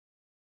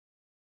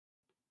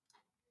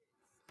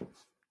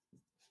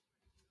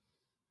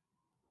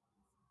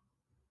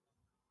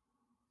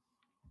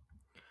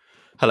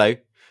Hello,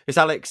 it's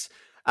Alex.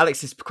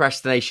 Alex's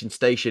procrastination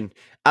station.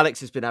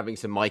 Alex has been having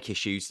some mic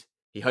issues.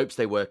 He hopes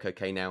they work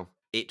okay now.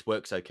 It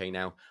works okay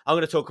now. I'm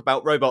going to talk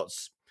about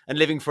robots and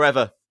living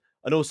forever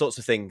and all sorts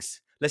of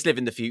things. Let's live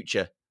in the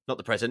future, not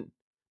the present.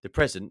 The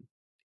present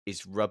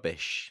is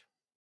rubbish.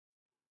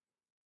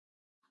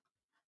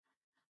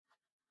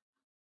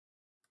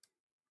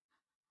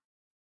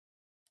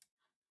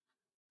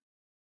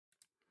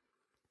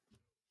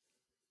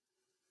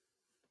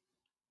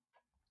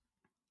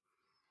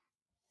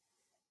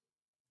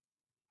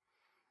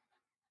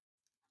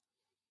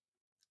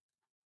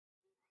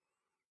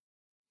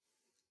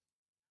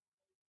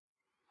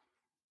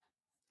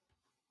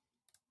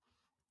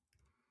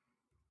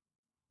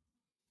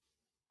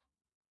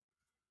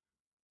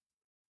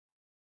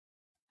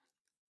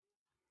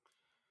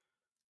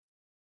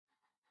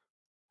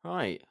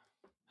 Right.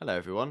 Hello,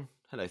 everyone.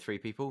 Hello, three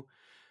people.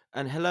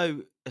 And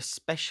hello,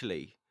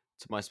 especially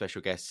to my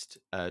special guest,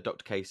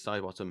 Dr. Kay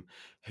Sidebottom,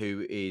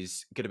 who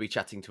is going to be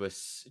chatting to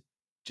us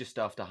just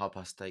after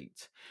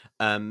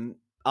 8:30.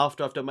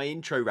 After I've done my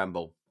intro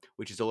ramble,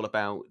 which is all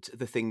about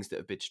the things that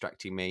have been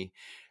distracting me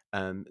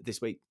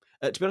this week.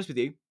 To be honest with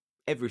you,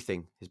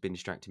 everything has been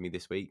distracting me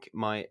this week.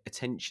 My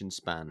attention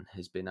span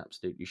has been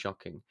absolutely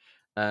shocking.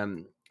 I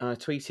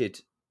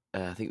tweeted,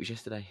 I think it was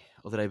yesterday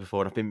or the day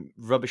before, and I've been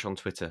rubbish on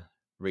Twitter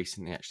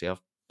recently, actually.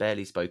 I've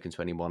barely spoken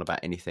to anyone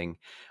about anything.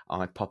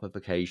 I pop up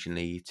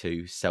occasionally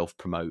to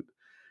self-promote,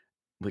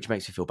 which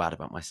makes me feel bad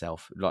about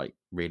myself, like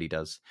really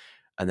does.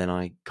 And then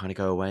I kind of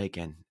go away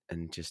again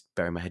and just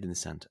bury my head in the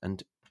sand.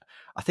 And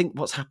I think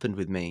what's happened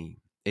with me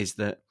is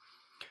that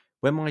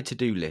when my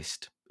to-do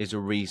list is a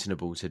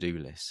reasonable to-do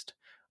list,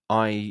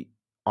 I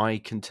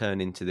can turn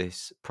into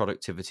this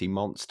productivity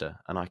monster,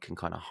 and I can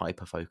kind of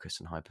hyper focus,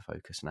 and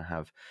I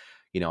have,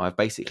 I've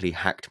basically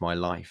hacked my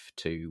life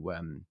to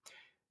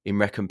in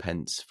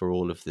recompense for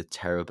all of the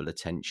terrible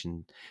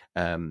attention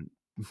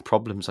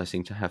problems I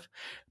seem to have.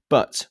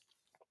 But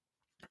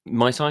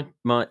my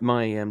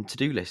to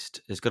do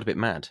list has got a bit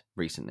mad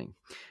recently,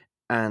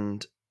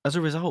 and as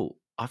a result,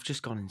 I've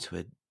just gone into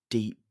a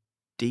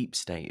deep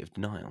state of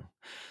denial.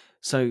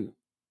 So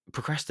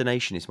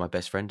procrastination is my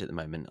best friend at the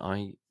moment.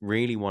 I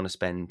really want to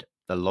spend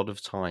a lot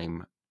of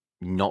time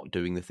not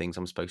doing the things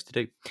I'm supposed to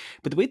do.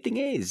 But the weird thing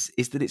is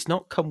that it's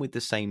not come with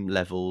the same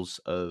levels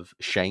of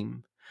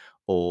shame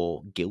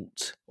or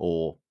guilt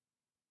or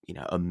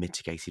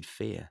unmitigated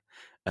fear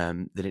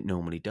that it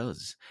normally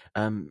does.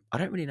 I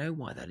don't really know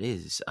why that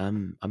is. I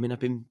mean, I've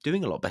been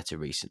doing a lot better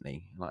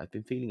recently. Like I've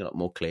been feeling a lot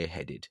more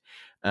clear-headed.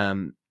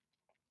 Um,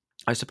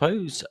 I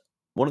suppose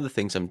one of the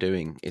things I'm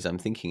doing is I'm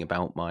thinking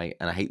about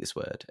and I hate this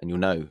word, and you'll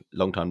know,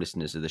 long-time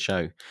listeners of the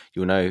show,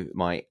 you'll know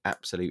my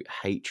absolute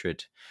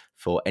hatred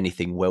for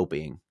anything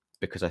well-being,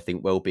 because I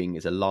think well-being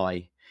is a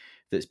lie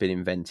that's been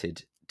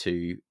invented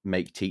to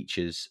make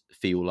teachers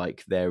feel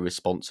like they're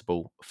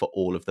responsible for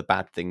all of the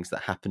bad things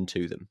that happen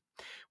to them.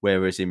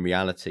 Whereas in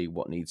reality,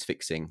 what needs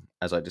fixing,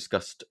 as I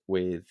discussed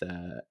with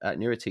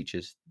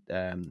neuroteachers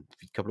a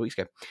couple of weeks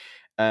ago,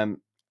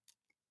 um,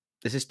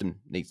 the system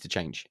needs to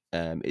change.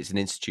 It's an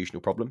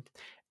institutional problem,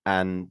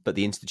 but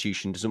the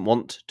institution doesn't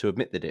want to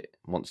admit that it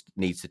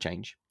needs to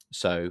change.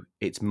 So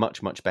it's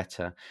much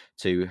better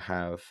to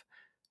have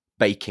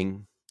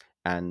baking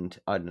and,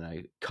 I don't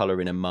know, color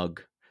in a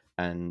mug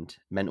and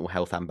mental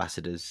health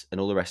ambassadors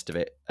and all the rest of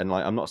it. And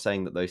like, I'm not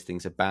saying that those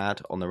things are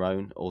bad on their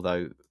own,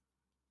 although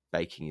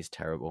baking is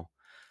terrible.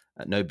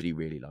 Nobody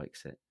really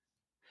likes it.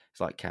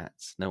 It's like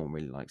cats. No one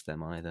really likes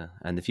them either.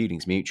 And the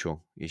feuding's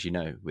mutual, as you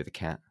know, with a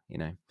cat.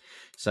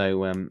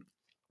 So,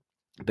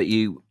 but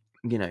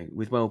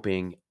with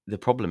well-being, the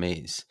problem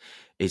is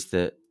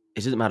that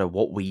it doesn't matter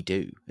what we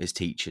do as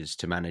teachers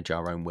to manage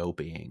our own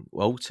well-being.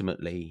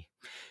 Ultimately,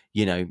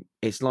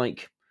 it's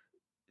like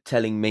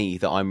telling me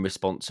that I'm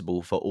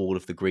responsible for all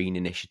of the green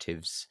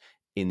initiatives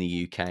in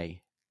the UK,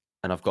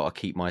 and I've got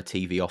to keep my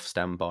TV off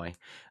standby,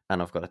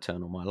 and I've got to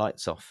turn all my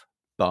lights off,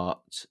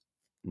 but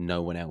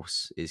no one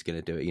else is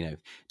going to do it.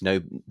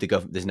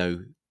 There's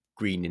no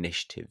green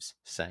initiatives.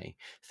 Say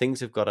things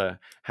have got to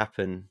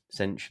happen.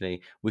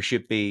 Essentially, we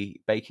should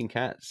be baking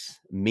cats.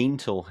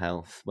 Mental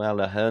health. Well,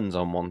 Ahern's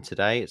on one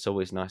today. It's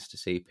always nice to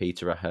see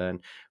Peter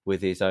Ahern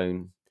with his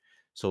own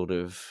sort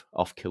of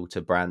off-kilter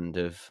brand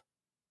of,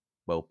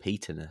 well,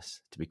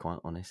 Peterness, to be quite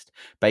honest.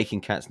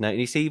 Baking cats. No,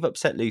 you see, you've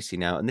upset Lucy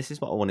now, and this is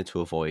what I wanted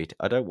to avoid.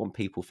 I don't want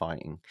people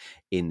fighting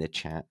in the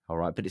chat, all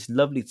right? But it's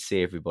lovely to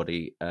see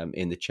everybody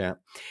in the chat.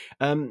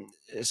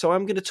 So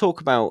I'm going to talk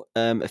about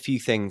a few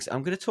things.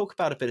 I'm going to talk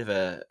about a bit of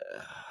a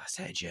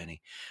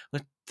journey. I'm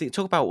going to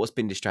talk about what's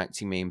been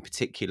distracting me in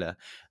particular.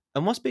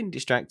 And what's been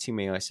distracting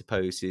me, I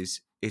suppose,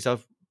 is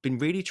I've been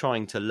really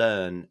trying to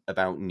learn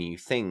about new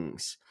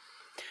things.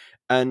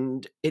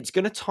 And it's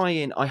going to tie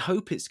in. I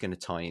hope it's going to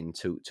tie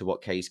into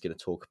what Kay's going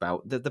to talk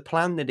about. The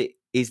plan that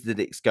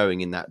it's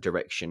going in that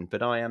direction,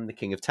 but I am the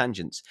king of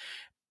tangents,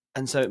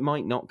 and so it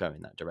might not go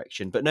in that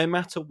direction. But no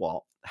matter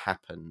what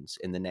happens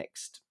in the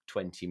next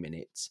 20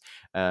 minutes,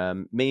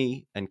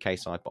 me and Kay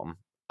Sidebomb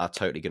are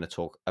totally going to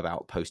talk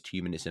about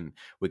post-humanism.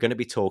 We're going to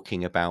be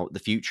talking about the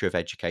future of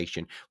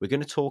education. We're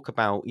going to talk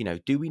about,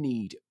 do we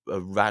need a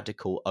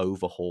radical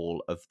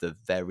overhaul of the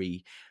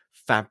very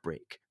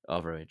fabric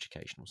of our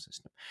educational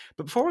system?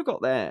 But before I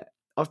got there,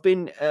 I've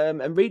been,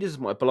 and readers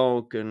of my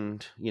blog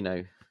and,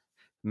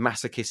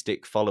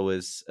 masochistic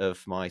followers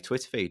of my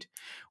Twitter feed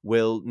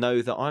will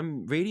know that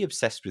I'm really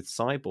obsessed with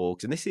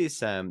cyborgs, and this is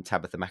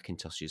Tabitha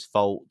McIntosh's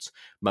fault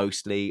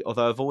mostly,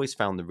 although I've always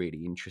found them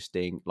really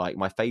interesting. Like,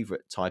 my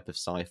favorite type of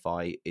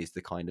sci-fi is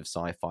the kind of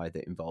sci-fi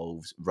that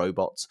involves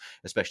robots,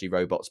 especially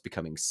robots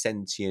becoming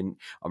sentient.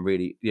 I'm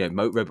really,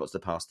 robots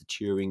that pass the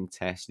Turing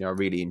test. I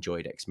really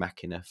enjoyed Ex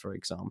Machina, for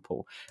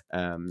example,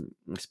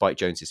 Spike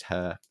Jonze's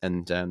Her,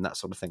 and that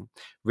sort of thing.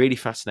 Really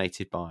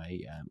fascinated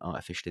by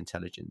artificial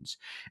intelligence,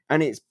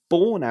 and it's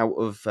born out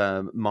of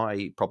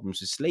my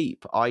problems with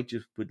sleep. I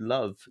just would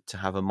love to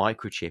have a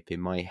microchip in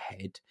my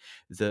head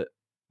that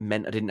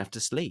meant I didn't have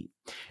to sleep.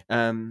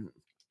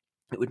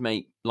 It would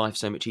make life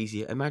so much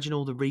easier. Imagine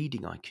all the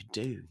reading I could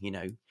do,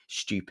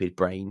 stupid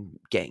brain,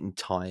 getting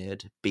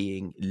tired,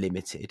 being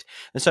limited.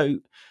 And so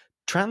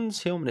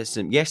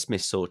transhumanism, yes,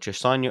 Miss Sorcha,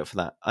 sign you up for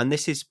that. And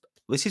this is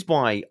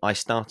why I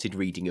started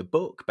reading a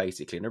book,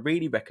 basically, and I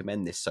really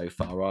recommend this so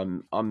far.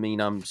 I'm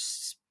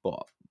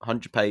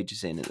 100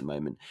 pages in at the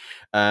moment.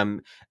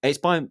 It's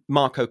by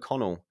Mark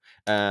O'Connell,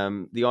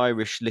 the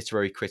Irish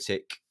literary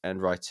critic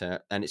and writer,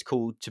 and it's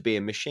called To Be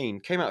a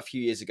Machine. Came out a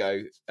few years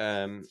ago,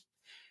 and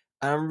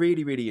I'm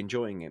really, really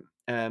enjoying it.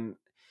 And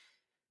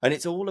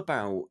it's all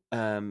about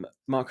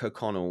Mark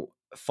O'Connell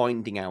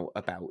finding out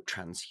about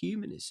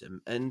transhumanism.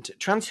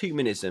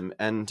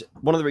 And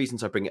one of the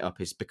reasons I bring it up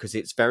is because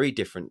it's very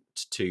different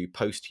to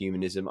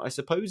post-humanism. I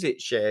suppose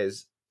it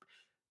shares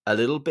a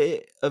little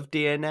bit of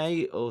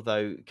DNA,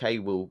 although Kay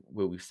will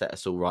set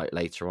us all right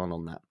later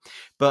on that.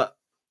 But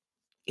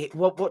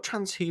what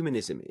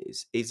transhumanism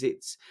is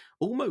it's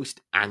almost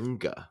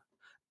anger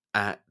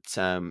at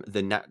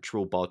the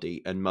natural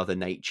body and Mother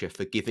Nature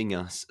for giving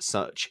us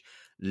such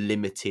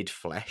limited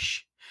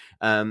flesh.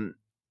 And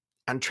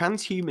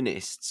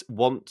transhumanists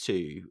want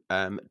to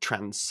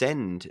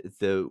transcend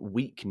the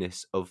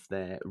weakness of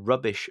their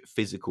rubbish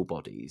physical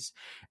bodies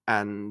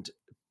and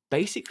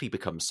basically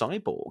become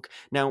cyborg.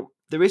 Now,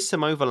 there is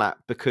some overlap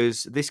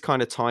because this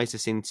kind of ties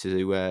us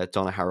into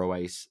Donna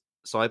Haraway's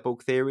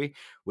cyborg theory,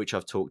 which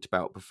I've talked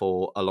about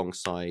before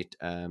alongside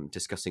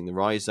discussing the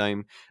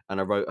rhizome. And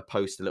I wrote a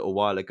post a little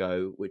while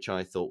ago, which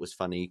I thought was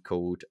funny,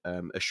 called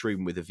A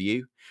Shroom with a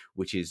View,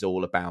 which is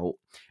all about,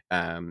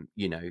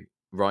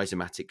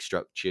 rhizomatic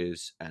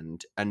structures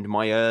and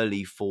my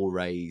early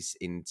forays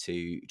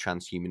into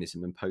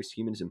transhumanism and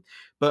posthumanism.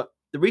 But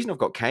the reason I've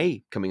got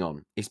Kay coming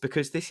on is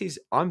because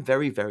I'm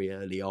very, very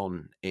early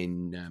on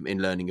in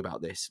learning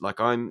about this. Like,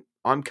 I'm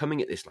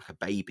coming at this like a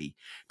baby,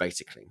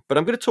 basically. But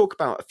I'm going to talk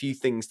about a few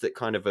things that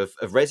kind of have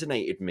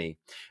resonated me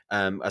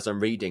as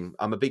I'm reading.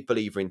 I'm a big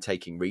believer in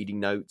taking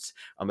reading notes.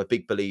 I'm a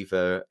big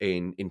believer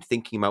in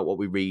thinking about what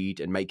we read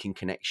and making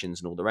connections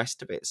and all the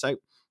rest of it. So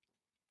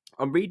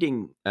I'm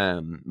reading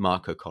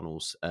Mark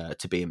O'Connell's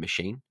To Be a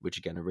Machine, which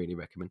again I really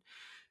recommend.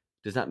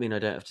 Does that mean I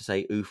don't have to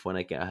say oof when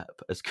I get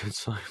up as good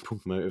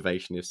cyborg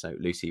motivation? If so,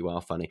 Lucy, you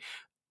are funny.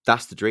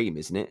 That's the dream,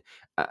 isn't it?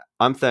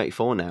 I'm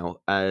 34 now,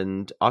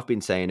 and I've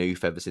been saying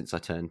oof ever since I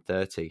turned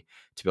 30,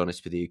 to be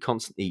honest with you,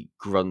 constantly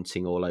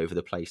grunting all over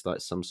the place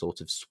like some sort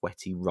of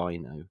sweaty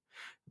rhino,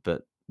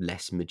 but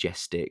less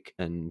majestic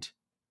and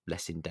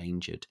less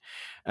endangered.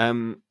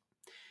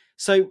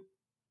 So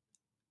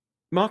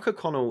Mark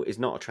O'Connell is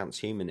not a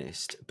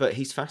transhumanist, but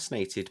he's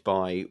fascinated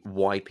by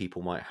why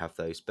people might have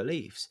those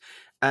beliefs.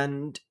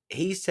 And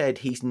he said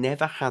he's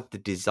never had the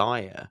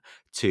desire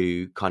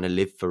to kind of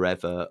live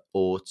forever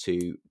or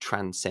to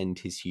transcend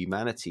his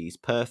humanity. He's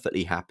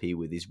perfectly happy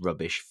with his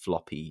rubbish,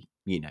 floppy,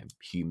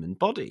 human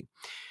body.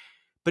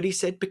 But he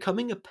said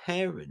becoming a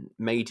parent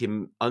made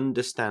him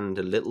understand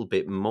a little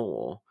bit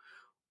more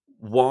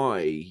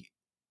why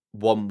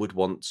one would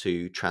want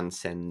to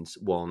transcend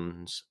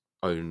one's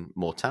own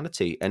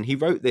mortality. And he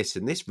wrote this,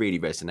 and this really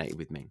resonated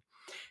with me.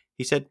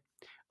 He said,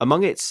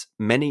 among its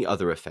many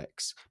other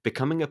effects,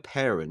 becoming a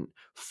parent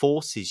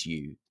forces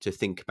you to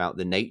think about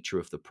the nature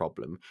of the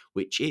problem,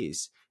 which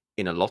is,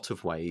 in a lot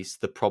of ways,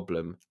 the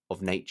problem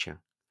of nature,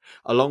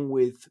 along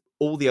with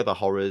all the other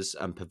horrors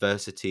and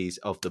perversities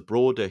of the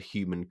broader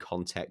human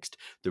context.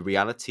 The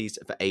realities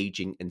of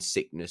aging and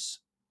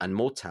sickness and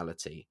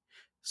mortality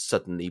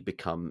suddenly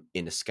become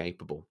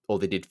inescapable, or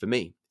they did for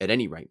me, at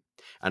any rate,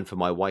 and for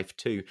my wife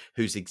too,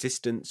 whose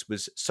existence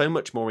was so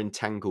much more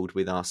entangled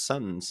with our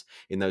sons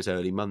in those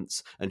early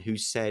months, and who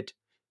said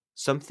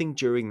something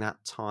during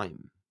that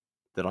time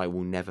that I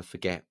will never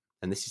forget.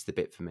 And this is the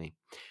bit for me.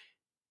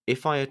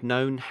 If I had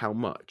known how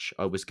much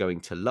I was going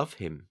to love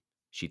him,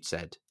 she'd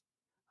said,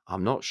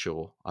 I'm not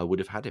sure I would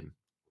have had him.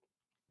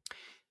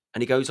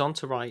 And he goes on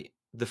to write,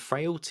 the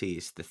frailty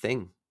is the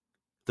thing.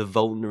 The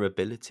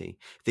vulnerability,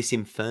 this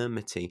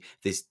infirmity,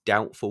 this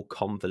doubtful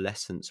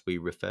convalescence we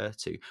refer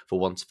to, for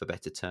want of a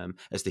better term,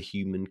 as the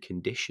human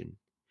condition.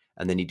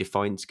 and then he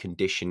defines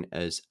condition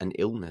as an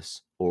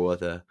illness or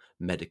other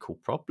medical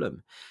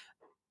problem.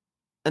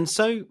 And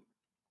so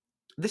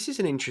this is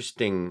an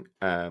interesting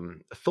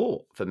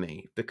thought for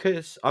me,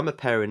 because I'm a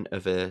parent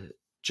of a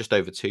just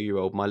over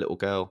 2-year-old, my little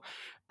girl.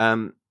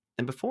 And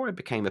before I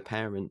became a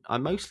parent, I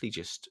mostly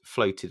just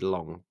floated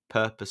along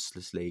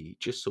purposelessly,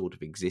 just sort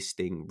of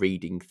existing,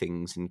 reading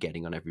things and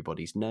getting on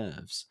everybody's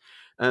nerves.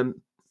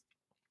 Um,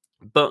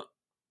 but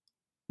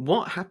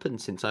what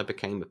happened since I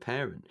became a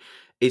parent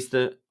is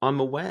that I'm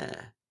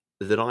aware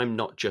that I'm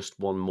not just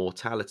one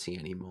mortality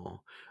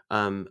anymore.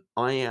 I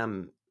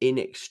am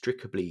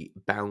inextricably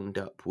bound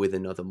up with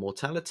another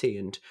mortality,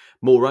 and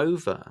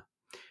moreover,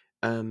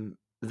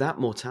 that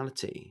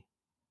mortality,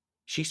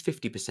 she's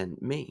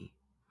 50% me.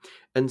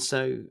 And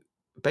so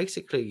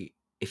basically,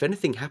 if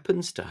anything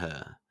happens to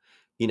her,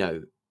 you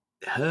know,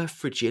 her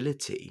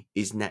fragility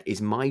is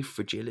my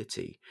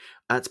fragility.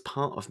 That's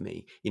part of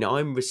me.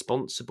 I'm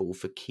responsible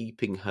for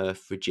keeping her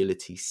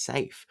fragility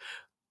safe.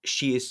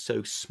 She is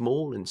so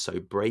small and so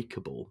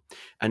breakable,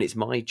 and it's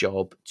my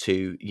job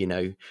to,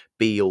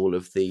 be all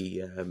of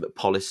the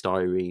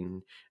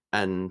polystyrene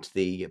and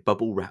the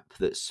bubble wrap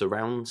that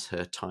surrounds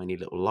her tiny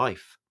little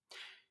life.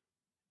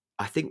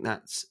 I think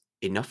that's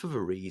enough of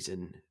a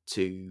reason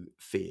to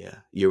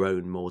fear your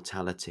own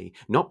mortality.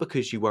 Not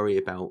because you worry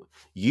about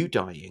you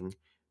dying,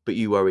 but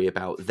you worry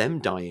about them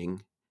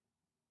dying,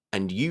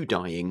 and you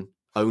dying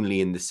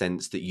only in the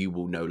sense that you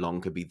will no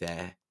longer be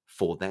there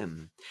for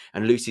them.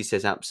 And Lucy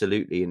says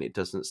absolutely, and it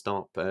doesn't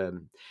stop.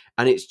 And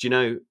it's,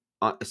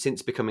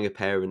 since becoming a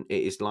parent,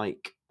 it is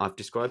like I've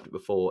described it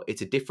before.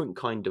 It's a different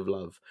kind of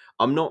love.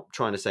 I'm not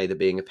trying to say that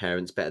being a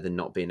parent's better than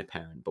not being a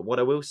parent, but what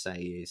I will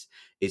say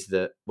is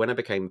that when I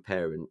became a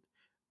parent,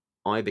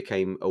 I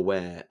became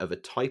aware of a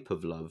type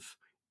of love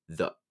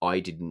that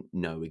I didn't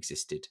know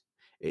existed.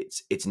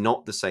 It's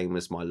not the same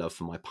as my love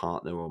for my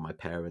partner or my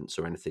parents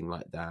or anything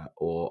like that,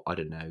 or I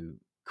don't know,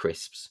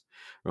 crisps,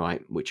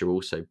 right, which are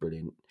also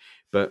brilliant.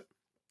 But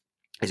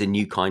it's a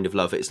new kind of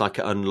love. It's like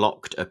it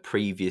unlocked a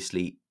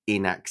previously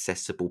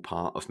inaccessible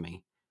part of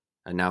me,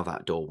 and now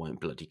that door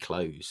won't bloody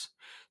close.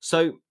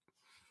 So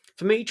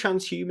for me,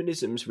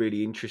 transhumanism's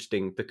really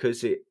interesting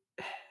because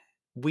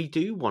we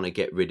do want to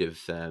get rid of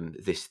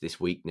this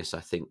weakness. I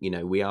think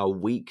we are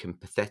weak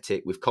and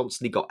pathetic. We've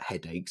constantly got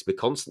headaches. We're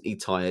constantly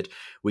tired.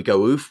 We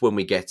go oof when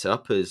we get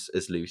up, as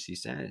Lucy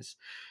says.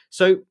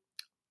 So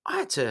I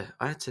had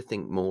to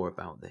think more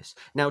about this.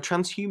 Now,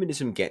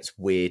 transhumanism gets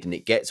weird, and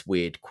it gets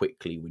weird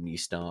quickly when you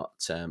start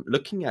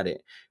looking at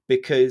it,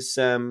 because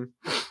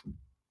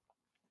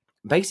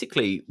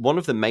basically one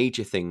of the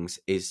major things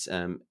is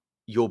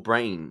your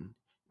brain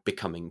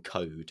becoming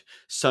code.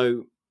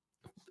 So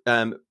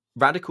um,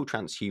 radical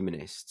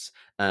transhumanists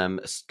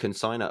can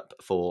sign up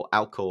for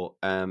Alcor,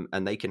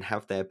 and they can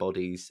have their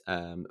bodies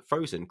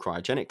frozen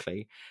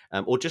cryogenically,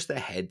 or just their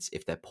heads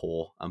if they're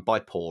poor. And by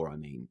poor, I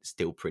mean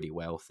still pretty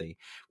wealthy,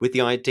 with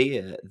the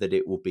idea that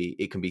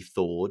it can be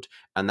thawed,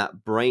 and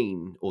that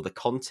brain, or the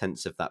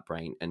contents of that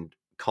brain, and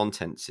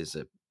contents is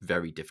a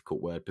very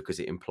difficult word because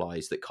it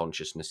implies that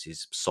consciousness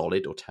is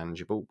solid or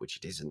tangible, which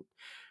it isn't.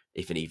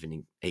 If it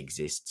even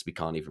exists, we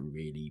can't even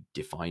really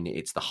define it.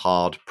 It's the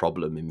hard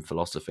problem in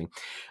philosophy.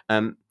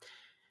 Um,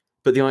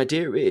 but the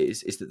idea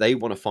is that they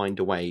want to find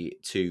a way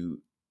to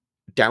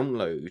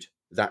download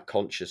that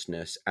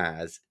consciousness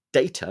as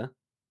data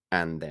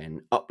and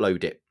then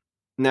upload it.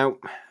 Now,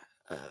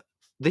 uh,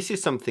 this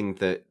is something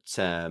that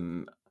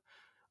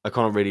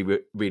O'Connor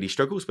really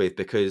struggles with,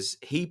 because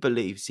he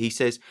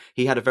says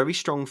he had a very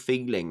strong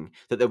feeling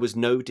that there was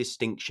no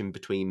distinction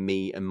between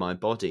me and my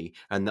body,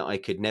 and that I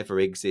could never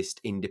exist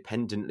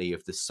independently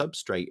of the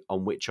substrate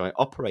on which I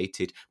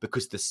operated,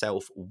 because the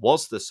self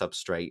was the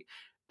substrate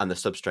and the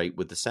substrate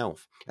with the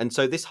self. And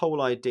so this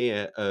whole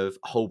idea of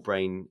whole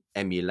brain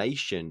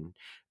emulation,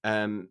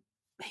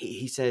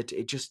 he said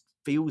it just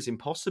feels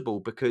impossible,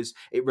 because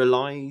it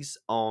relies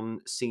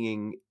on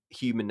seeing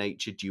human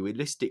nature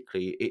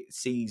dualistically. It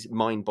sees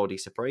mind body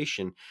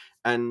separation.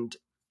 And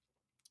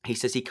he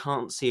says he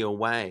can't see a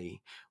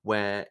way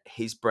where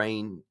his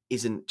brain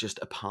isn't just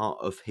a part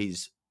of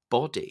his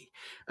body.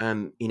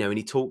 And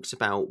he talks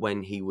about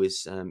when he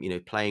was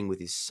playing with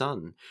his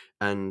son,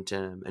 and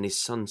his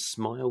son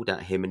smiled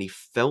at him, and he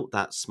felt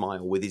that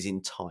smile with his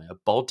entire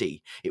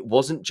body. It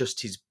wasn't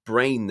just his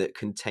brain that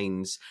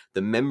contains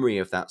the memory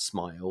of that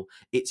smile,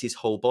 it's his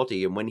whole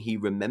body. And when he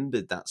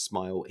remembered that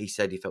smile, he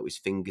said he felt his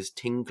fingers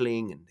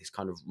tingling and this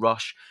kind of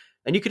rush.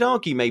 And you could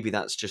argue maybe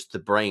that's just the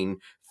brain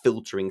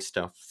filtering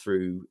stuff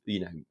through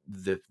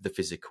the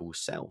physical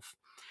self.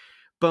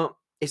 But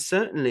it's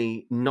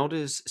certainly not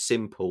as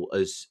simple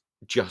as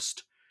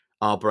just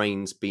our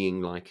brains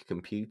being like a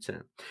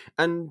computer.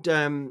 And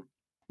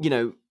you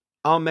know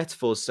our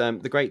metaphors,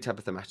 the great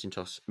Tabitha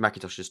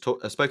McIntosh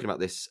has spoken about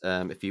this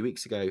a few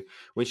weeks ago,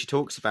 when she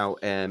talks about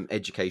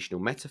educational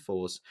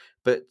metaphors.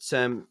 But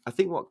I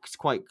think what's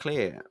quite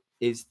clear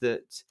is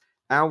that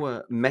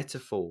our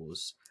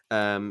metaphors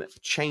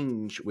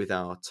change with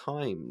our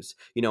times.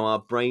 Our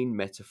brain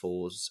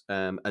metaphors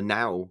are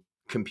now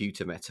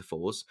computer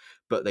metaphors,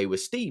 but they were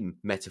steam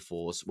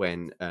metaphors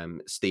when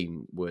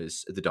steam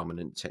was the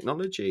dominant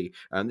technology.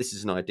 This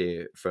is an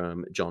idea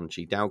from John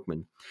G.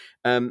 Daugman.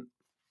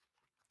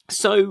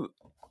 So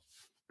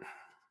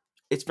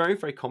it's very,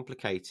 very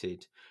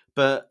complicated,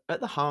 but at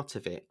the heart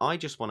of it, I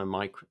just want a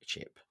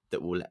microchip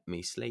that will let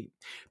me sleep.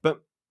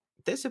 But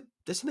there's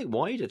something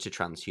wider to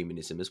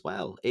transhumanism as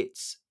well.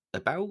 It's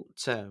about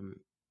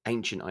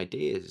ancient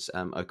ideas.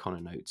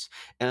 O'Connor notes.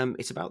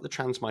 It's about the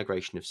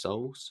transmigration of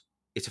souls.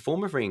 It's a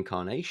form of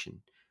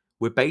reincarnation.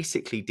 We're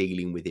basically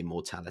dealing with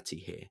immortality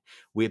here.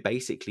 We're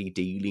basically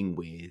dealing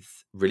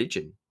with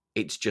religion.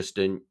 It's just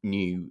a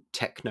new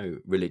techno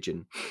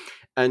religion,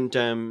 and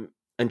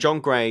John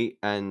Gray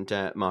and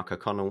Mark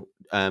O'Connell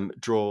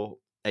draw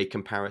a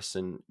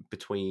comparison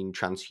between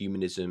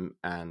transhumanism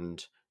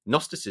and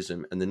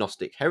Gnosticism and the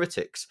Gnostic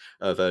heretics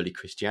of early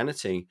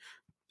Christianity,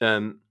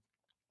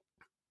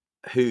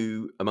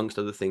 who, amongst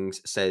other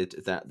things, said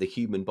that the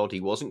human body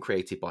wasn't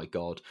created by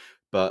God,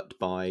 but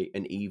by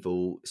an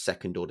evil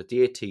second-order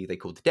deity they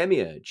called the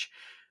Demiurge.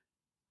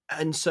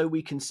 And so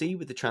we can see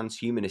with the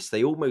transhumanists,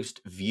 they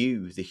almost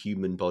view the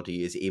human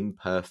body as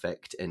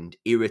imperfect and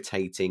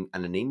irritating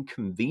and an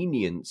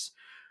inconvenience,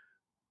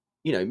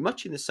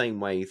 much in the same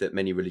way that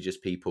many religious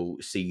people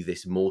see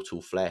this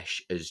mortal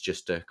flesh as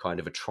just a kind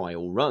of a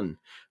trial run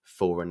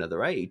for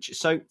another age.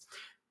 So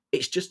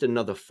it's just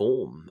another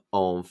form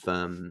of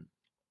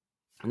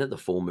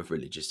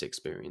religious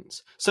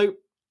experience. So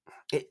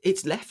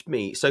it's left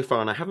me so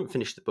far, and I haven't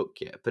finished the book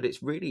yet, but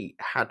it's really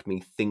had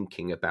me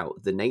thinking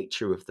about the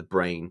nature of the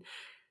brain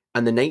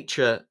and the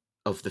nature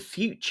of the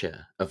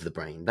future of the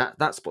brain.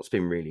 That's what's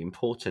been really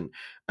important.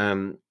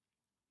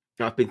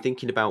 I've been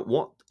thinking about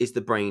what is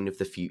the brain of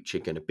the future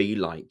going to be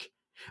like,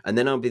 and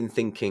then I've been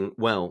thinking,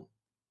 well,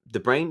 the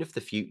brain of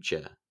the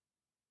future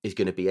is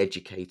going to be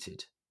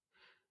educated.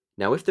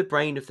 Now, if the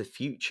brain of the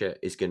future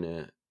is going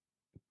to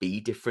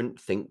be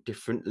different, think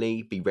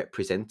differently, be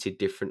represented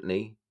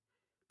differently,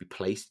 be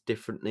placed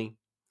differently,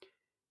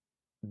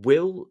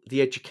 will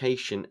the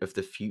education of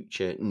the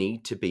future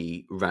need to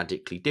be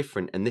radically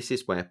different? And this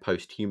is where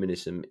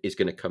post-humanism is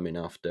going to come in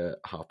after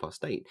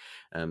 8:30.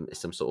 It's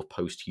some sort of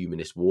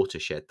post-humanist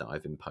watershed that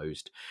I've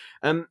imposed.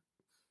 But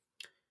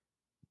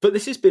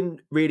this has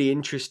been really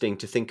interesting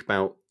to think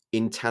about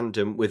in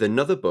tandem with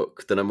another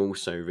book that I'm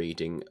also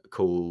reading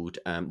called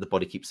The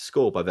Body Keeps the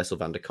Score by Bessel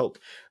van der Kolk.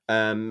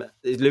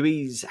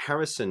 Louise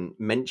Harrison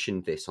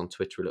mentioned this on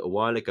Twitter a little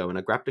while ago, and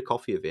I grabbed a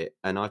copy of it,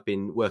 and I've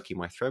been working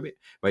my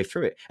way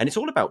through it. And it's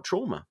all about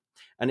trauma.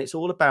 And it's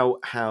all about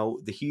how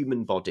the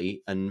human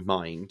body and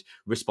mind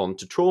respond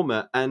to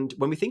trauma. And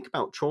when we think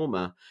about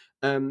trauma,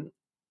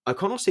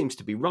 O'Connell seems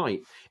to be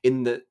right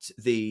in that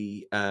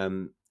the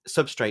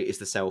substrate is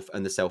the self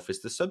and the self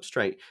is the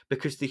substrate,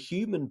 because the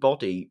human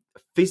body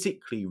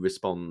physically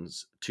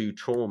responds to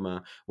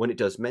trauma when it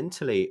does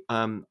mentally.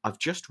 I've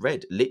just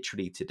read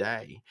literally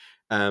today,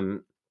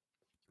 so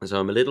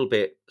I'm a little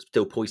bit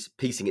still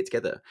piecing it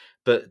together,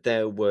 but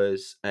there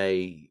was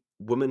a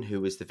woman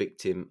who was the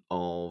victim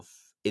of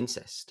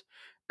incest,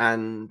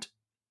 and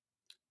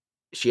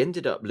she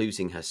ended up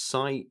losing her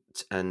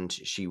sight, and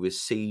she was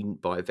seen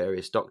by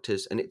various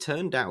doctors, and it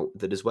turned out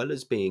that as well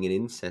as being an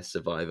incest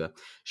survivor,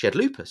 she had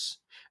lupus,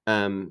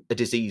 a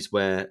disease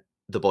where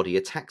the body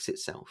attacks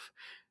itself.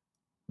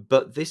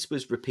 But this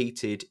was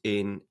repeated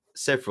in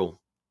several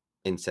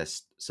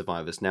incest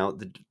survivors. Now,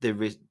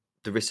 the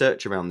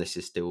research around this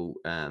is still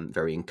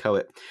very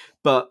inchoate,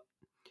 but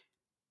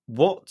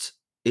what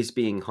is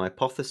being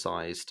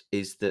hypothesized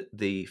is that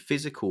the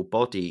physical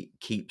body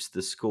keeps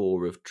the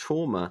score of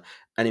trauma,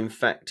 and in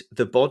fact,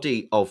 the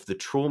body of the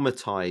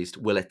traumatized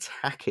will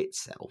attack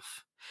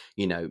itself,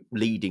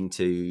 leading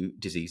to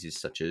diseases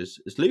such as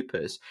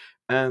lupus.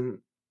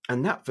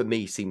 And that, for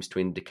me, seems to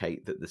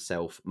indicate that the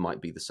self might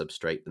be the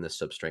substrate and the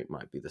substrate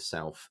might be the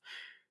self.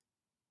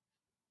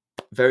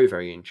 Very,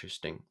 very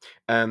interesting.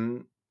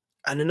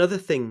 And another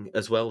thing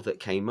as well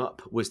that came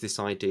up was this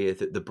idea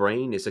that the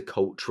brain is a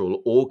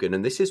cultural organ.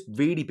 And this has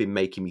really been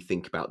making me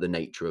think about the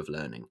nature of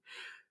learning.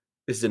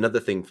 This is another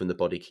thing from The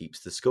Body Keeps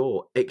the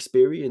Score.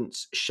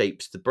 Experience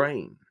shapes the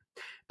brain.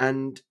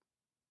 And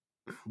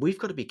we've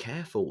got to be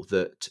careful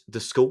that the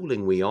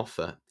schooling we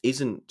offer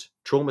isn't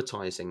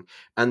traumatizing,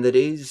 and that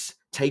is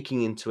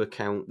taking into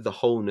account the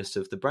wholeness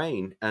of the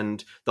brain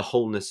and the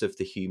wholeness of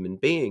the human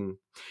being.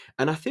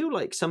 And I feel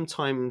like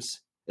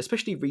sometimes,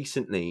 especially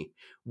recently,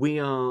 we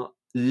are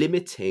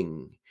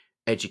limiting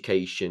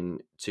education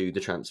to the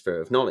transfer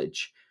of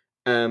knowledge,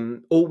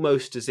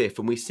 almost as if,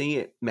 and we see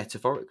it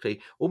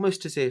metaphorically,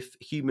 almost as if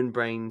human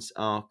brains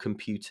are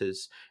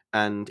computers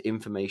and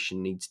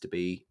information needs to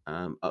be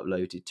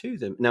uploaded to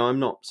them. Now, I'm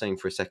not saying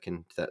for a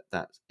second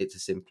that it's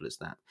as simple as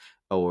that,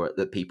 or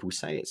that people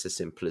say it's as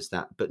simple as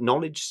that, but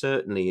knowledge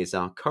certainly is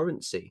our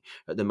currency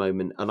at the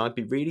moment, and I'd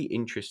be really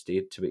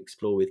interested to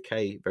explore with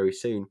Kay very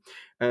soon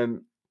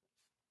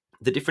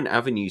the different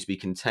avenues we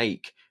can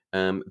take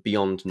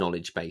beyond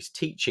knowledge-based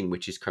teaching,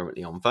 which is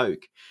currently on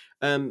vogue.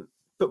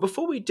 But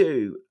before we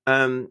do,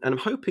 and I'm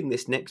hoping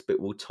this next bit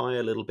will tie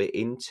a little bit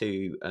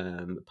into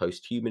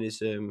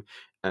post-humanism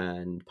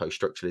and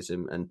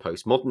post-structuralism and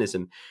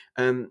postmodernism.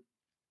 Um,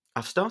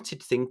 I've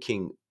started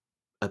thinking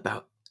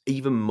about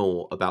even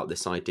more about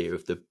this idea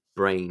of the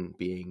brain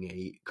being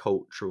a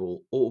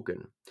cultural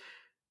organ.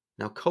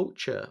 Now,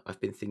 culture, I've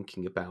been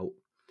thinking about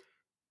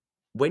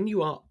when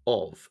you are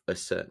of a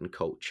certain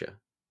culture,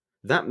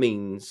 that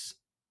means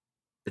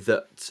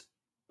that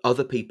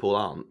other people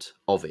aren't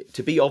of it.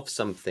 To be of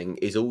something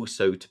is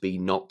also to be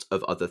not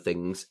of other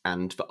things,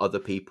 and for other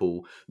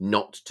people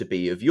not to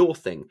be of your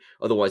thing.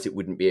 Otherwise, it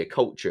wouldn't be a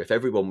culture. If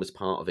everyone was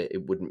part of it,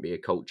 it wouldn't be a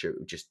culture. It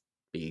would just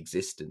be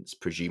existence,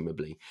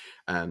 presumably,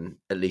 at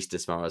least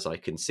as far as I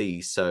can see.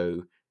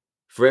 So,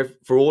 for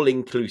all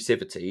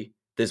inclusivity,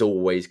 there's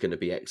always going to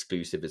be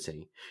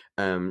exclusivity.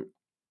 Um,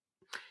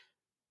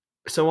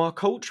 so our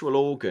cultural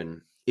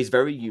organ is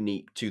very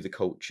unique to the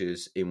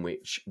cultures in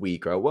which we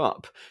grow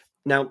up.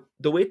 Now,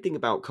 the weird thing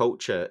about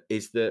culture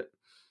is that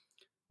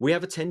we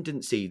have a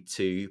tendency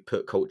to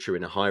put culture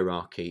in a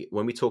hierarchy.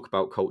 When we talk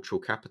about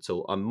cultural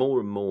capital, I'm more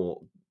and more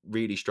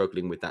really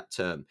struggling with that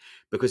term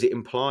because it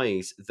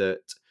implies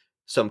that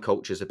some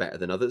cultures are better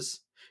than others.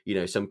 You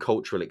know, some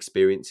cultural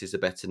experiences are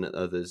better than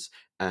others,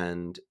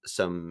 and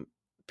some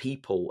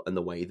people and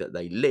the way that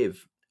they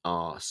live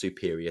are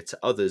superior to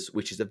others,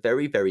 which is a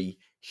very, very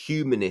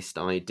humanist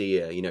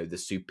idea, you know, the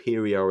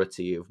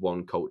superiority of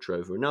one culture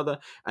over another.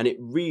 And it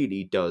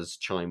really does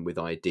chime with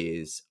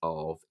ideas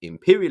of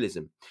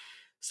imperialism.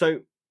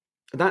 So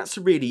that's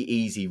a really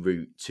easy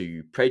route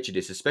to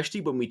prejudice,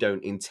 especially when we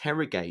don't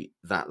interrogate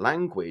that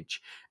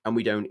language and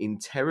we don't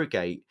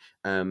interrogate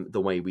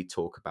the way we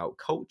talk about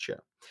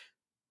culture.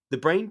 The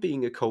brain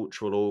being a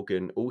cultural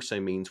organ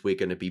also means we're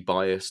going to be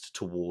biased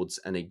towards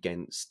and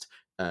against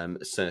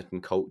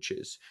certain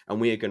cultures, and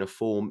we are going to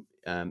form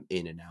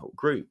in and out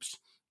groups.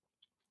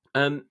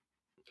 Um,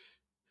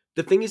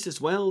 the thing is, as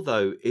well,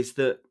 though, is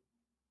that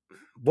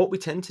what we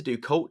tend to do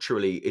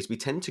culturally is we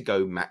tend to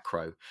go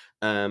macro.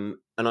 And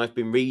I've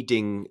been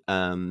reading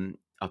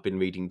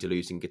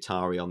Deleuze and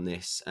Guattari on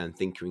this and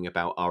thinking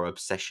about our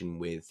obsession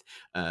with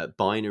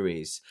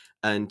binaries.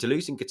 And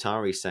Deleuze and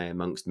Guattari say,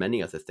 amongst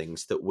many other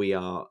things, that we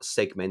are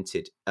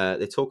segmented.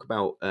 They talk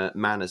about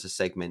man as a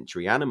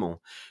segmentary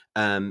animal.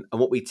 And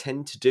what we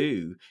tend to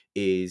do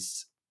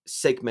is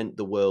segment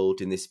the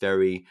world in this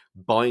very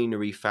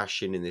binary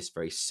fashion, in this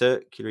very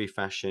circular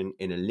fashion,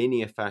 in a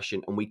linear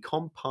fashion, and we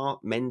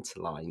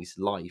compartmentalize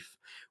life.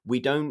 We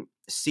don't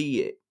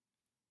see it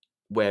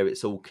where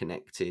it's all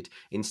connected.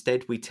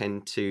 Instead, we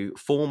tend to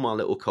form our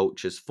little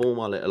cultures, form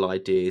our little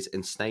ideas,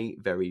 and stay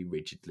very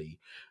rigidly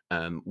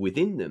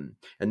within them.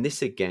 And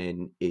this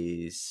again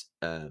is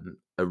a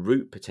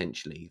route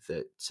potentially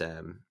that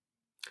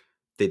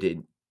it,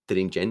 that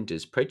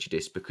engenders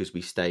prejudice because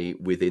we stay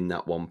within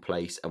that one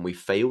place and we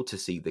fail to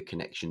see the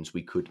connections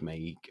we could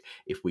make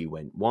if we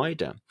went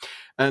wider.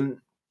 Um,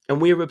 and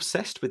we're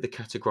obsessed with the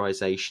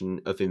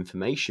categorization of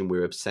information.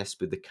 We're obsessed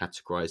with the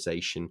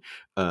categorization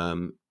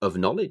of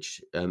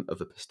knowledge,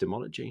 of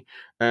epistemology.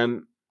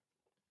 And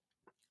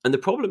the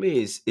problem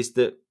is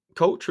that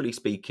culturally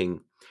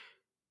speaking,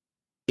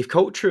 if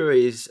culture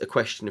is a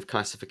question of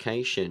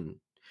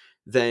classification,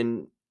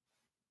 then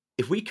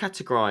if we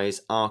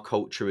categorize our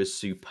culture as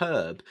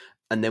superb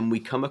and then we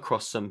come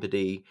across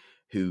somebody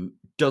who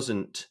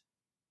doesn't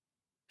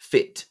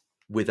fit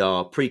with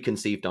our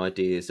preconceived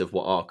ideas of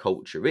what our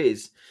culture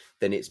is,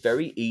 then it's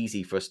very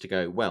easy for us to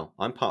go, well,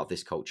 I'm part of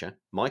this culture.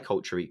 My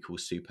culture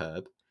equals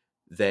superb.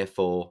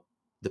 Therefore,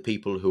 the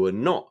people who are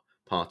not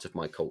part of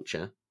my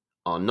culture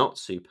are not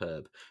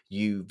superb.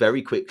 You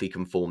very quickly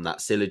can form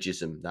that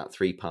syllogism, that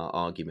three-part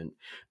argument.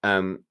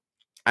 And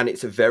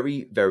it's a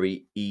very,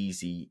 very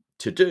easy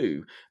to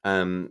do.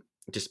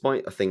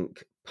 Despite, I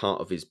think,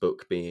 part of his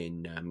book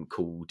being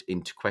called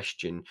Into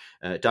Question,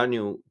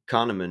 Daniel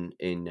Kahneman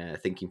in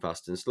Thinking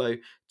Fast and Slow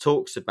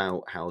talks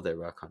about how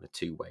there are kind of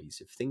two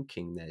ways of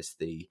thinking. There's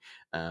the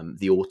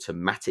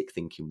automatic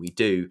thinking we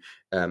do,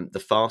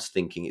 the fast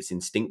thinking. It's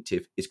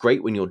instinctive. It's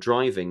great when you're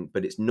driving,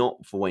 but it's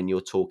not for when you're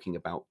talking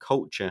about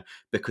culture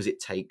because it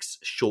takes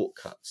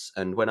shortcuts.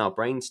 And when our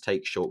brains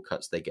take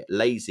shortcuts, they get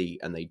lazy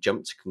and they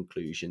jump to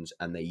conclusions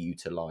and they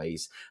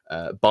utilize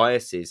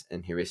biases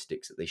and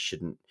heuristics that they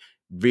shouldn't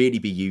really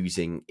be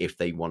using if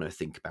they want to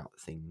think about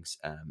things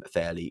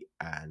fairly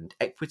and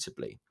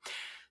equitably.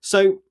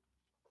 So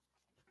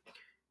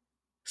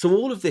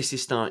all of this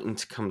is starting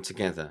to come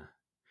together.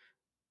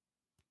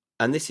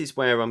 And this is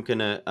where I'm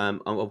gonna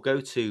I'll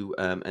go to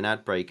an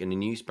ad break and a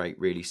news break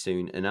really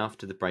soon, and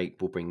after the break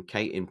we'll bring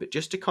Kate in. But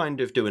just to kind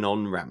of do an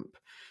on ramp,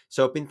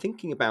 so I've been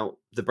thinking about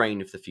the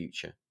brain of the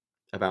future,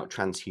 about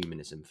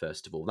transhumanism.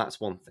 First of all, that's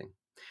one thing.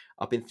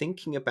 I've been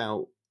thinking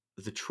about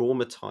the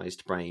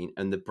traumatized brain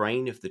and the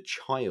brain of the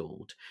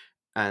child,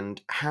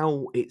 and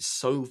how it's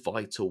so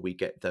vital we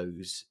get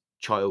those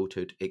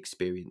childhood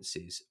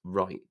experiences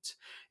right.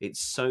 It's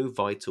so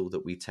vital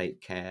that we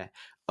take care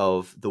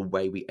of the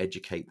way we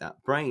educate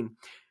that brain.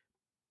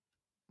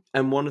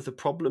 And one of the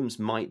problems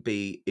might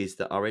be is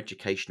that our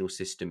educational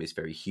system is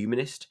very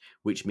humanist,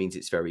 which means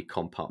it's very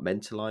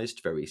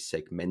compartmentalized, very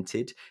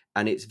segmented,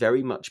 and it's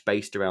very much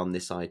based around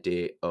this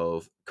idea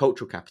of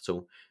cultural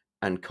capital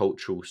and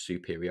cultural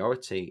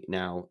superiority.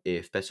 Now,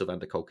 if Bessel van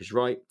der Kolk is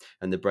right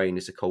and the brain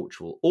is a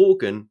cultural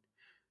organ,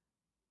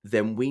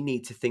 then we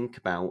need to think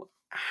about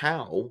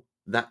how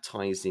that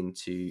ties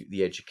into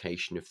the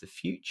education of the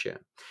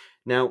future.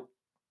 Now,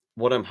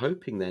 what I'm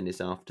hoping then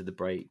is after the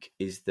break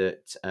is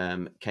that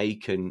Kay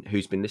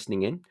who's been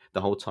listening in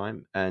the whole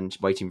time and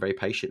waiting very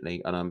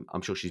patiently, and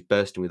I'm sure she's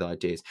bursting with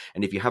ideas.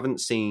 And if you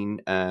haven't seen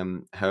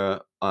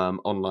her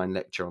online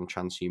lecture on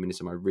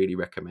transhumanism, I really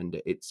recommend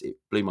it. It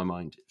blew my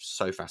mind. It's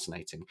so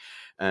fascinating.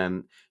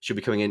 She'll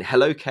be coming in.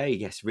 Hello, Kay.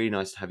 Yes, really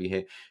nice to have you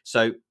here.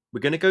 So we're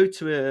going to go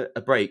to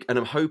a break, and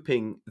I'm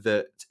hoping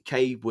that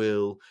Kay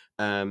will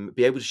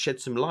be able to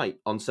shed some light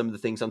on some of the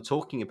things I'm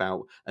talking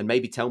about and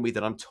maybe tell me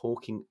that I'm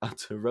talking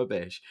utter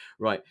rubbish.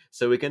 Right,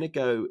 so we're going to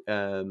go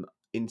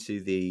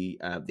into the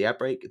ad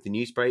break, the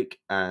news break,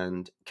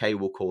 and Kay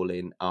will call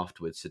in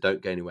afterwards, so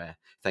don't go anywhere.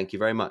 Thank you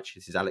very much.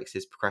 This is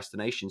Alex's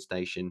Procrastination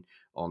Station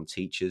on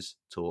Teachers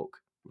Talk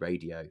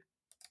Radio.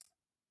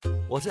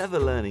 Whatever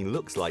learning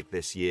looks like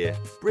this year,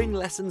 bring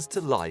lessons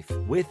to life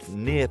with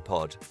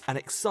Nearpod. An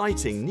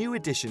exciting new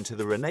addition to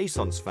the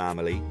Renaissance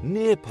family,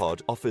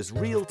 Nearpod offers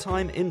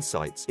real-time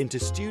insights into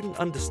student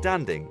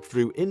understanding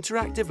through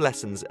interactive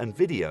lessons and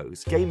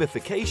videos,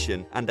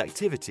 gamification and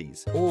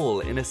activities,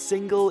 all in a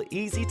single,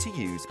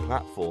 easy-to-use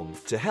platform.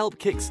 To help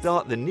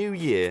kickstart the new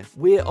year,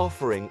 we're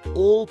offering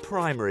all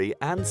primary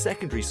and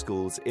secondary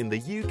schools in the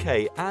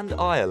UK and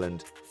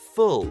Ireland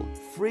full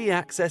free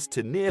access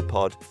to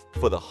Nearpod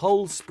for the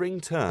whole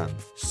spring term.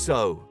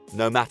 So,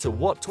 no matter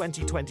what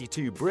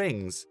 2022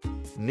 brings,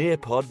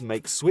 Nearpod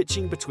makes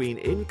switching between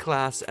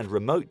in-class and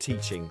remote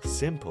teaching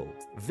simple.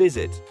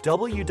 Visit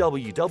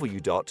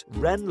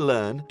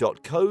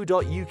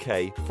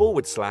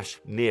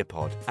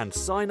www.renlearn.co.uk/Nearpod and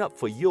sign up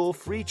for your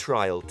free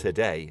trial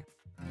today.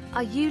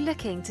 Are you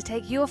looking to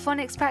take your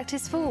phonics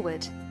practice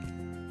forward?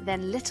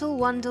 Then Little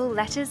Wandle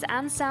Letters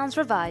and Sounds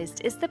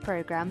Revised is the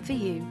programme for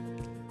you.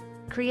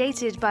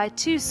 Created by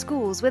two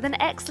schools with an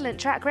excellent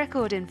track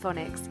record in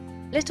phonics,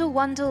 Little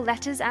Wandle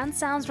Letters and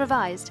Sounds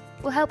Revised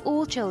will help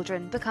all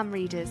children become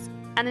readers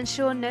and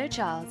ensure no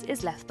child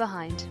is left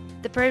behind.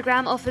 The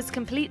programme offers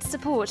complete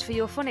support for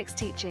your phonics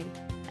teaching,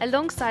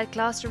 alongside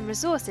classroom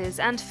resources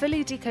and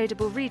fully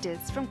decodable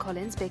readers from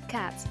Collins Big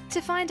Cat. To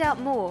find out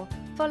more,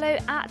 follow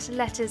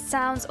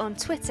 @LettersSounds on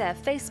Twitter,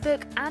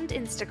 Facebook and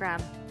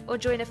Instagram, or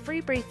join a free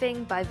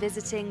briefing by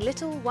visiting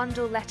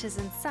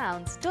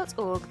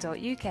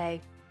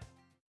littlewandlelettersandsounds.org.uk.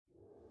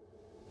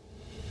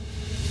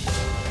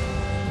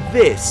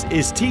 This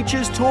is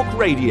Teachers Talk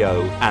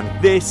Radio, and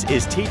this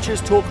is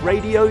Teachers Talk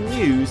Radio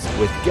News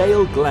with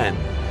Gail Glenn.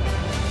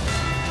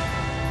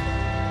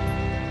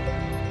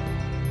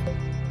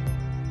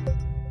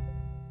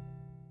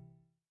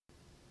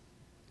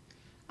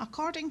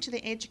 According to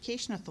the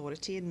Education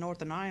Authority in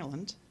Northern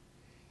Ireland,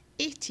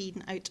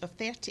 18 out of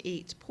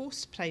 38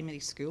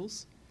 post-primary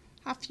schools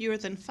have fewer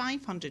than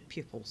 500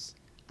 pupils,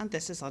 and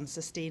this is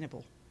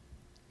unsustainable.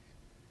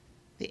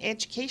 The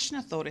Education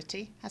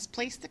Authority has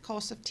placed the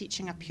cost of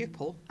teaching a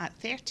pupil at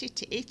 30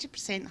 to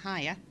 80%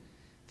 higher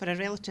for a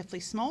relatively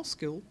small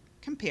school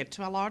compared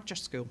to a larger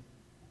school.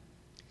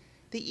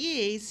 The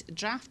EA's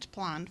draft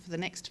plan for the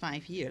next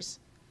 5 years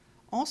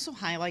also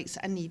highlights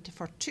a need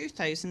for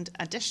 2,000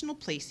 additional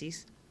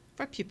places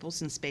for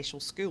pupils in special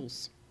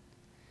schools,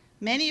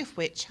 many of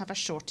which have a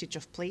shortage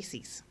of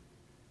places.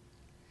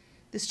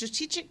 The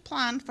strategic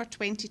plan for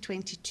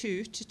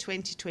 2022 to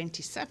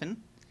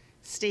 2027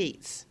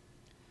 states,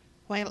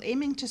 while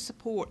aiming to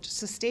support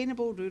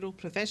sustainable rural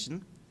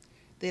provision,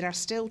 there are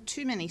still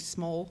too many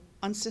small,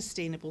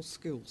 unsustainable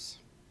schools.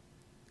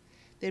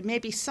 There may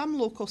be some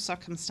local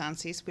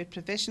circumstances where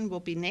provision will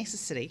be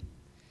necessary,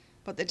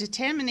 but the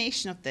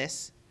determination of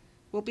this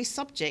will be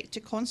subject to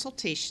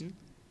consultation,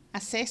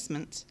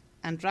 assessment,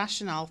 and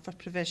rationale for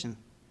provision.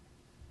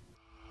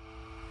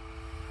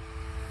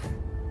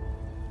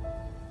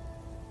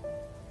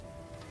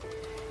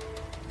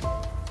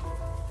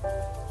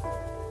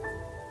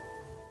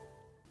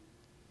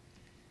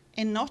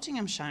 In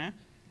Nottinghamshire,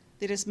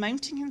 there is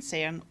mounting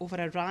concern over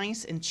a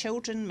rise in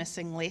children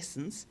missing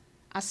lessons,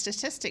 as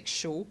statistics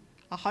show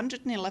a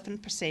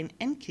 111%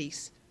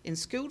 increase in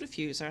school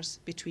refusers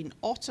between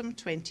autumn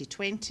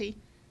 2020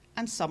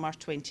 and summer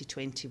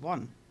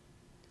 2021.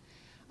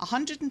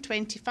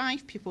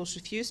 125 pupils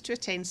refused to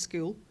attend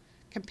school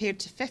compared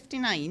to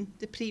 59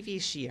 the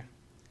previous year,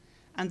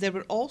 and there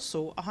were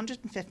also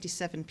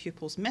 157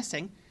 pupils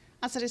missing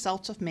as a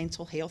result of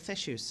mental health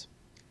issues,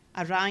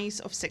 a rise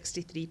of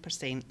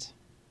 63%.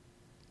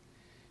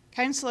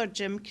 Councillor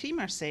Jim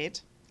Creamer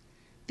said,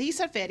 "These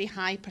are very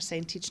high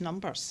percentage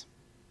numbers.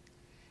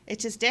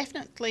 It is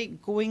definitely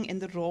going in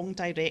the wrong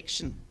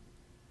direction.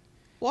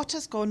 What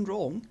has gone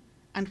wrong,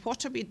 and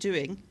what are we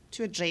doing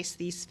to address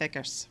these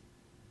figures?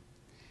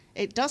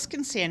 It does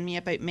concern me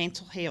about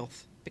mental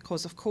health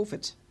because of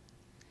COVID.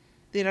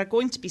 There are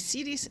going to be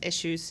serious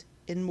issues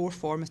in more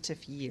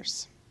formative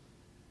years.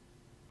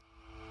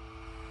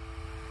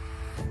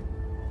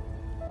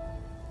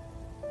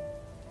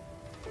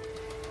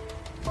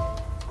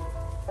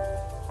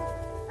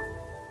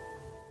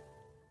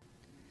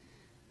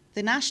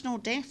 The National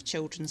Deaf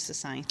Children's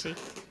Society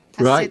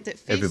has said that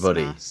face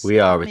everybody, masks we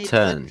are made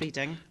returned. lip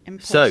reading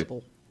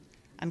impossible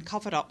and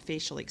cover up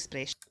facial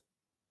expression.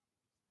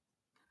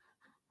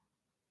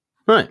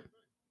 Right.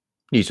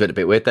 News went a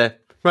bit weird there.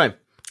 Right.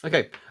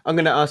 Okay. I'm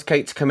going to ask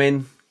Kate to come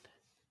in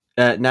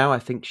now. I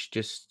think she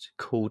just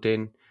called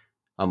in.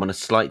 I'm on a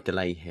slight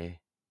delay here.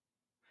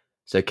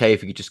 So, Kate,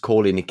 if you could just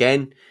call in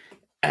again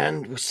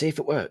and we'll see if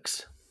it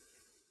works.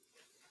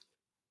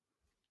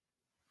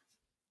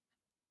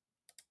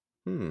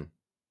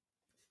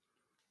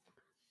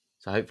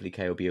 So hopefully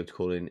Kay will be able to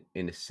call in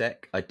a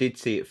sec. I did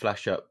see it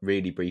flash up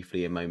really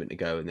briefly a moment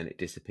ago and then it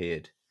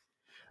disappeared.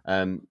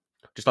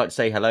 Just like to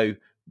say hello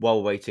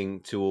while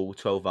waiting to all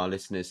 12 of our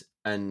listeners,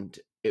 and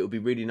it would be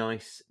really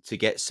nice to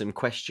get some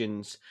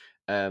questions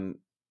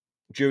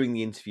during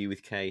the interview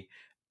with Kay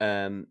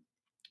that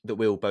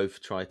we'll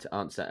both try to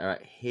answer. All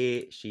right,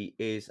 here she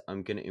is.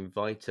 I'm going to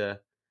invite her.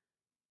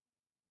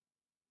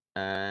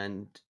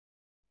 And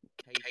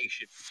Kay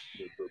should...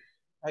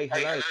 Hey,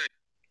 hello.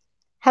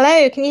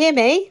 Hello, can you hear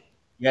me?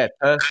 Yeah,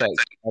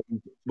 perfect.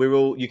 We're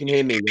all... You can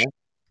hear me, yeah?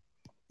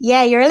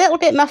 Yeah, you're a little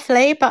bit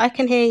muffly, but I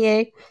can hear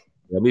you.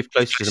 Yeah, move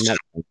closer to the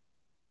microphone.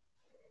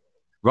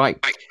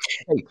 Right.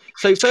 Okay.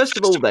 So first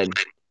of all then,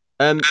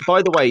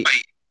 by the way,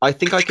 I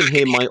think I can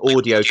hear my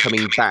audio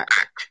coming back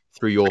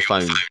through your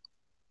phone.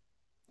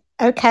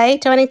 Okay,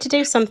 do I need to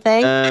do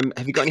something?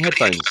 Have you got any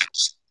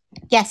headphones?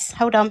 Yes,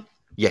 hold on.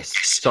 Yes.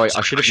 Sorry,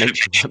 I should have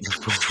mentioned that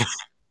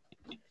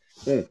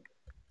before.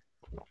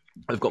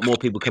 I've got more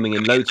people coming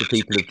in. Loads of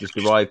people have just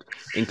arrived,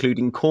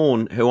 including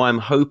Korn, who I'm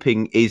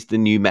hoping is the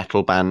new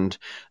metal band.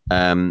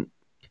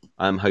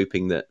 I'm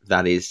hoping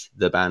that is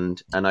the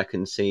band, and I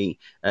can see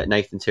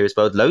Nathan's here as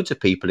well. Loads of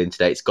people in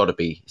today. It's got to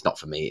be. It's not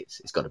for me.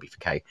 It's got to be for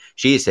Kay.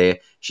 She is here.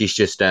 She's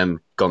just gone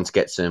to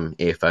get some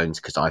earphones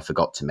because I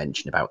forgot to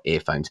mention about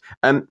earphones.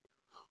 The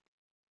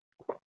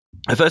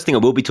first thing I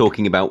will be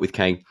talking about with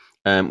Kay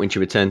when she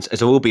returns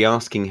is I will be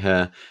asking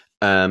her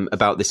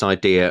about this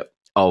idea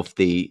of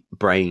the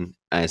brain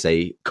as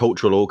a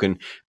cultural organ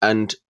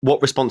and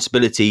what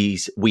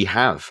responsibilities we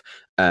have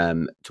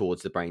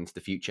towards the brain to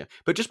the future.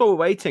 But just while we're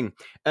waiting,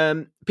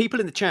 people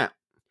in the chat,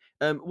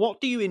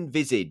 what do you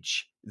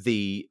envisage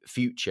the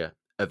future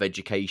of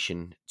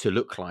education to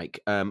look like?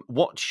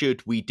 What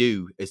should we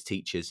do as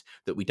teachers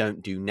that we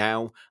don't do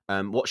now?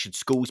 What should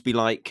schools be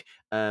like?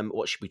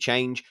 What should we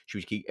change? Should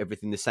we keep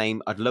everything the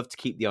same? I'd love to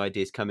keep the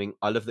ideas coming.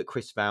 I love that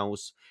Chris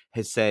Vowles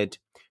has said,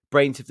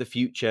 brains of the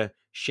future,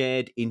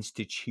 shared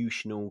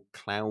institutional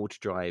cloud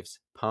drives,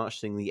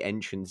 passing the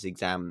entrance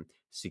exam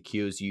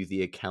secures you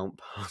the account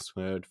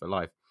password for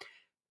life.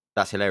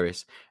 That's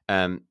hilarious.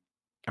 And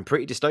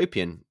pretty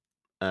dystopian,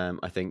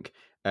 I think.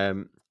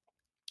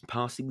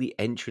 Passing the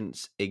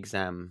entrance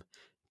exam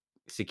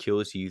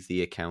secures you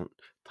the account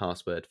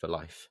password for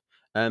life.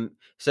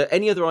 So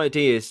any other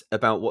ideas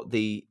about what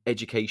the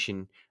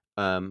education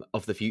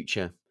of the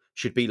future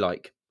should be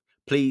like?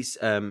 Please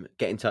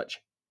get in touch.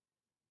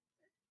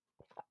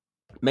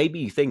 Maybe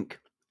you think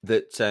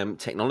that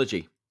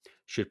technology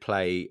should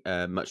play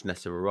much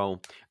less of a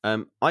role.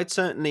 I'd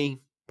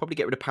certainly probably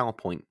get rid of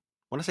PowerPoint.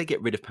 When I say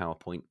get rid of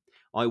PowerPoint,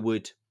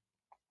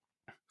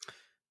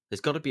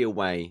 there's got to be a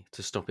way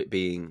to stop it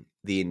being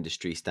the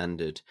industry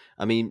standard.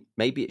 I mean,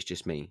 maybe it's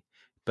just me,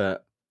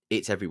 but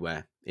it's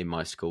everywhere in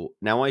my school.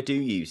 Now, I do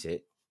use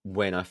it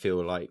when I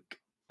feel like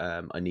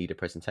I need a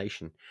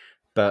presentation,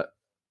 but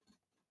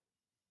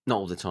not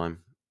all the time.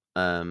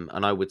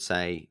 And I would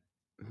say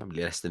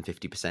probably less than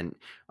 50%.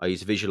 I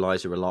use a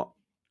visualizer a lot.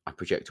 I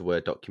project a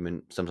Word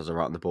document. Sometimes I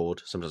write on the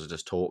board. Sometimes I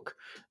just talk.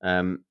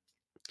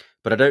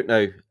 But I don't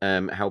know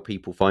how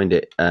people find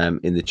it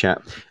in the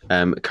chat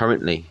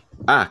currently.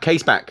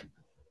 Kay's back.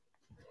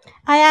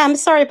 I am.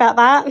 Sorry about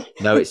that.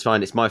 No, it's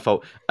fine. It's my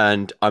fault.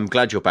 And I'm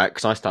glad you're back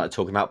because I started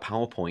talking about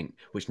PowerPoint,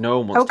 which no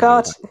one wants Oh, to hear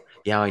God. about.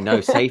 Yeah, I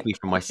know. Save me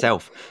from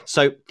myself.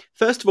 So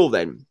first of all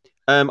then,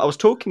 I was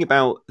talking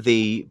about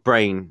the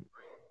brain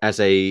as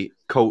a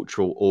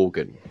cultural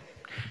organ.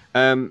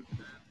 Do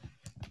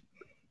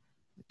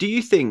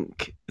you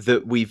think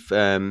that we've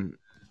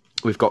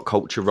got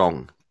culture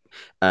wrong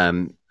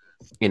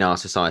in our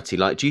society?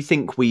 Like, do you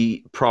think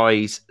we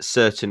prize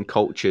certain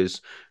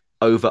cultures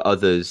over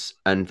others,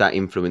 and that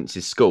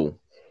influences school?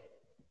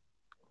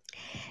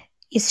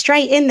 You're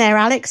straight in there,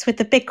 Alex, with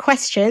the big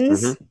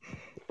questions. Mm-hmm.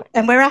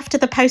 And we're after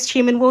the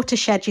post-human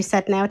watershed, you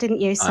said now, didn't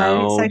you?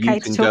 So it's okay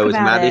you can to talk go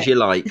about as mad it. as you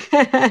like.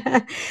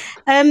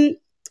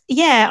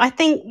 Yeah, I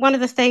think one of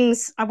the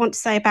things I want to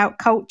say about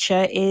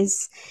culture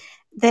is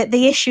that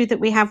the issue that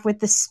we have with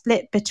the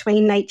split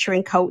between nature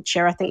and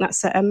culture, I think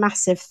that's a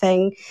massive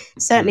thing,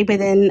 certainly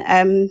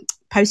within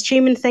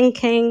post-human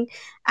thinking,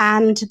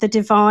 and the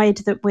divide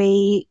that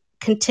we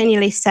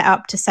continually set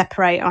up to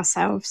separate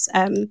ourselves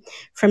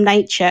from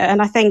nature.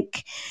 And I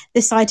think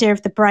this idea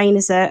of the brain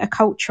as a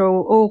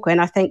cultural organ,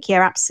 I think,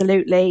 yeah,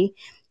 absolutely,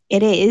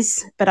 it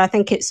is, but I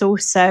think it's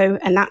also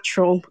a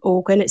natural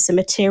organ. It's a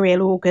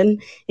material organ.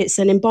 It's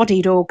an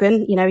embodied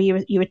organ. You know,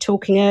 you were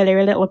talking earlier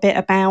a little bit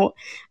about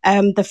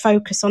the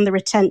focus on the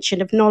retention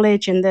of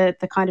knowledge and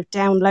the kind of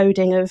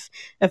downloading of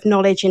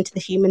knowledge into the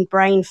human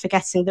brain,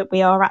 forgetting that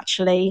we are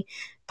actually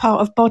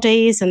part of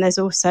bodies, and there's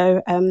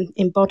also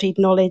embodied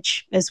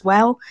knowledge as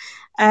well.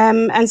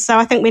 And so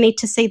I think we need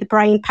to see the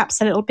brain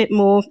perhaps a little bit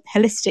more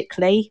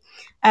holistically,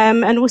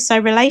 and also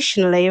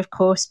relationally, of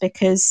course,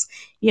 because,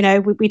 you know,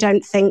 we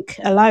don't think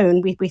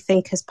alone. We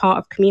think as part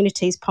of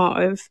communities,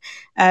 part of,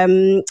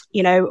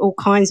 you know, all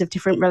kinds of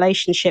different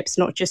relationships,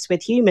 not just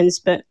with humans,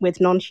 but with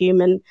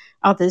non-human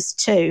others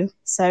too.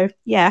 So,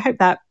 yeah, I hope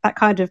that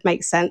kind of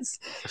makes sense.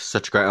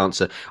 Such a great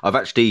answer. I've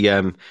actually,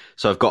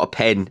 so I've got a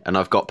pen and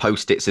I've got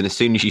Post-its, and as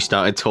soon as you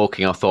started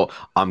talking, I thought,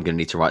 I'm going to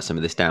need to write some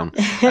of this down.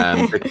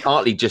 But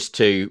partly just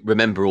to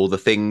remember all the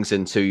things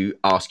and to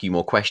ask you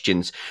more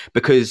questions,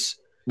 because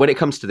when it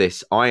comes to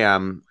this, I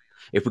am,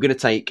 if we're going to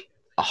take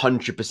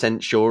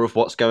 100% sure of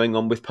what's going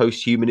on with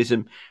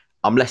post-humanism,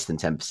 I'm less than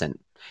 10%.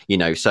 You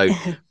know, so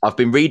I've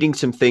been reading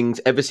some things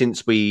ever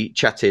since we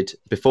chatted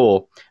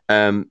before.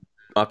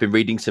 I've been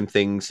reading some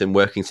things and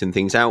working some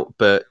things out,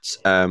 but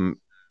I'm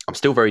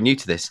still very new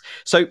to this.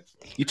 So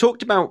you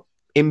talked about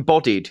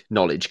embodied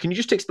knowledge. Can you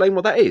just explain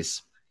what that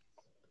is?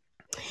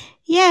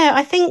 Yeah,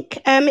 I think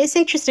it's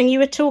interesting. You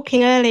were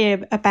talking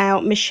earlier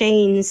about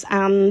machines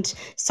and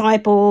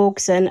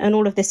cyborgs and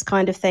all of this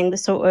kind of thing, the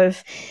sort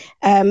of,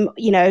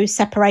 you know,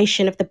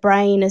 separation of the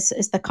brain as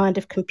the kind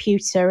of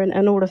computer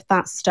and all of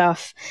that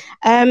stuff.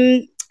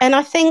 And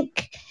I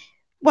think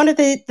one of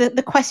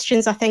the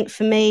questions, I think,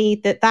 for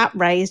me that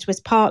raised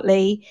was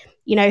partly,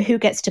 you know, who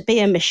gets to be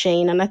a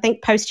machine? And I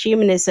think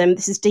post-humanism,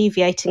 this is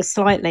deviating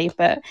slightly,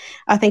 but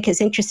I think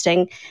it's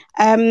interesting,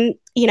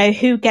 you know,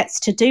 who gets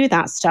to do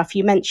that stuff?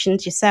 You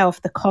mentioned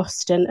yourself the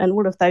cost and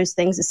all of those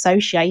things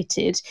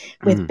associated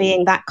with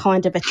being that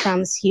kind of a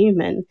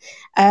transhuman.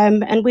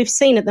 And we've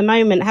seen at the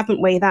moment,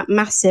 haven't we, that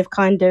massive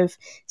kind of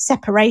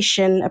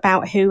separation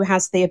about who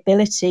has the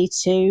ability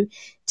to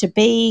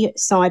be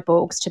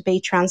cyborgs, to be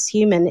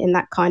transhuman in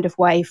that kind of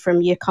way,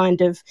 from your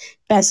kind of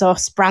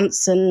Bezos,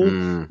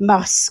 Branson,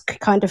 Musk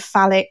kind of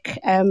phallic,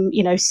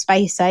 you know,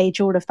 space age,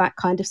 all of that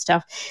kind of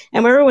stuff.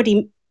 And we're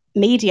already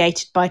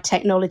mediated by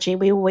technology.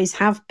 We always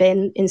have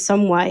been in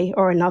some way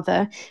or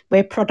another.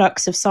 We're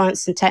products of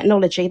science and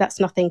technology. That's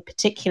nothing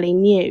particularly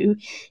new,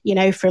 you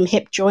know, from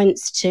hip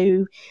joints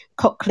to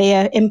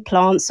cochlear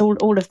implants,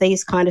 all of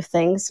these kind of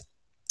things.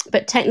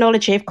 But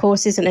technology, of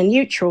course, isn't a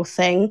neutral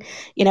thing.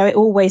 You know, it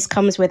always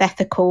comes with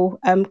ethical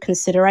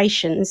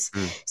considerations.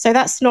 So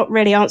that's not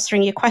really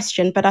answering your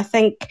question. But I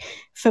think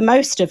for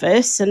most of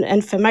us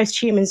and for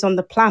most humans on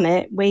the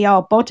planet, we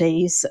are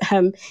bodies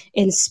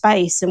in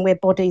space, and we're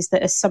bodies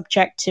that are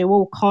subject to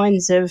all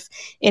kinds of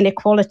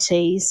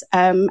inequalities.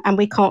 And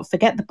we can't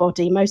forget the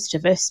body, most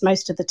of us,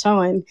 most of the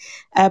time,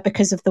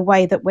 because of the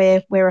way that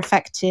we're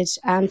affected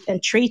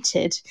and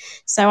treated.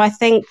 So I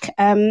think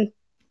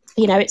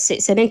you know, it's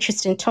an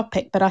interesting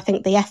topic, but I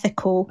think the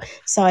ethical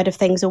side of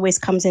things always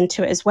comes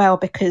into it as well,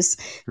 because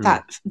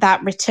that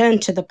return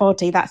to the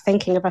body, that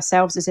thinking of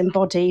ourselves as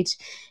embodied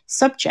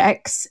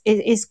subjects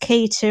is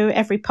key to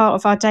every part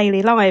of our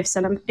daily lives.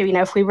 And, you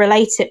know, if we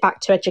relate it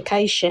back to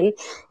education,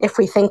 if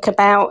we think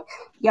about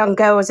young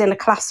girls in a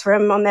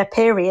classroom on their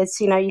periods,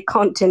 you know, you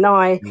can't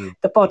deny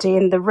the body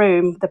in the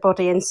room, the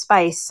body in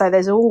space. So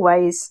there's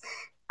always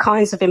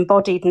kinds of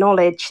embodied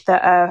knowledge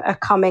that are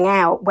coming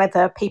out,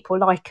 whether people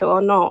like it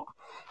or not.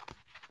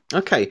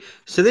 Okay,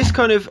 so this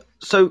kind of,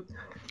 so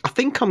I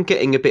think I'm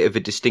getting a bit of a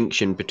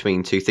distinction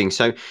between two things.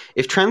 So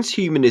if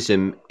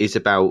transhumanism is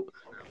about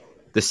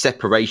the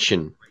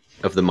separation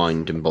of the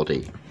mind and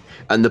body,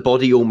 and the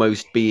body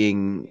almost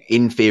being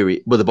inferior,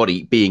 well, the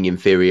body being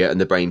inferior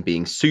and the brain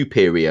being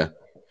superior,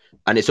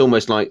 and it's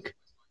almost like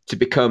to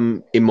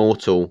become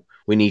immortal,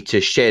 we need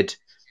to shed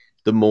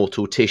the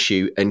mortal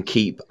tissue and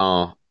keep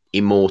our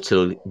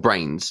immortal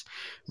brains,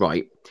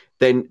 right?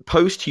 Then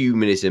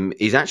post-humanism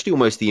is actually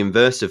almost the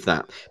inverse of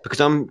that,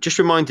 because I'm just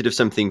reminded of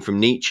something from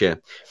Nietzsche.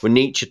 When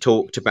Nietzsche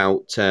talked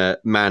about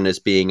man as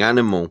being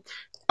animal,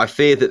 I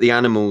fear that the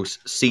animals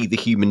see the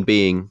human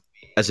being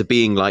as a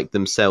being like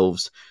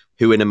themselves,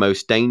 who in a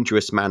most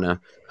dangerous manner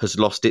has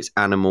lost its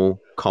animal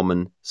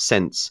common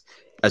sense,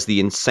 as the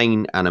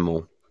insane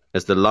animal,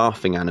 as the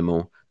laughing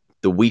animal,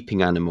 the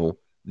weeping animal,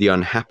 the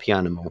unhappy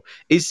animal.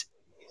 Is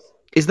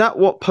that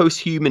what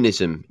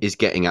post-humanism is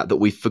getting at, that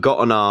we've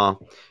forgotten our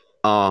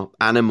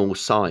animal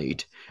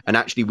side, and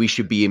actually we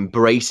should be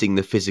embracing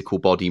the physical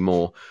body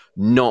more,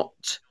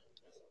 not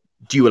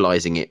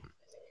dualizing it?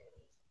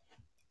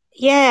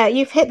 Yeah,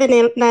 you've hit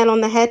the nail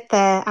on the head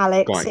there,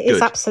 Alex. Right, it is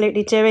good.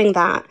 absolutely doing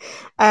that.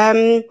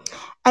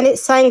 And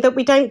it's saying that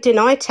we don't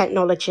deny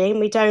technology,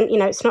 and we don't,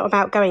 it's not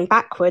about going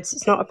backwards.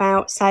 It's not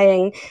about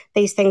saying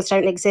these things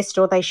don't exist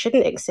or they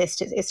shouldn't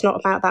exist. It's not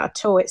about that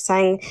at all. It's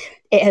saying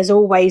it has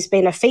always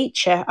been a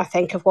feature, I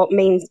think, of what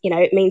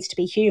it means to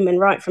be human,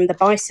 right from the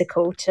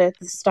bicycle to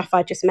the stuff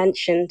I just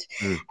mentioned.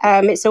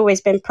 It's always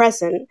been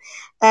present.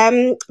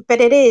 But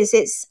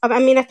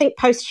I think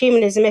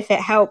post-humanism, if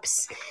it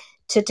helps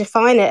to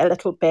define it a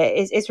little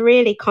bit, is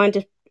really kind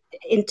of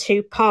in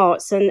two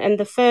parts. And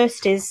the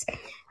first is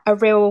a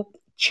real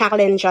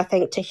challenge, I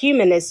think, to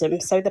humanism.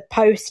 So the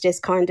post is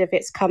kind of,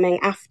 it's coming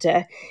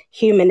after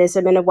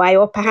humanism in a way,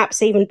 or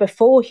perhaps even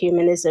before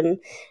humanism.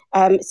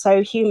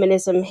 So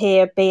humanism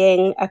here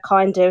being a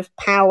kind of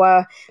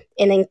power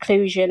in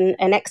inclusion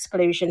and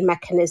exclusion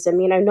mechanism,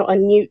 not a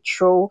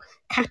neutral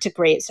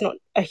category.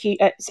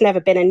 It's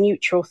never been a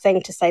neutral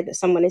thing to say that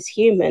someone is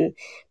human,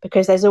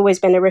 because there's always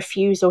been a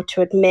refusal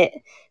to admit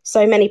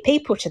so many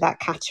people to that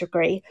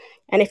category.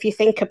 And if you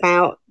think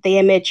about the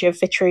image of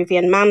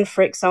Vitruvian Man,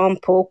 for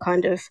example,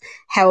 kind of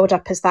held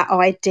up as that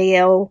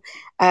ideal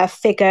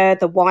figure,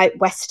 the white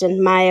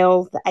Western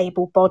male, the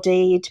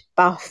able-bodied,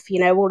 buff,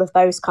 all of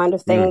those kind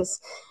of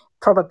things,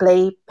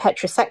 probably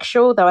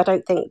heterosexual, though I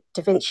don't think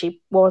Da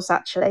Vinci was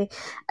actually.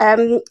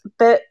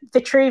 But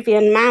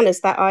Vitruvian Man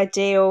as that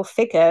ideal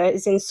figure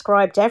is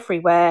inscribed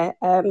everywhere.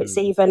 It's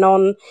even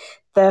on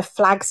the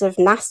flags of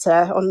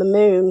NASA on the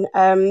moon.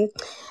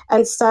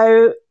 And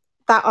so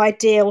that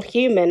ideal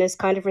human has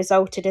kind of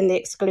resulted in the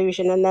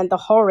exclusion and then the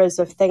horrors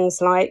of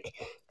things like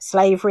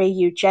slavery,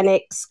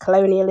 eugenics,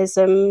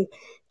 colonialism,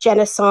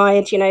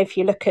 genocide. If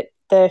you look at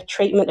the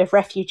treatment of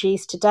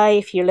refugees today,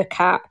 if you look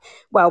at,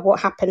 what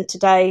happened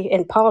today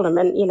in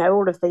Parliament,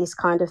 all of these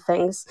kind of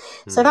things.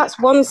 So that's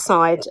one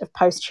side of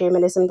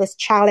post-humanism, this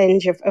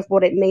challenge of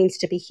what it means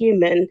to be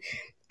human,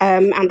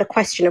 and the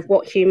question of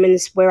what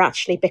humans we're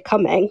actually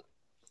becoming.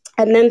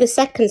 And then the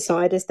second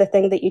side is the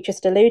thing that you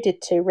just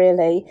alluded to,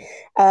 really,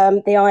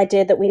 the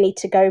idea that we need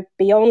to go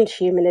beyond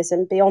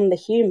humanism, beyond the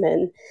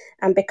human,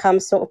 and become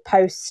sort of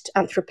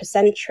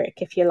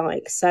post-anthropocentric, if you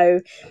like.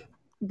 So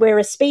we're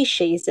a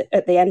species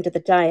at the end of the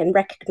day, and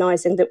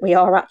recognizing that we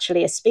are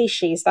actually a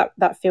species,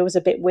 that feels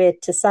a bit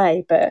weird to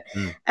say. But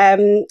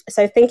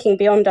so thinking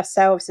beyond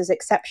ourselves as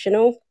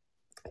exceptional,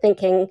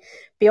 thinking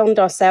beyond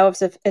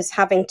ourselves as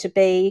having to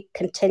be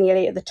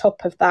continually at the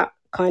top of that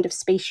kind of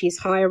species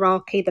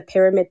hierarchy, the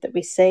pyramid that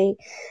we see,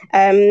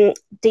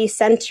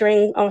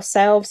 decentering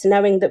ourselves,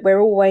 knowing that we're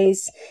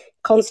always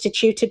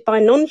constituted by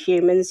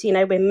non-humans.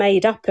 We're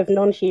made up of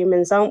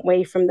non-humans, aren't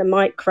we, from the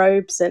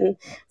microbes and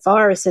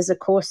viruses, of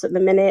course, at the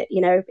minute,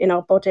 in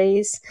our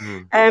bodies.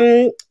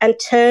 And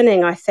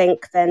turning, I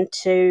think, then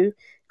to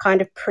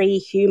kind of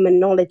pre-human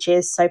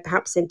knowledges, so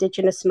perhaps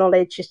indigenous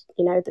knowledge,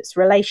 that's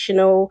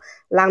relational,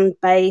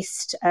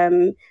 land-based,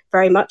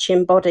 very much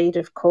embodied,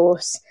 of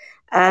course,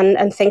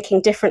 and thinking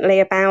differently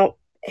about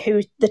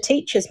who the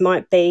teachers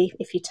might be.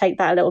 If you take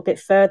that a little bit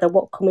further,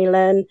 what can we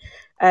learn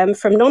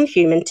from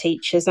non-human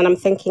teachers? And I'm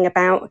thinking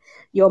about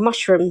your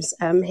mushrooms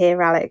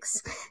here,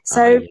 Alex.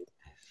 So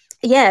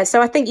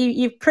so I think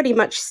you've pretty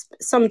much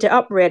summed it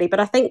up, really.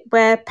 But I think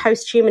where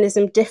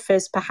post-humanism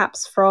differs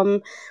perhaps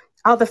from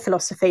other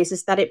philosophies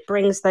is that it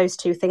brings those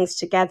two things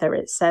together.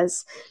 It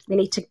says we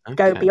need to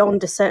go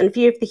beyond a certain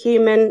view of the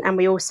human, and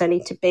we also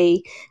need to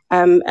be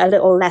a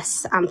little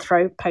less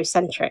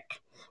anthropocentric.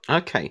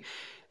 Okay.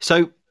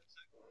 So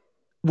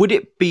would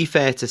it be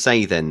fair to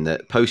say then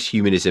that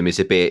post-humanism is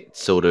a bit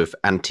sort of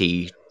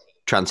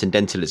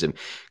anti-transcendentalism?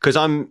 Because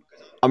I'm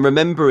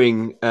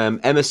remembering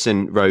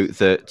Emerson wrote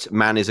that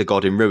man is a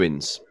god in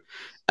ruins.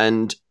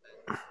 And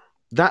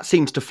that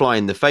seems to fly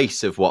in the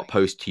face of what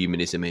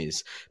post-humanism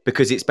is,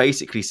 because it's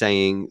basically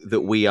saying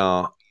that we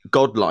are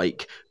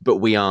godlike, but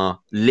we are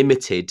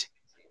limited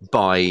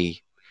by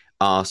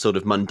our sort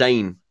of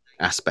mundane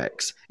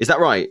aspects. Is that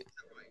right?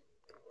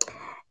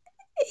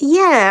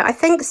 Yeah, I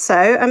think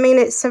so. I mean,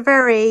 it's a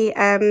very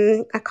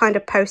a kind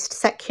of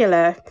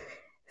post-secular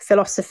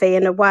philosophy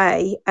in a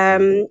way.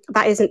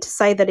 That isn't to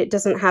say that it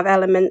doesn't have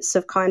elements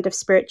of kind of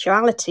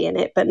spirituality in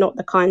it, but not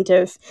the kind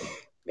of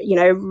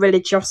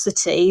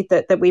religiosity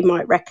that we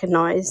might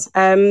recognize.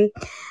 And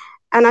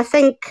I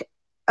think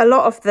a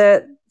lot of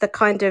the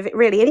kind of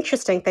really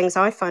interesting things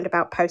I find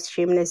about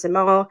post-humanism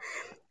are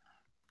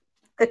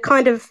the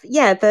kind of,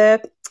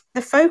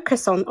 the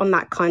focus on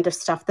that kind of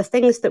stuff, the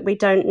things that we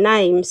don't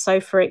name.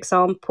 So, for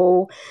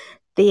example,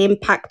 the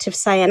impact of,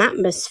 say, an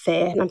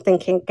atmosphere. And I'm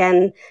thinking,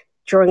 again,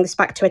 drawing this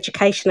back to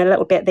education a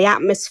little bit, the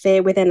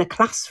atmosphere within a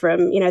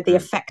classroom, the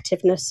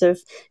effectiveness of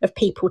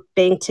people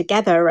being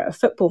together at a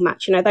football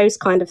match, those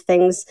kind of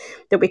things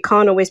that we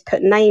can't always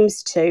put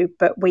names to,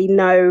 but we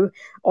know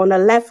on a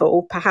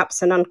level,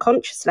 perhaps an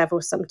unconscious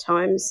level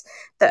sometimes,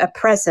 that are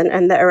present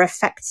and that are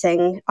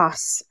affecting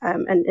us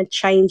and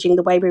changing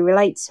the way we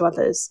relate to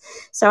others.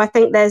 So I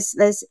think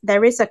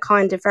there is a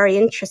kind of very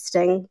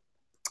interesting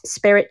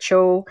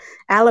spiritual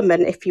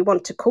element, if you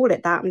want to call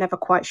it that. I'm never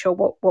quite sure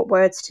what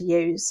words to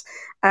use,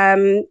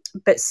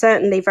 but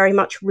certainly very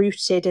much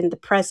rooted in the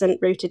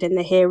present, rooted in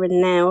the here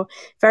and now,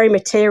 very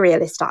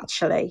materialist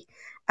actually.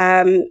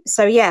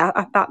 So yeah,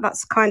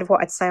 that's kind of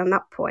what I'd say on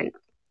that point.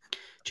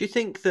 Do you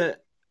think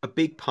that a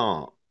big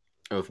part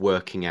of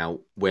working out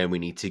where we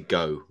need to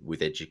go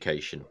with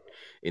education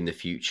in the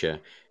future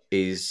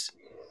is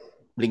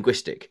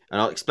linguistic? And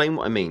I'll explain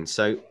what I mean.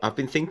 So I've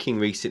been thinking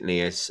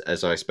recently, as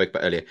I spoke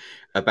about earlier,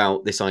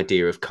 about this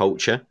idea of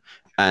culture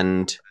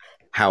and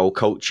how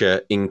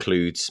culture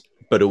includes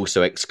but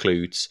also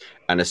excludes.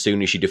 And as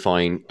soon as you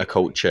define a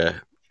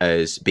culture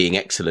as being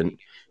excellent,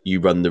 you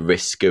run the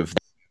risk of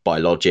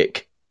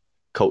biologic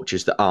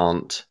cultures that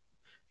aren't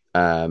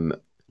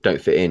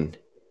don't fit in.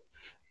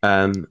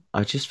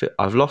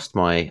 I've lost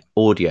my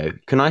audio.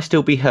 Can I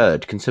still be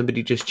heard? Can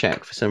somebody just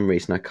check? For some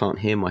reason, I can't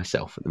hear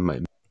myself at the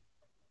moment.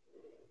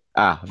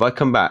 Have I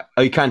come back?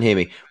 Oh, you can hear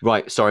me.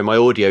 Right, sorry, my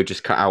audio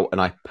just cut out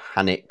and I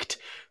panicked.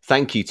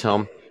 Thank you,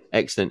 Tom.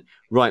 Excellent.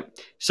 Right,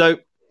 so,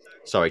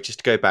 sorry, just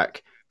to go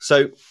back.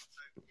 So,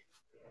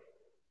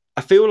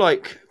 I feel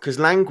like, because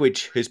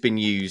language has been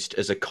used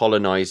as a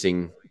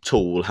colonizing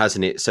tool,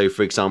 hasn't it? So,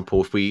 for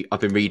example, I've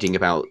been reading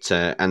about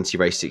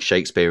anti-racist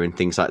Shakespeare and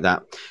things like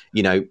that,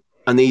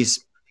 and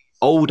these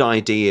old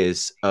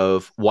ideas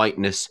of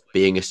whiteness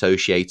being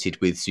associated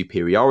with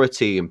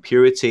superiority and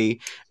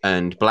purity,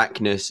 and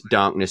blackness,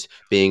 darkness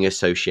being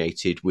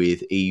associated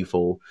with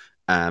evil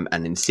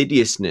and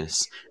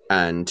insidiousness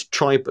and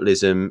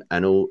tribalism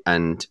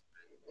and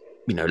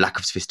lack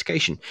of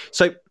sophistication.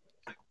 So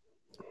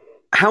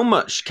how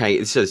much,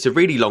 Kate, so it's a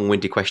really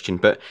long-winded question,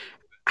 but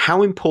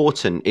how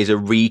important is a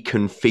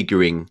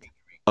reconfiguring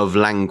of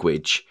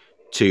language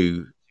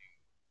to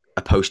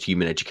a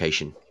post-human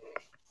education?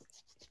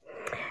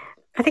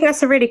 I think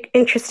that's a really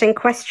interesting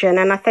question.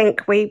 And I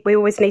think we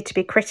always need to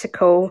be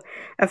critical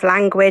of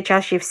language.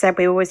 As you've said,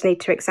 we always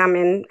need to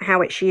examine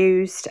how it's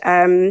used.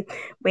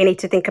 We need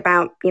to think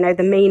about,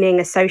 the meaning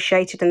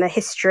associated and the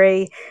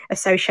history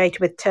associated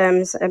with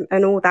terms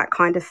and all that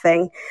kind of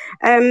thing.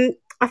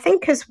 I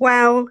think as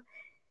well,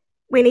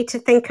 we need to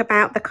think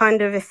about the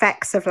kind of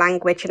effects of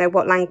language,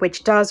 what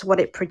language does, what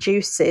it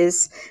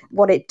produces,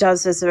 what it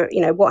does as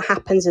what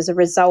happens as a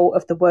result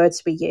of the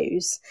words we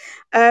use.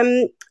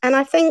 And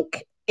I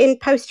think in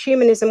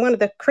posthumanism, one of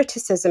the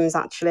criticisms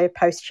actually of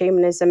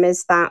posthumanism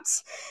is that,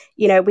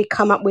 we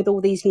come up with all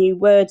these new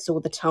words all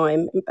the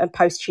time, and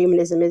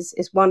posthumanism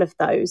is one of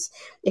those.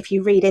 If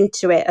you read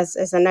into it,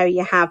 as I know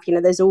you have,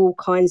 there's all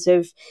kinds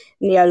of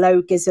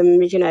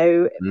neologisms,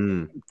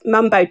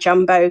 mumbo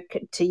jumbo,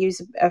 to use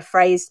a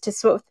phrase, to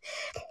sort of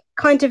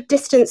kind of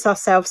distance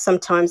ourselves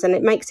sometimes, and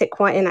it makes it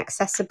quite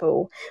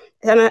inaccessible.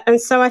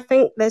 And so I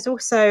think there's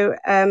also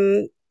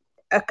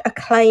a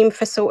claim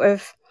for sort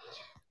of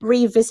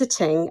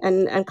revisiting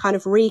and kind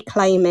of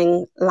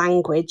reclaiming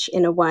language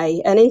in a way.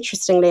 And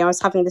interestingly, I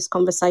was having this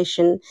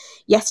conversation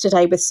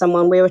yesterday with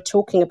someone. We were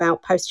talking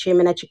about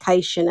post-human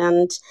education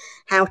and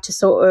how to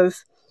sort of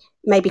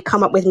maybe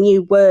come up with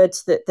new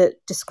words that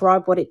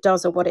describe what it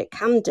does or what it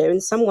can do.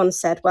 And someone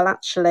said, well,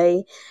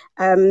 actually,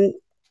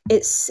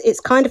 it's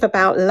kind of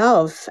about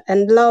love,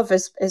 and love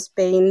has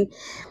been,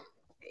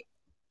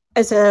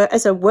 as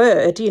a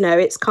word,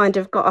 it's kind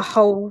of got a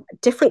whole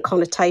different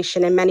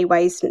connotation in many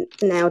ways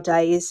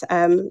nowadays,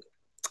 and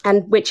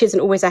which isn't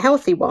always a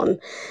healthy one.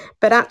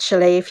 But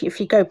actually, if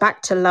you go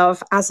back to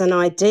love as an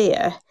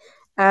idea,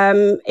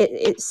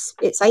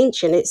 it's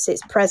ancient,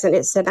 it's present,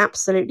 it's an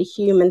absolutely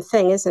human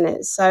thing, isn't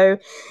it? So,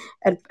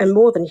 and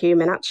more than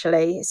human,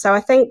 actually. So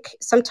I think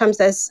sometimes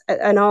there's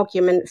an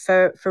argument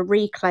for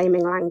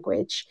reclaiming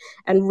language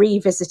and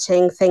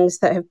revisiting things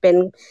that have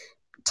been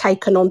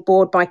taken on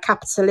board by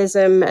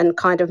capitalism and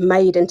kind of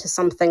made into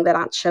something that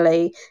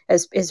actually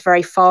is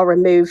very far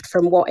removed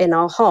from what in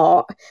our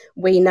heart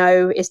we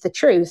know is the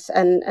truth.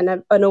 And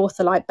an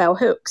author like Bell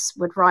Hooks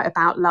would write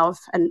about love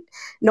and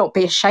not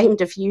be ashamed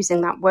of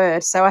using that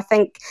word. So I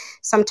think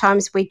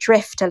sometimes we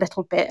drift a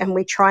little bit and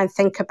we try and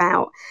think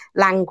about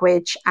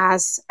language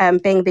as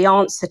being the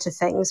answer to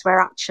things,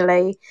 where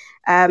actually,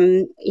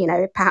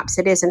 perhaps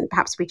it isn't.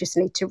 Perhaps we just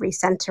need to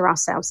recenter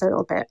ourselves a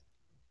little bit.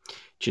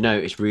 Do you know,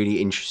 it's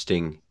really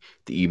interesting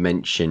that you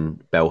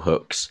mention Bell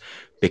Hooks,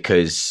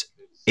 because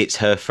it's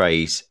her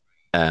phrase,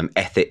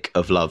 ethic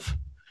of love,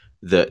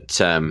 that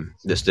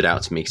stood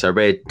out to me. Because I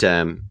read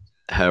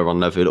her on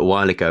Love a little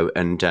while ago,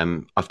 and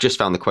I've just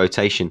found the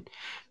quotation.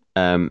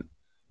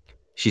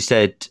 She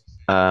said,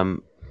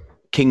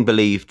 King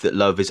believed that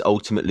love is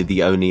ultimately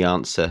the only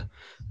answer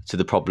to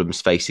the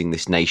problems facing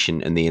this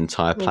nation and the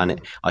entire planet.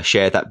 Mm-hmm. I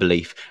share that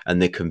belief and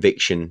the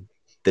conviction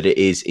that it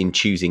is in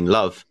choosing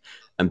love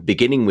and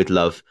beginning with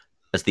love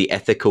as the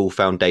ethical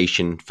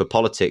foundation for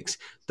politics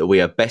that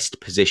we are best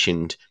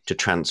positioned to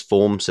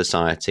transform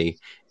society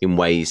in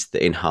ways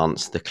that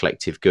enhance the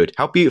collective good.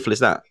 How beautiful is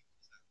that?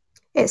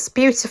 It's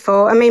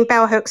beautiful. I mean,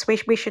 Bell Hooks,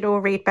 we should all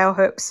read Bell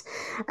Hooks.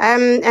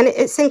 And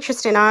it's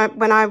interesting,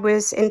 when I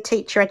was in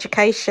teacher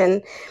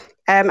education,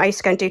 I used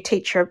to go and do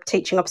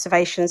teaching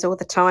observations all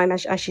the time,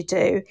 as you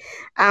do.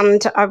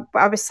 And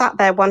I was sat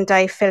there one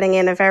day filling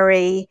in a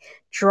very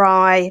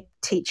dry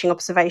teaching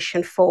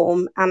observation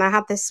form. And I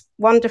had this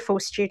wonderful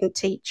student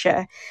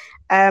teacher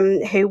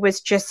who was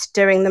just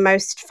doing the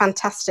most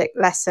fantastic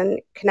lesson,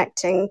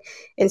 connecting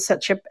in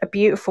such a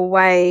beautiful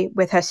way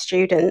with her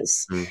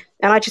students.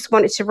 And I just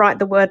wanted to write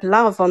the word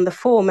love on the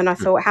form. And I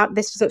thought, how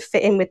this doesn't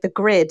fit in with the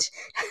grid,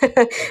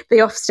 the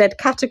Ofsted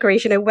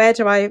categories. Where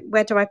do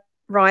I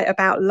write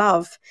about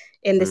love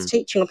in this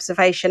teaching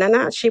observation? And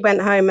I actually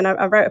went home and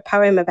I wrote a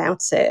poem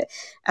about it,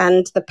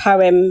 and the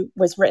poem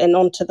was written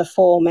onto the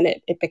form, and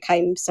it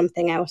became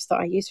something else that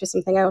I used for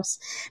something else.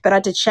 But I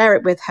did share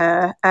it with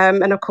her,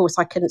 and of course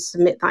I couldn't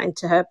submit that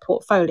into her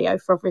portfolio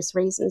for obvious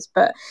reasons,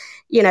 but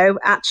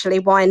actually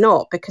why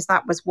not, because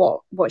that was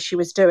what she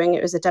was doing.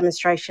 It was a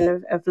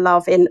demonstration of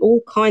love in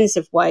all kinds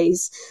of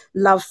ways: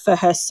 love for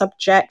her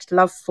subject,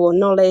 love for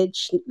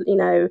knowledge,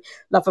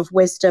 love of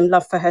wisdom,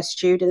 love for her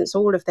students,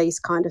 all of these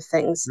kind of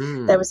things.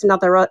 There was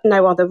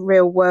no other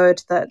real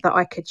word that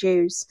I could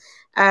use.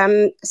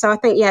 So I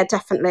think,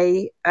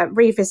 definitely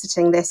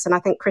revisiting this, and I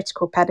think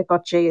critical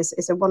pedagogy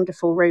is a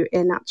wonderful route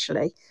in,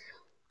 actually.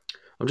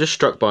 I'm just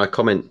struck by a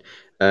comment,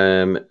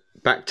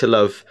 back to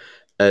love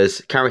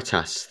as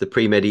caritas, the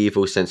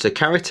pre-medieval sense. So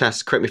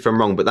caritas, correct me if I'm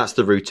wrong, but that's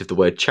the root of the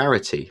word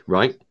charity,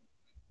 right?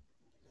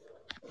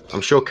 I'm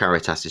sure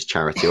caritas is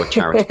charity or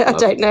charity. I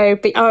don't know,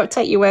 but I'll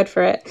take your word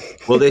for it.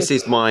 Well, this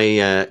is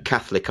my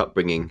Catholic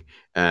upbringing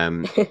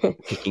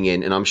kicking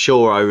in, and I'm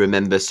sure I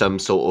remember some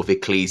sort of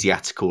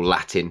ecclesiastical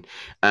Latin.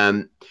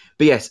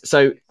 But yes,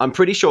 so I'm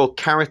pretty sure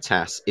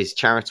caritas is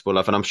charitable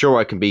love, and I'm sure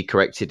I can be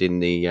corrected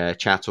in the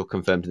chat or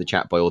confirmed in the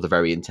chat by all the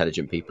very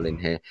intelligent people in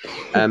here.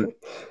 But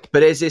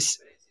there's this,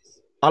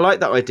 I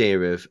like that idea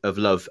of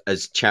love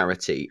as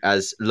charity,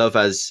 as love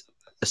as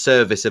a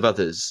service of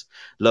others,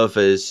 love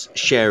as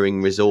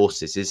sharing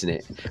resources, isn't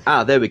it?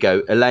 There we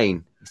go.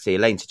 Elaine. See,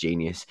 Elaine's a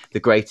genius. The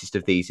greatest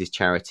of these is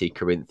charity,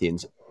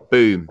 Corinthians.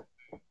 Boom.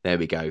 There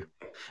we go.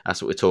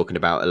 That's what we're talking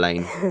about,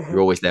 Elaine.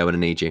 You're always there when I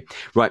need you.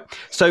 Right.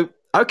 So,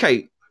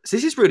 okay. So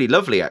this is really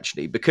lovely,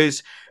 actually,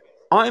 because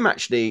I'm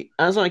actually,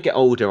 as I get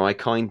older, I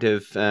kind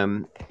of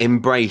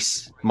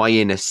embrace my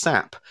inner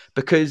sap,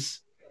 because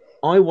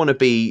I want to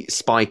be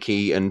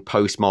spiky and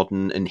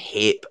postmodern and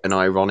hip and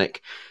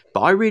ironic, but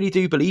I really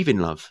do believe in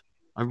love.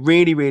 I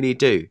really, really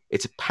do.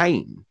 It's a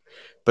pain,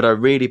 but I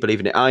really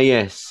believe in it.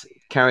 Yes,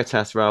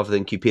 caritas rather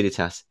than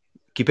cupiditas.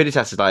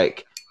 Cupiditas is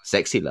like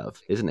sexy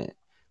love, isn't it?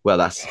 Well,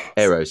 that's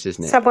eros,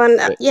 isn't it?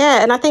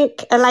 And I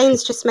think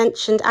Elaine's just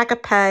mentioned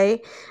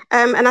agape,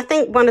 and I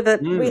think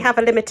we have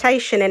a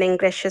limitation in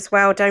English as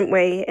well, don't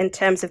we, in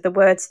terms of the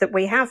words that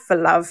we have for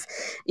love.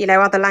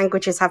 Other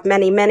languages have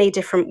many, many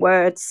different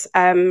words.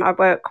 I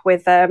work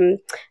with a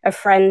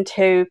friend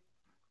who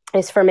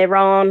is from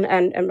Iran,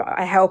 and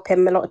I help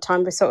him a lot of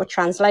time with sort of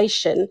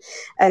translation,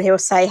 and he'll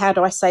say, how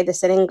do I say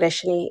this in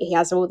English? And he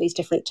has all these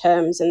different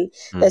terms, and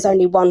there's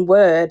only one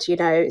word.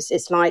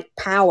 It's like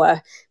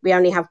power. We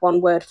only have one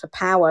word for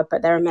power,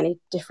 but there are many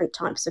different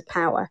types of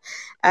power.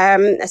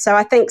 So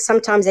I think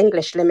sometimes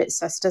English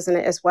limits us, doesn't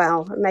it, as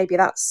well? Maybe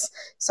that's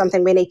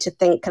something we need to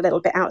think a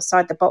little bit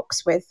outside the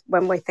box with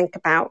when we think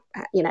about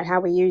how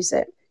we use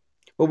it.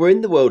 Well, we're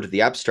in the world of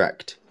the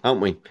abstract,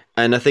 aren't we?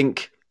 And I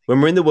think when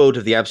we're in the world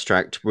of the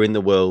abstract, we're in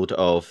the world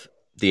of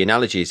the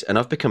analogies. And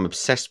I've become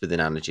obsessed with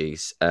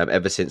analogies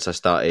ever since I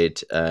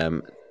started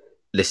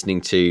listening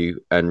to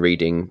and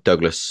reading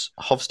Douglas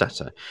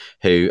Hofstadter,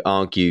 who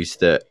argues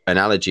that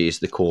analogy is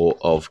the core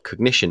of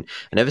cognition.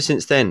 And ever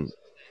since then,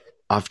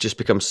 I've just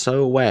become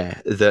so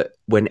aware that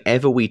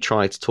whenever we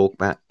try to talk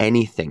about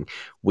anything,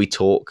 we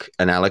talk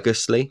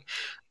analogously.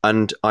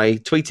 And I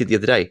tweeted the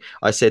other day,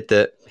 I said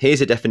that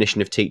here's a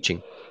definition of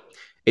teaching.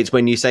 It's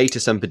when you say to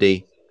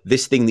somebody,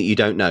 this thing that you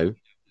don't know,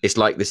 it's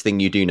like this thing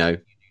you do know,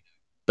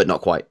 but not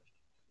quite.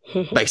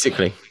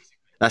 Basically,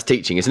 that's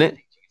teaching, isn't it?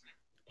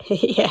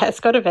 Yeah, it's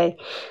got to be.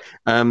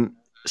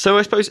 So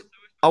I suppose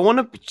I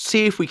want to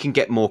see if we can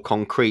get more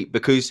concrete,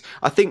 because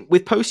I think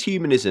with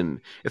posthumanism,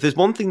 if there's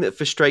one thing that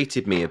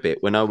frustrated me a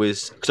bit when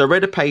because I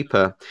read a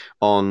paper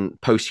on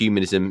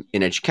posthumanism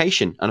in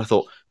education, and I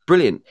thought,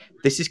 brilliant,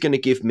 this is going to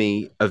give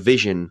me a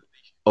vision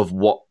of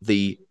what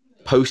the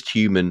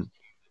post-human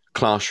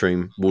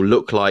classroom will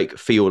look like,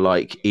 feel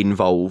like,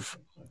 involve.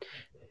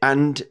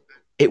 And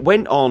it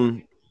went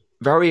on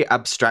very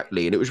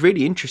abstractly, and it was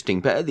really interesting.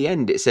 But at the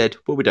end, it said,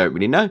 well, we don't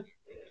really know.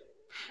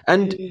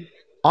 And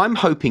I'm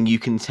hoping you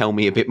can tell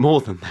me a bit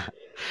more than that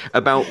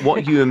about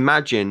what you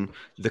imagine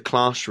the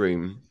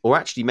classroom, or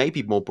actually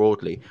maybe more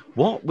broadly,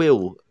 what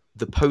will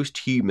the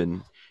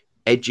post-human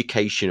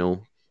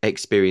educational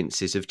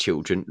experiences of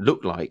children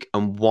look like,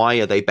 and why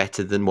are they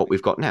better than what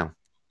we've got now?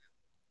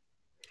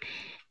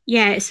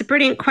 Yeah, it's a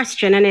brilliant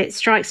question, and it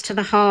strikes to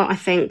the heart, I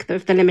think,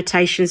 of the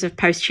limitations of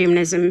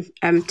posthumanism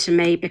to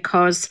me,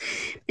 because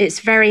it's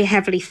very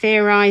heavily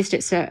theorized.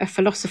 It's a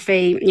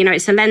philosophy,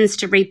 it's a lens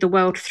to read the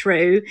world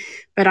through.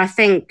 But I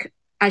think,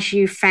 as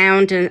you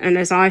found, and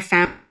as I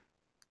found,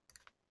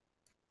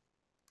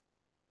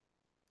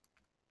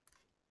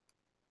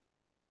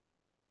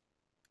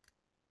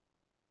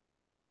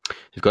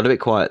 You've got a bit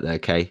quiet there,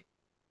 Kay.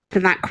 For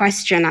that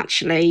question,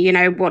 actually, you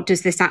know, what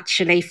does this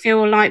actually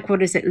feel like? What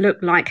does it look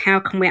like? How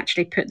can we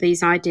actually put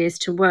these ideas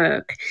to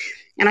work?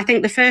 And I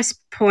think the first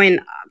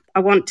point I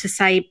want to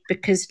say,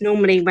 because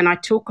normally when I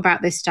talk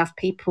about this stuff,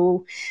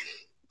 people,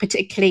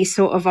 particularly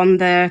sort of on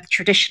the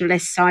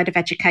traditionalist side of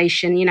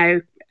education, you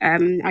know,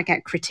 I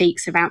get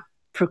critiques about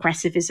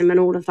progressivism and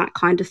all of that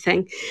kind of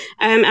thing.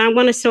 And I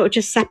want to sort of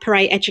just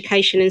separate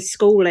education and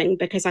schooling,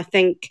 because I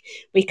think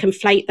we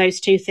conflate those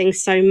two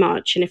things so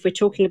much. And if we're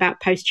talking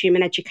about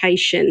post-human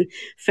education,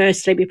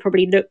 firstly, we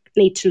probably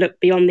need to look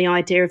beyond the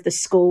idea of the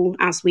school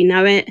as we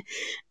know it.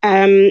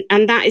 And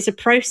that is a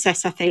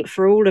process, I think,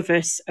 for all of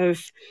us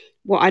of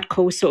what I'd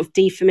call sort of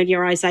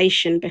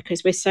defamiliarization,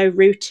 because we're so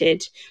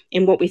rooted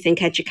in what we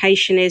think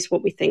education is,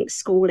 what we think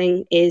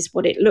schooling is,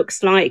 what it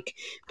looks like,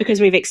 because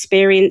we've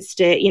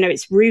experienced it. You know,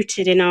 it's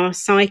rooted in our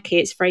psyche.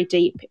 It's very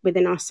deep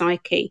within our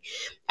psyche.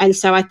 And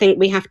so I think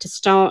we have to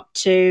start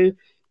to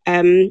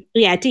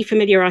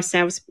defamiliar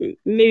ourselves,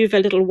 move a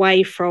little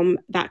way from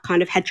that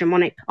kind of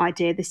hegemonic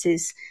idea. This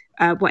is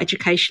what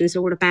education is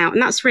all about.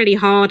 And that's really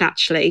hard,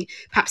 actually.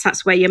 Perhaps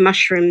that's where your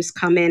mushrooms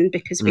come in,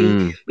 because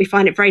we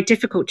find it very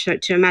difficult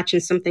to imagine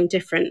something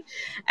different.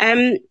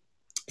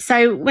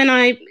 So when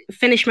I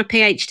finished my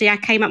PhD, I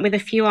came up with a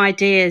few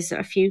ideas,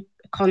 a few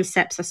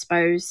concepts, I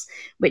suppose,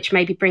 which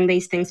maybe bring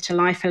these things to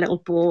life a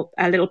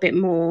little bit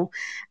more.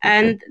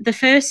 And the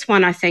first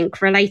one, I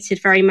think, related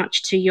very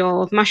much to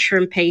your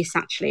mushroom piece,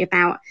 actually,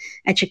 about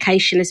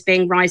education as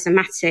being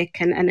rhizomatic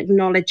and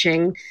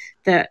acknowledging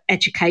that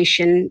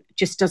education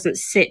just doesn't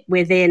sit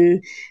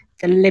within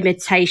the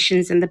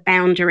limitations and the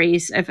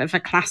boundaries of a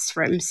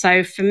classroom.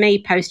 So for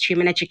me,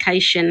 post-human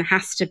education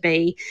has to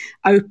be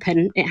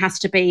open. It has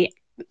to be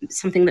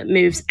something that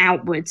moves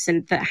outwards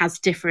and that has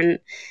different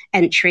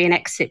entry and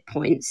exit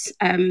points.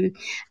 And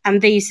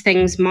these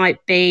things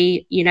might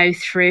be, you know,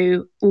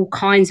 through all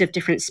kinds of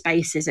different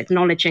spaces,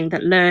 acknowledging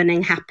that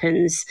learning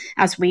happens,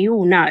 as we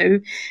all know,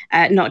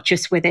 not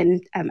just within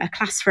a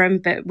classroom,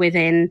 but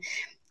within,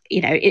 you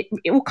know,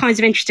 all kinds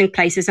of interesting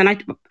places. And I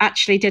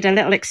actually did a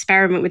little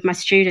experiment with my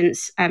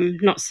students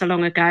not so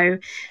long ago,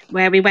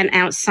 where we went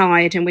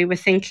outside and we were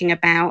thinking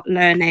about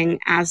learning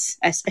as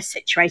a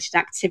situated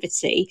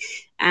activity.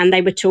 And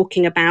they were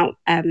talking about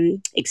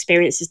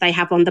experiences they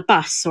have on the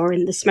bus or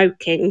in the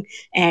smoking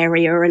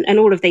area and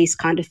all of these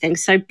kind of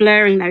things. So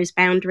blurring those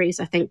boundaries,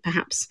 I think,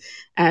 perhaps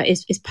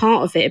is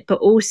part of it, but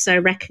also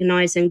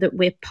recognizing that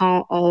we're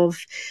part of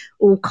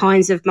all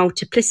kinds of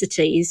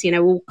multiplicities, you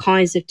know, all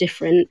kinds of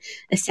different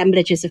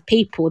assemblages of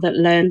people that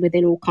learn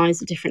within all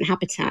kinds of different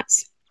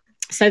habitats.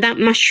 So that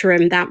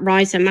mushroom, that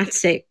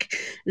rhizomatic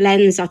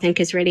lens, I think,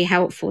 is really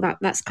helpful.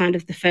 That's kind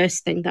of the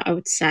first thing that I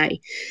would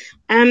say.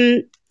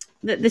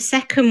 The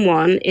second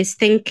one is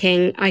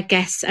thinking, I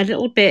guess, a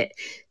little bit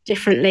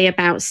differently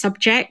about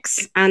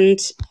subjects. And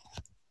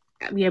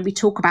you know, we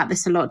talk about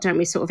this a lot, don't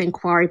we? Sort of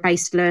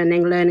inquiry-based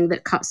learning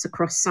that cuts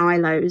across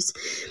silos.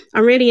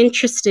 I'm really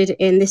interested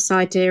in this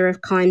idea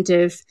of kind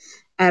of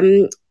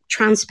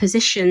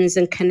transpositions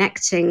and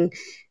connecting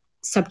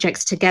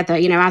subjects together,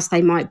 you know, as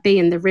they might be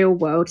in the real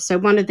world. So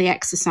one of the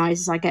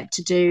exercises I get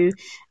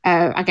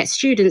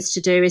students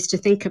to do is to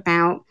think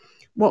about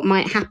what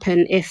might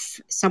happen if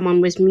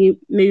someone was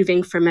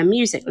moving from a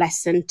music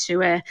lesson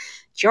to a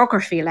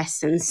geography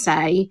lesson,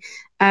 say,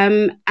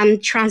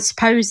 and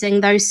transposing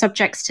those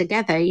subjects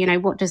together. You know,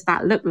 what does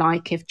that look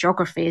like if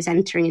geography is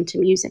entering into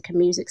music and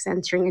music's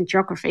entering in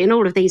geography, and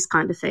all of these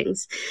kind of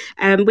things,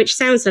 which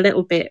sounds a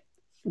little bit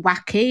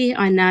wacky,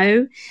 I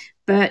know,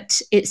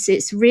 but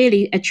it's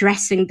really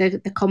addressing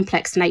the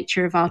complex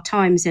nature of our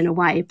times in a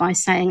way, by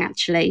saying,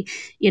 actually,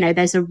 you know,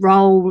 there's a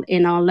role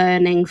in our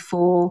learning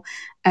for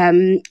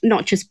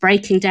not just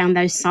breaking down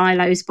those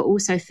silos, but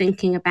also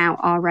thinking about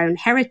our own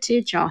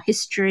heritage, our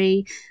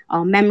history,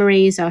 our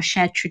memories, our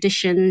shared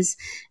traditions,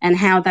 and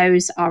how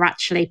those are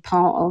actually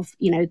part of,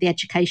 you know, the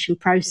education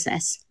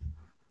process.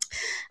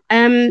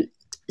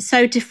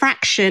 So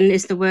diffraction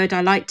is the word I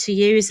like to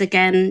use.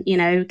 Again, you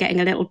know, getting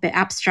a little bit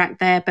abstract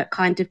there, but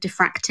kind of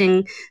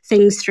diffracting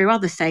things through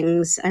other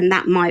things. And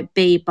that might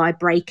be by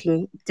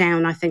breaking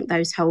down, I think,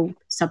 those whole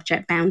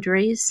subject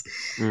boundaries.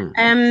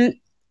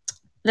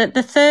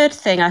 The third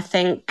thing, I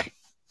think,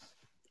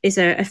 is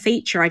a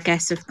feature, I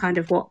guess, of kind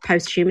of what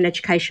post-human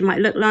education might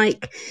look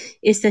like,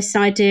 is this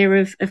idea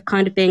of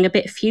kind of being a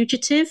bit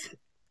fugitive.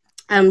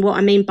 And what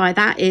I mean by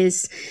that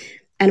is,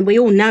 and we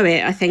all know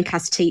it, I think,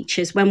 as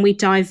teachers, when we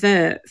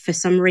divert for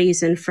some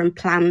reason from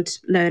planned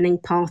learning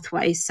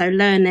pathways. So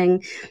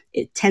learning,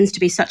 it tends to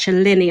be such a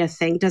linear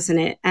thing, doesn't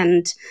it?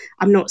 And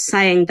I'm not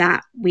saying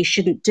that we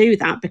shouldn't do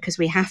that, because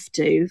we have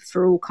to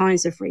for all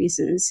kinds of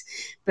reasons.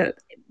 But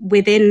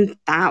within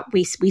that,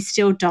 we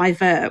still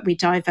divert. We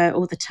divert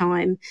all the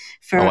time.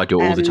 I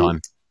do it all the time.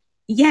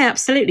 Yeah,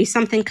 absolutely.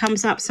 Something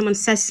comes up, someone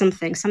says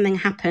something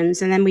happens,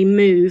 and then we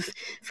move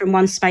from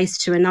one space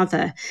to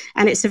another.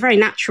 And it's a very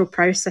natural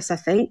process, I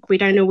think. We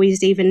don't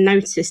always even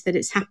notice that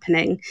it's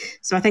happening.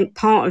 So I think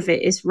part of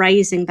it is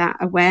raising that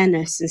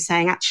awareness and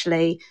saying,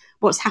 actually,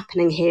 what's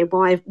happening here?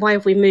 Why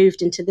have we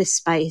moved into this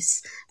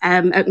space?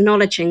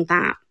 Acknowledging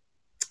that.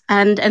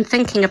 And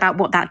thinking about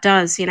what that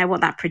does, what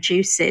that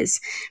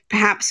produces,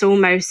 perhaps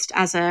almost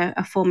as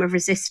a form of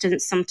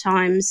resistance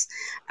sometimes,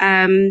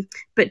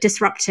 but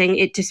disrupts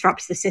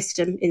the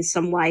system in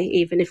some way,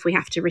 even if we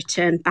have to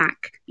return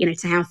back,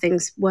 to how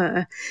things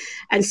were.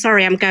 And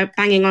sorry, I'm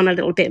banging on a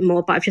little bit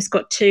more, but I've just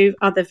got two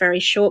other very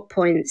short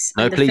points.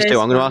 No, please do.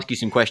 I'm going to ask you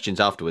some questions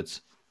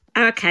afterwards.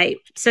 Okay,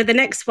 so the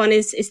next one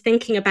is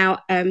thinking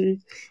about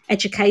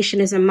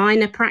education as a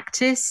minor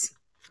practice.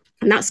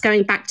 And that's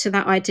going back to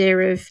that idea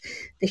of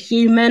the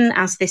human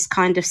as this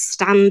kind of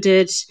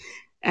standard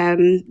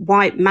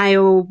white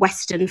male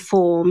Western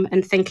form,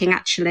 and thinking,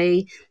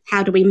 actually,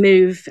 how do we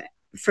move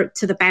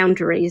to the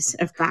boundaries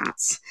of that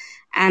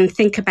and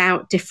think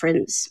about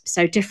difference?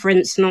 So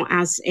difference not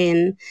as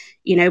in,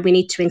 we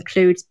need to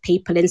include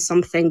people in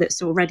something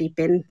that's already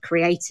been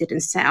created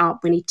and set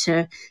up. We need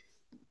to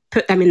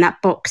put them in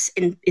that box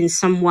in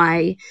some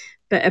way,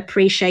 but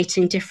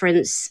appreciating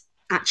difference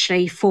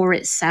actually for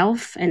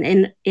itself and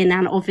in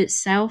and of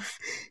itself.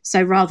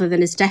 So rather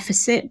than as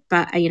deficit,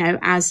 but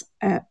as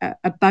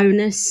a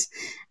bonus.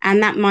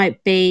 And that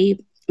might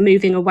be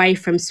moving away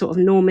from sort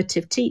of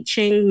normative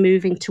teaching,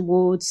 moving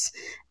towards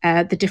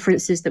the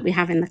differences that we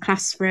have in the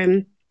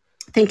classroom,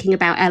 thinking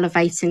about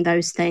elevating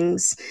those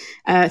things,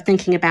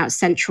 thinking about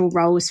central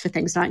roles for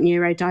things like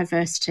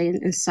neurodiversity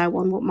and so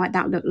on. What might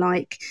that look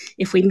like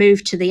if we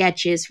move to the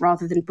edges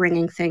rather than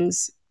bringing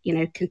things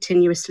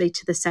continuously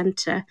to the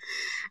centre?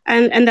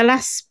 And the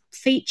last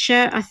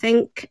feature, I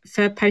think,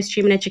 for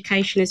post-human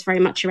education is very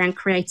much around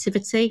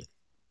creativity.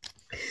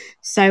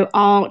 So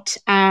art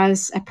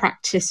as a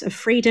practice of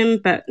freedom,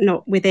 but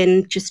not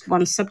within just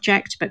one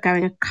subject, but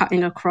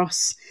cutting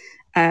across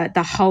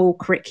the whole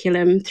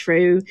curriculum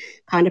through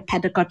kind of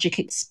pedagogic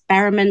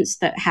experiments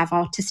that have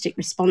artistic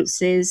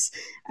responses,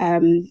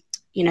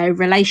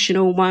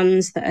 relational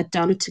ones that are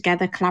done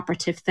together,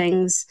 collaborative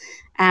things,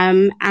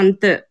 and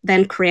that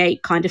then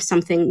create kind of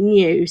something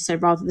new. So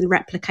rather than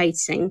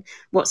replicating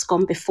what's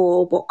gone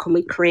before, what can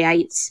we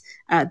create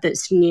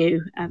that's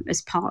new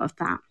as part of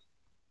that?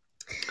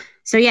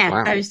 So yeah,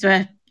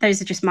 wow.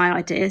 Those are just my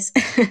ideas.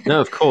 No,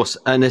 of course.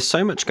 And there's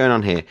so much going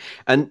on here.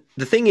 And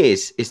the thing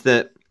is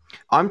that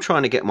I'm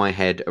trying to get my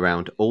head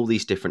around all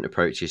these different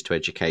approaches to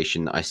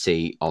education that I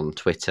see on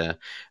Twitter,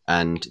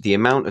 and the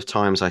amount of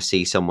times I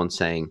see someone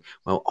saying,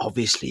 well,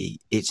 obviously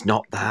it's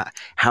not that.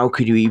 How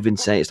could you even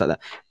say it's like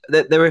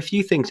that? There are a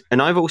few things,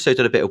 and I've also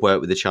done a bit of work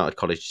with the Chartered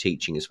College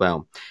teaching as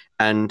well.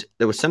 And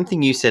there was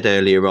something you said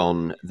earlier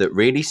on that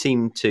really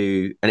seemed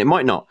to, and it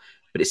might not,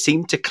 but it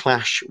seemed to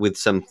clash with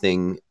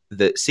something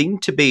that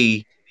seemed to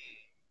be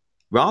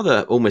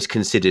rather almost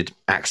considered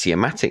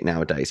axiomatic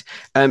nowadays.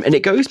 And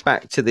it goes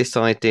back to this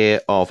idea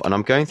of, and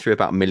I'm going through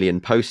about 1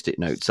 million Post-it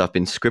notes I've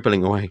been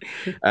scribbling away.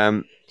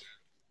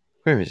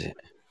 Where is it?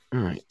 All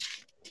right.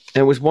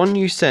 There was one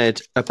you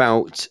said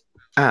about,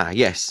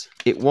 yes,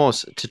 it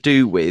was to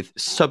do with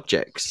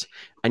subjects.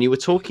 And you were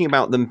talking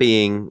about them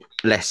being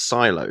less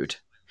siloed.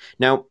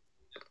 Now,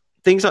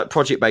 things like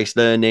project-based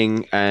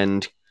learning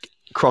and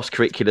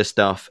cross-curricular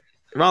stuff,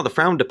 rather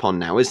frowned upon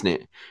now, isn't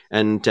it?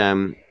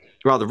 And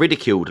rather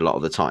ridiculed a lot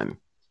of the time.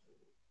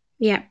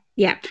 Yeah,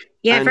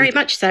 very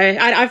much so.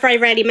 I very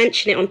rarely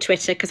mention it on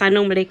Twitter because I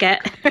normally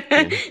get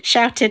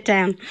shouted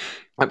down.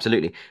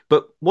 Absolutely.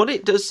 But what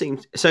it does seem...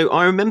 So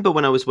I remember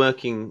when I was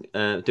working,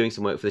 doing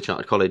some work for the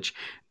Chartered College,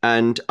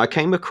 and I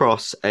came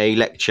across a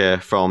lecture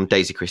from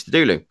Daisy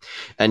Christodoulou.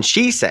 And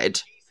she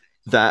said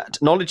that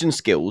knowledge and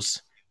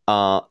skills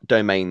are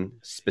domain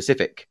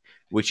specific,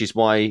 which is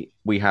why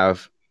we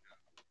have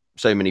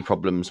so many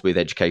problems with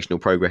educational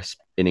progress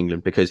in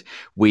England, because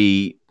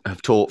we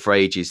have taught for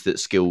ages that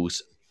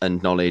skills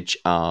and knowledge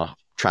are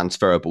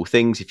transferable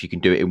things. If you can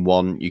do it in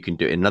one, you can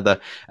do it in another.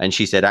 And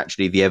she said,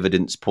 actually, the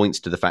evidence points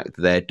to the fact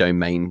that they're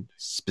domain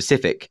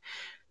specific.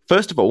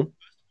 First of all,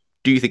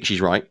 do you think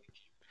she's right?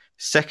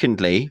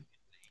 Secondly,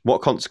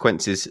 what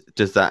consequences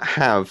does that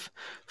have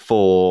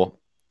for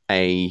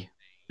a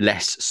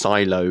less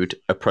siloed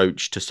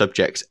approach to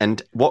subjects?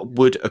 And what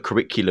would a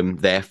curriculum,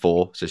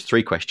 therefore, so there's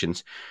 3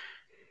 questions,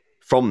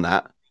 from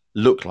that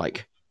look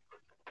like?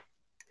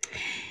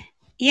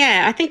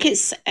 Yeah, I think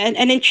it's an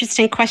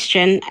interesting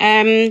question.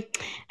 And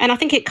I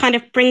think it kind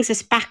of brings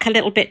us back a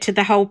little bit to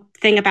the whole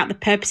thing about the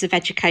purpose of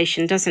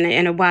education, doesn't it,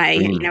 in a way,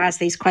 as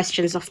these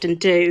questions often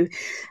do.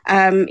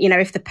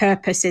 If the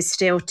purpose is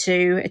still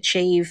to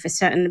achieve a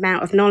certain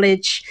amount of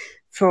knowledge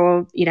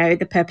for,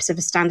 the purpose of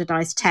a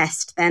standardized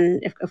test,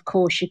 then of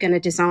course you're going to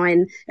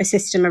design a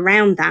system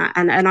around that.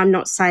 And I'm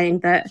not saying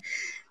that,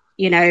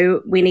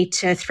 we need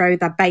to throw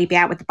the baby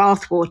out with the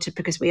bathwater,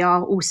 because we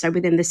are also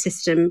within the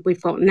system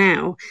we've got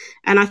now.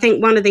 And I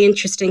think one of the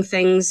interesting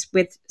things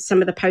with some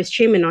of the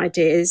post-human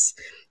ideas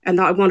and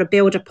that I want to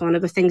build upon are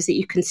the things that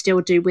you can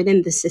still do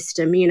within the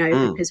system,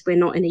 because we're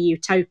not in a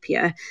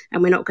utopia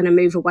and we're not going to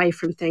move away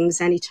from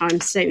things anytime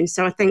soon.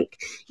 So I think,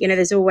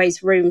 there's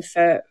always room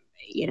for,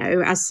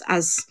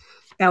 as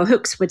Bell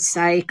Hooks would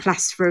say,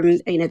 classroom,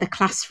 the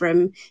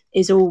classroom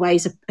is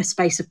always a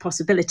space of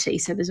possibility.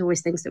 So there's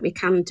always things that we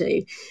can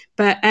do.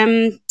 But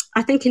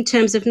I think in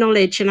terms of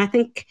knowledge, and I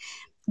think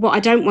what I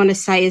don't want to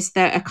say is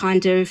that a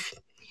kind of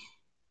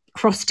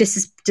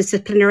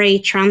cross-disciplinary,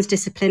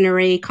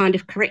 transdisciplinary kind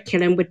of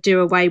curriculum would do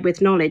away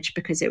with knowledge,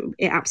 because it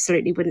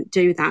absolutely wouldn't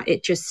do that.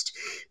 It just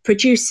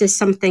produces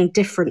something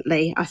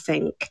differently, I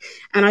think.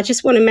 And I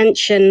just want to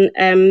mention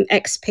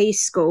XP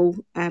School,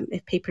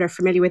 if people are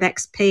familiar with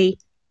XP,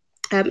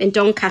 in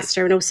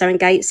Doncaster and also in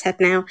Gateshead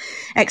now.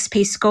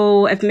 XP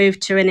School have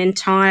moved to an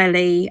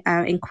entirely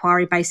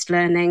inquiry-based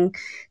learning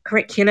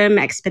curriculum,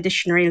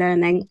 expeditionary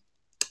learning.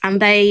 And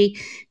they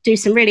do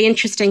some really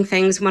interesting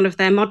things. One of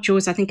their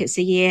modules, I think it's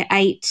a year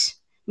 8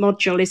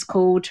 module, is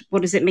called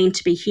What Does It Mean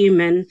to Be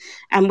Human?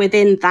 And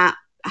within that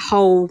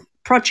whole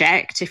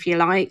project, if you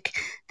like,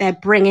 they're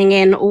bringing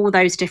in all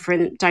those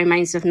different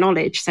domains of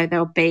knowledge. So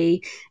there'll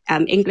be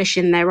English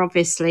in there,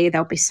 obviously.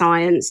 There'll be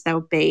science.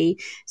 There'll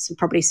be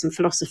probably some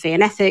philosophy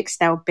and ethics.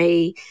 There'll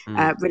be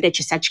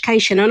religious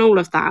education and all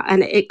of that.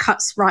 And it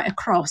cuts right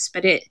across,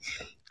 but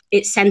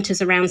it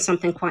centres around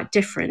something quite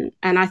different.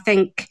 And I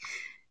think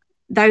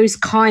those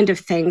kind of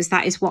things,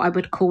 that is what I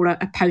would call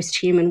a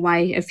post-human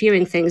way of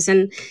viewing things.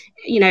 And,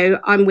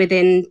 I'm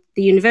within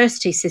the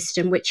university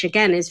system, which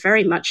again is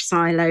very much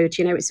siloed.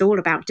 It's all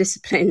about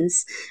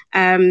disciplines.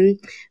 But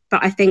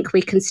I think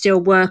we can still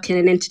work in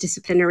an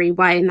interdisciplinary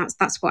way. And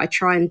that's what I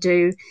try and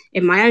do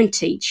in my own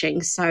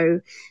teaching.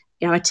 So,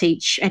 I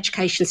teach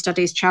education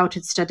studies,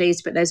 childhood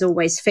studies, but there's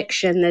always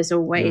fiction. There's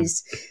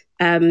always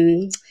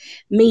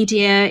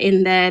media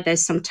in there.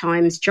 There's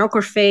sometimes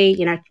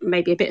geography,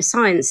 maybe a bit of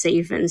science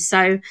even.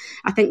 So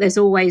I think there's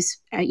always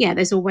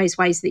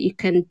ways that you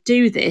can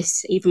do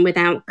this even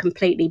without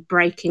completely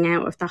breaking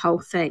out of the whole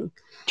thing.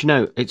 Do you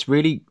know, it's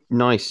really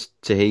nice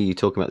to hear you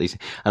talking about these.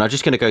 And I'm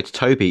just going to go to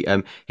Toby.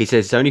 He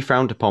says it's only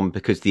frowned upon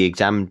because the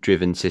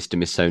exam-driven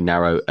system is so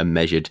narrow and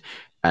measured,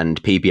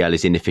 and PBL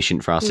is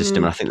inefficient for our system.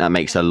 And I think that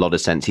makes a lot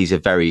of sense. He's a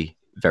very,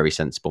 very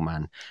sensible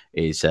man,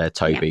 is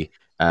Toby. Yeah.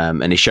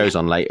 And his show's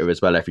on later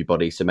as well,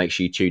 everybody. So make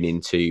sure you tune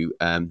into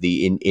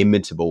the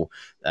inimitable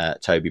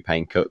Toby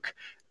Payne Cook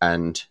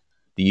and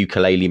the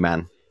Ukulele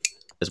Man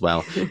as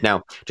well.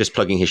 Now, just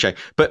plugging his show.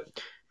 But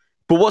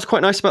what's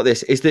quite nice about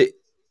this is that,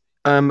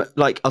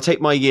 I'll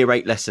take my year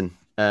 8 lesson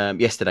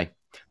yesterday.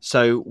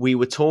 So we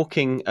were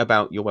talking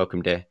about, you're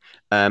welcome, dear.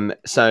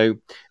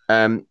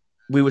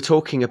 We were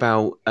talking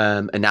about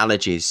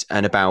analogies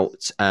and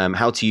about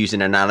how to use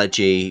an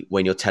analogy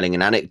when you're telling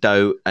an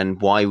anecdote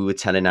and why we would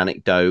tell an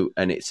anecdote.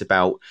 And it's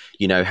about,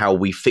 how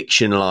we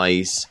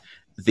fictionalize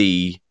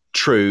the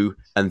true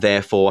and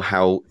therefore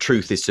how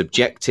truth is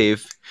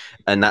subjective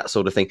and that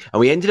sort of thing. And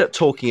we ended up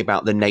talking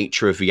about the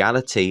nature of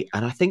reality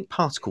and I think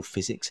particle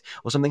physics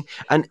or something.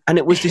 And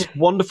it was this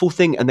wonderful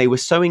thing. And they were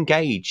so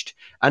engaged.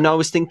 And I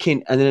was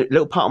thinking, and a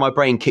little part of my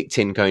brain kicked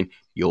in going,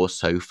 you're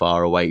so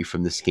far away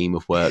from the scheme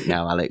of work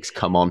now, Alex.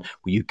 Come on,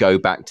 will you go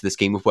back to the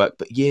scheme of work?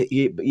 But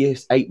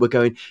years 8 were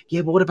going,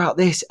 but what about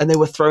this? And they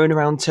were throwing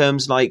around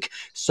terms like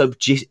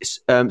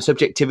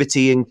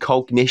subjectivity and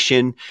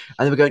cognition.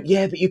 And they were going,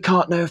 but you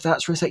can't know if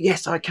that's real. So,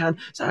 yes, I can.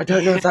 So I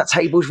don't know if that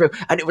table's real.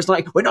 And it was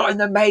like, we're not in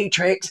the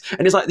Matrix.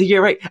 And it's like the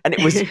year 8. And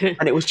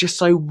it was just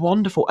so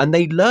wonderful. And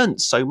they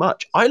learned so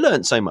much. I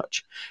learned so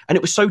much. And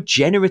it was so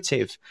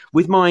generative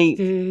with my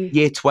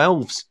year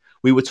 12s.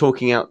 We were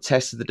talking out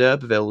tests of the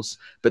D'Urbervilles,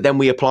 but then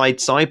we applied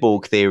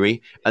cyborg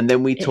theory, and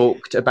then we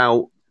talked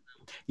about,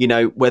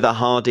 whether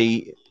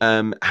Hardy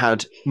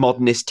had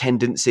modernist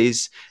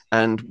tendencies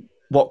and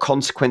what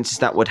consequences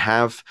that would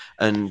have,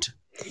 and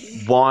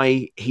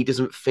why he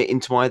doesn't fit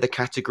into either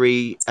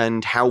category,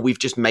 and how we've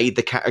just made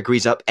the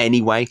categories up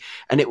anyway.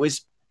 And it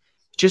was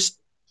just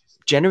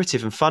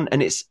generative and fun.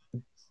 And it's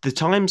the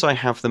times I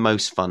have the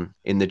most fun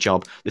in the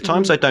job. The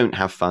times I don't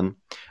have fun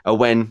are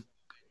when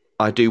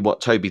I do what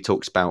Toby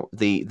talks about,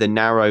 the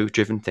narrow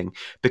driven thing.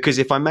 Because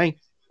if I may,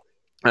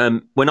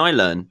 when I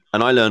learn,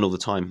 and I learn all the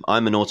time,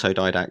 I'm an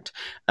autodidact,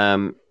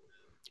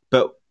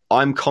 but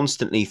I'm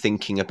constantly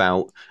thinking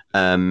about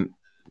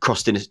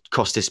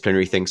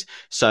cross-disciplinary things.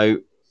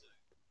 So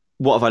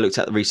what have I looked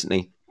at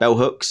recently? Bell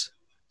hooks,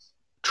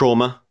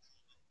 trauma,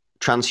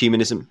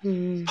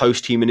 transhumanism,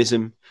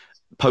 post-humanism,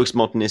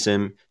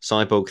 postmodernism,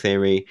 cyborg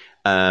theory,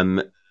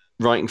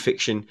 writing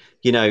fiction,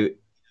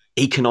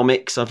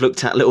 economics I've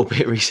looked at a little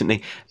bit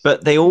recently,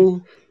 but they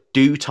all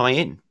do tie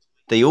in.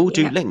 They all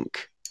do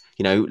link.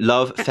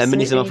 Love, absolutely.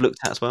 Feminism I've looked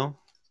at as well.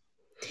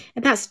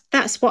 And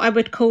that's what I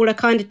would call a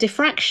kind of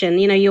diffraction.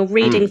 You're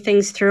reading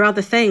things through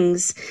other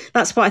things.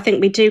 That's what I think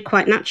we do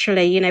quite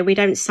naturally. We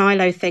don't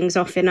silo things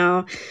off in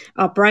our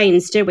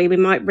brains, do we? We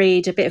might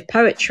read a bit of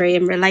poetry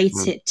and relate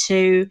it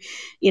to,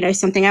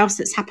 something else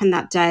that's happened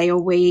that day.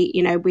 Or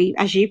we,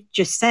 as you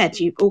just said,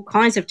 all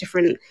kinds of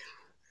different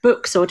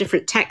books or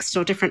different texts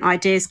or different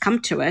ideas come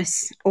to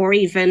us, or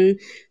even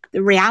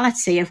the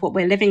reality of what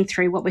we're living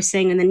through, what we're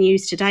seeing in the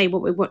news today,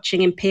 what we're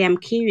watching in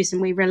PMQs, and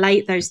we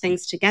relate those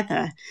things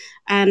together.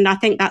 And I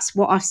think that's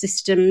what our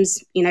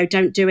systems,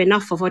 don't do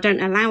enough of or don't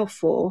allow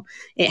for.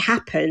 It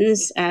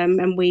happens,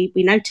 and we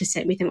notice it.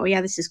 And we think, oh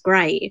yeah, this is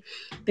great,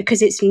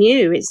 because it's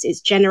new.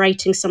 It's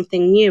generating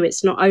something new.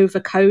 It's not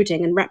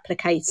over-coding and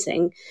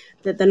replicating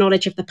the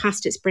knowledge of the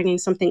past. It's bringing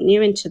something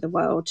new into the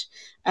world.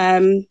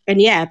 And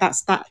yeah,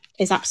 that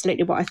is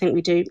absolutely what I think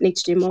we need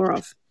to do more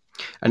of.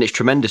 And it's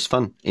tremendous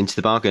fun into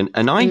the bargain.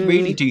 And I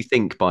really do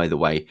think, by the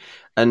way,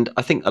 and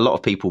I think a lot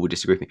of people will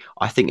disagree with me,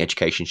 I think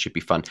education should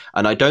be fun.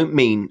 And I don't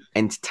mean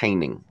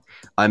entertaining.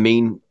 I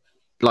mean,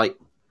 like,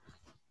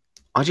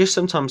 I just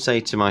sometimes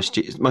say to my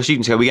students, we're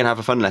going to have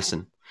a fun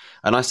lesson.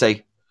 And I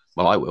say,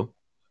 well, I will.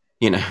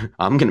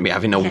 I'm going to be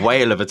having a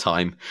whale of a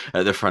time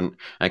at the front.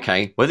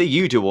 Okay. Whether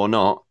you do or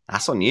not,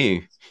 that's on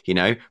you,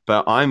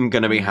 but I'm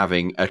going to be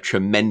having a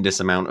tremendous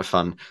amount of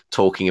fun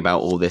talking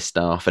about all this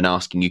stuff and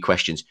asking you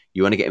questions.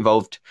 You want to get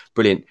involved?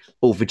 Brilliant.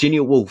 Oh,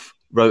 Virginia Woolf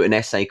wrote an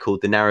essay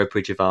called The Narrow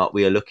Bridge of Art.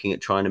 We are looking at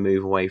trying to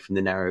move away from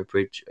the narrow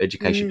bridge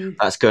education.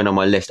 That's going on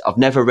my list. I've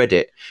never read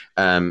it.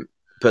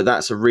 But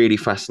that's a really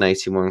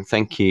fascinating one.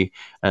 Thank you,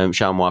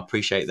 Shalma. I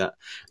appreciate that.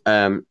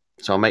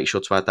 So I'll make sure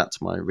to add that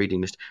to my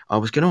reading list. I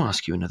was going to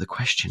ask you another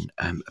question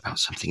about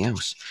something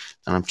else.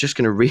 And I'm just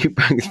going to read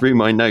back through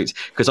my notes,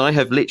 because I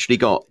have literally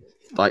got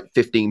like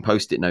 15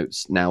 Post-it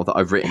notes now that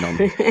I've written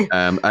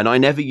on. And I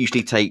never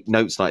usually take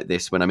notes like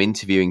this when I'm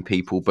interviewing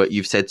people, but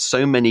you've said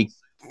so many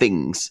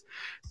things.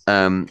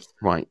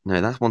 Right. No,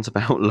 that one's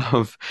about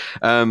love.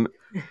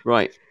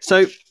 Right.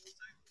 So,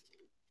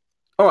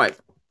 all right.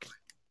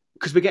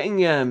 Because we're getting,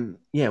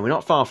 we're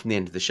not far from the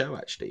end of the show,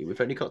 actually. We've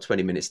only got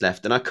 20 minutes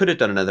left, and I could have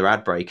done another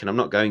ad break, and I'm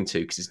not going to,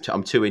 because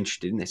I'm too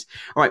interested in this.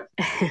 All right,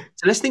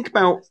 so let's think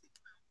about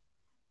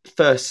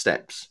first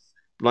steps.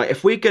 Like,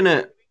 if we're going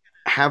to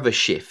have a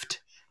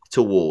shift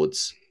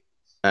towards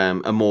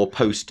a more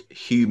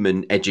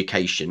post-human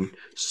education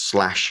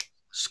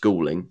 /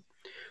 schooling,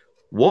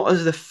 what are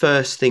the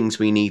first things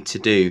we need to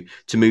do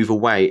to move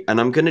away? And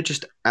I'm going to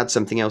just add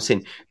something else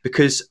in,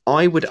 because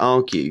I would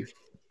argue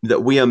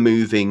that we are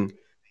moving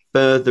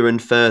further and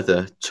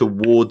further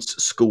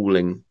towards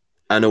schooling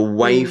and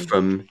away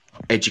from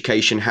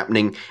education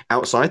happening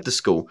outside the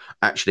school.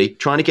 Actually,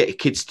 trying to get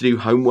kids to do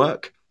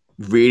homework,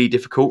 really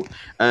difficult.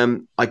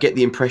 I get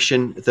the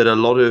impression that a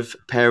lot of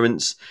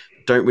parents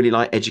don't really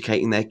like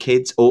educating their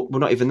kids, or well,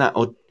 not even that,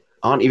 or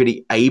aren't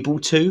really able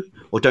to,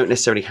 or don't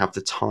necessarily have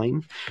the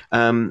time.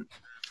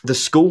 The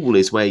school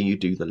is where you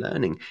do the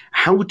learning.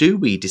 How do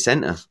we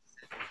decenter?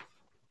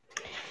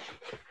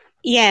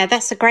 Yeah,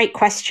 that's a great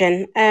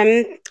question.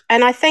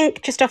 And I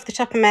think just off the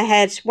top of my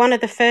head, one of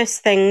the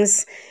first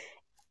things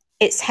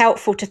it's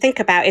helpful to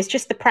think about is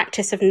just the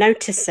practice of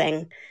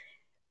noticing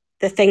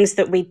the things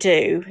that we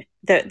do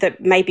that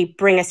maybe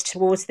bring us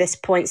towards this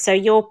point. So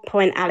your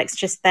point, Alex,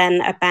 just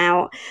then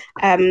about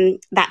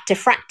that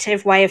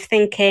diffractive way of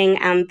thinking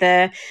and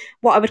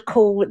what I would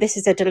call, this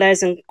is a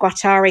Deleuze and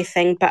Guattari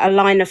thing, but a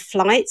line of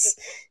flights.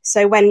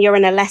 So when you're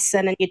in a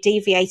lesson and you're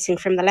deviating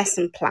from the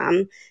lesson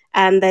plan,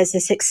 and there's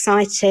this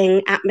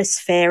exciting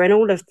atmosphere and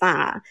all of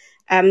that,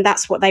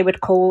 that's what they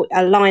would call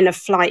a line of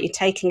flight. You're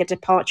taking a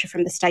departure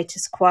from the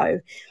status quo.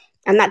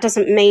 And that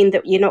doesn't mean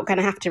that you're not going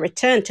to have to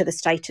return to the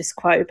status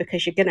quo,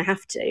 because you're going to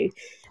have to.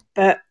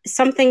 But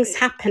something's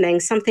happening,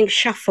 something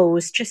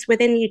shuffles just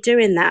within you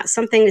doing that.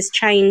 Something has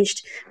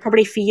changed,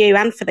 probably for you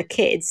and for the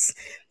kids,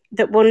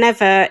 that will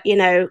never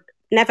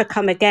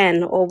come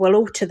again, or will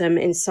alter them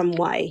in some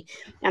way.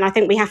 And I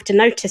think we have to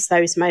notice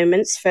those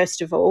moments,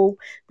 first of all.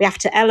 We have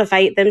to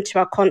elevate them to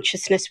our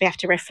consciousness. We have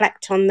to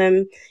reflect on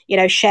them,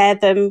 share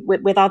them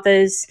with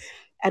others,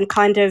 and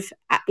kind of,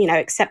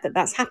 accept that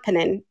that's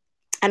happening.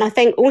 And I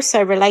think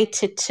also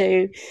related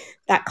to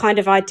that kind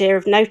of idea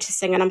of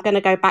noticing, and I'm going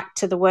to go back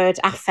to the word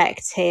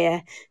affect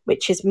here,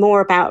 which is more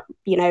about,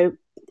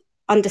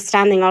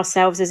 understanding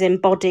ourselves as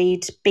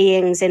embodied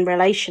beings in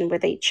relation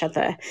with each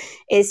other,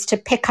 is to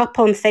pick up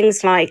on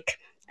things like,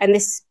 and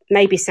this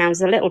maybe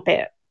sounds a little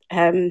bit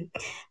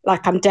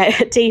like I'm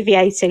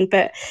deviating,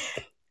 but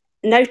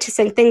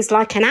noticing things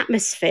like an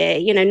atmosphere,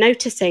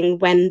 noticing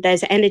when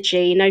there's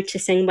energy,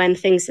 noticing when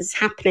things is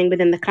happening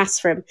within the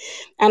classroom.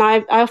 And I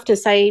often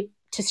say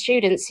to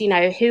students,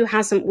 who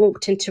hasn't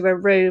walked into a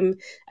room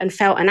and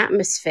felt an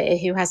atmosphere,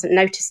 who hasn't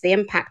noticed the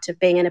impact of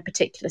being in a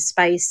particular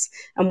space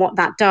and what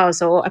that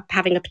does, or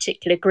having a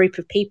particular group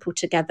of people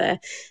together,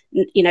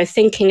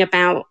 thinking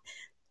about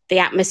the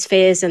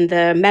atmospheres and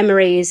the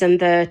memories and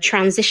the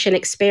transition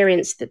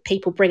experience that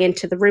people bring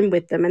into the room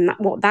with them, and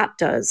what that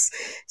does.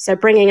 So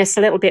bringing us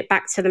a little bit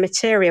back to the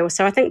material.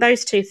 So I think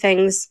those two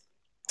things,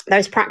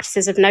 those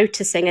practices of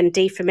noticing and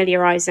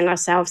defamiliarizing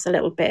ourselves a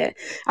little bit,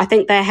 I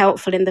think they're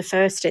helpful in the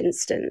first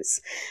instance.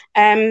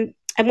 And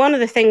one of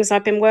the things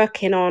I've been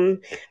working on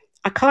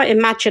I can't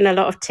imagine a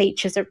lot of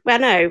teachers. Well,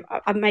 no,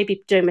 I may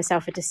be doing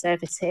myself a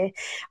disservice here.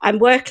 I'm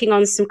working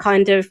on some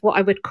kind of what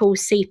I would call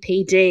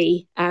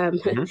CPD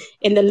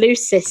in the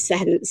loosest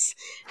sense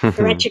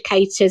for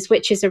educators,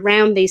 which is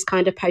around these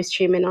kind of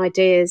post-human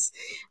ideas.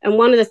 And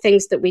one of the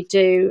things that we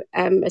do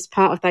as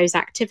part of those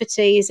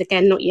activities,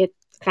 again, not your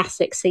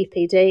classic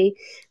CPD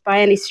by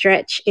any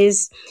stretch,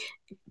 is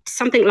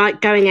something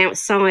like going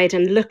outside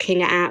and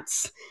looking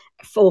at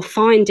or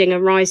finding a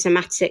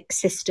rhizomatic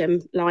system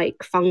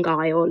like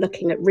fungi, or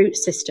looking at root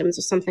systems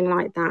or something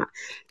like that,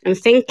 and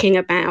thinking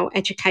about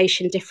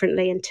education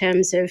differently in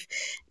terms of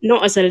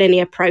not as a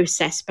linear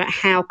process, but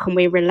how can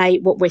we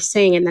relate what we're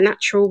seeing in the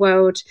natural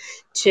world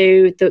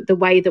to the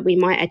way that we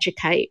might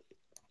educate.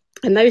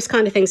 And those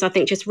kind of things, I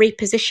think, just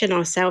reposition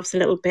ourselves a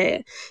little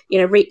bit,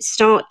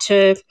 start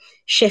to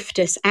shift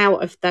us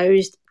out of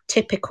those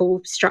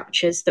typical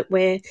structures that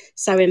we're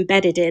so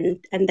embedded in,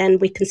 and then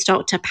we can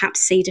start to perhaps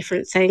see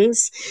different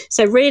things.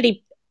 So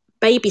really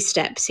baby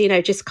steps,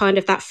 just kind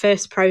of that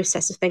first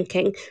process of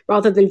thinking,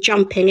 rather than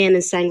jumping in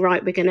and saying,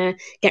 right, we're going to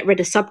get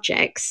rid of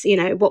subjects,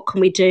 what can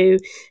we do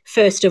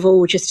first of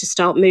all just to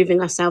start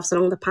moving ourselves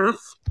along the path?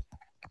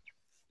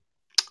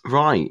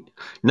 Right.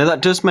 No,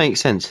 that does make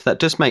sense.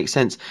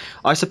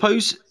 I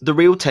suppose the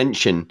real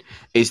tension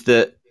is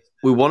that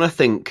we want to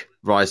think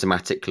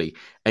rhizomatically,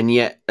 and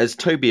yet, as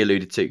Toby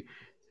alluded to,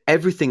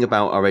 everything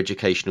about our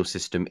educational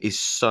system is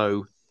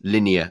so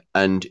linear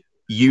and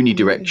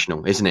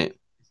unidirectional, isn't it?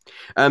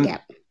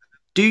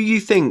 Do you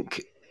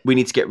think we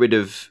need to get rid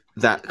of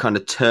that kind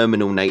of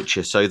terminal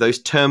nature? So those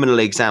terminal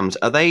exams,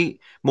 are they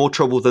more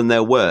trouble than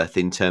they're worth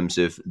in terms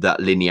of that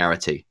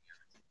linearity?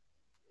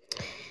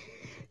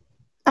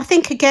 I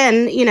think,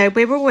 again,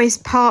 we're always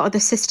part of the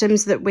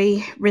systems that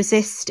we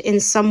resist in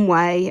some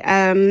way.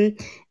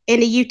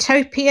 In a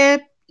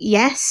utopia,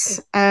 yes,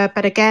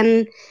 but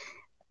again,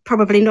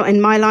 probably not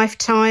in my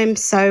lifetime.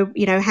 So,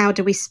 how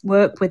do we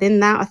work within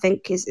that, I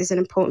think is an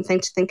important thing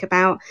to think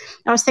about.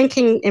 I was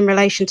thinking in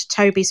relation to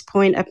Toby's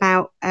point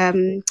about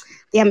the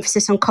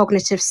emphasis on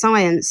cognitive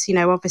science,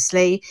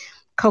 obviously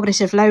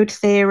cognitive load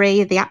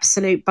theory, the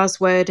absolute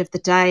buzzword of the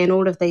day, and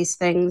all of these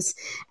things.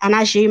 And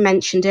as you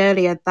mentioned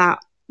earlier, that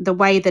the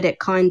way that it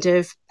kind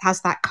of has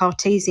that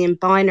Cartesian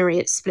binary,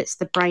 it splits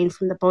the brain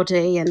from the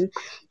body and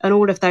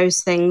all of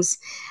those things.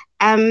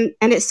 And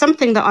it's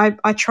something that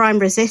I try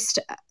and resist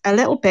a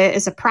little bit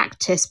as a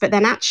practice. But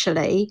then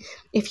actually,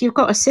 if you've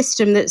got a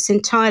system that's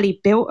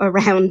entirely built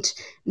around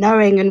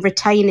knowing and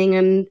retaining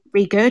and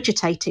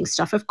regurgitating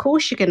stuff, of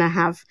course you're going to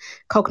have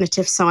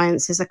cognitive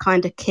science as a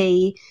kind of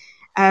key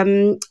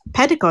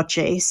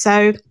pedagogy.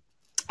 So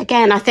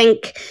again, I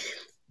think,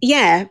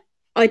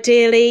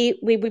 ideally,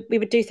 we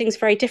would do things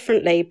very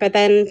differently, but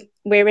then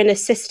we're in a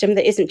system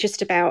that isn't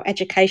just about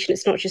education.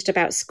 It's not just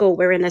about school.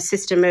 We're in a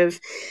system of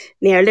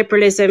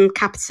neoliberalism,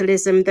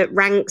 capitalism that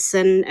ranks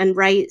and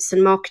rates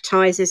and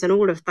marketizes and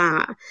all of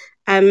that.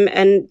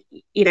 And,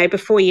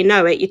 before you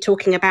know it, you're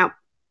talking about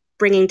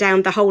bringing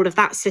down the whole of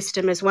that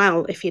system as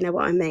well, if you know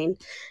what I mean.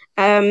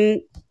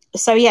 I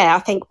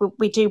think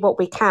we do what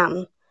we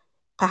can,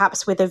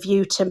 perhaps with a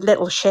view to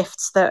little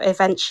shifts that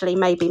eventually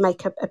maybe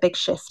make a big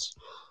shift.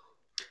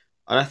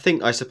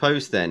 And I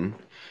suppose then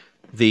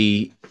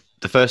the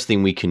first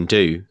thing we can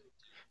do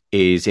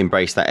is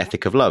embrace that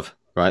ethic of love,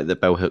 right? That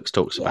Bell Hooks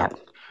talks about,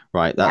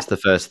 right? That's the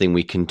first thing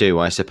we can do.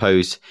 I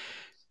suppose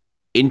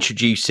I'm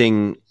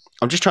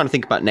just trying to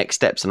think about next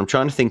steps, and I'm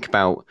trying to think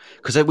about,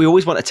 because we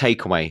always want a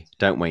takeaway,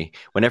 don't we?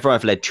 Whenever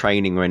I've led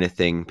training or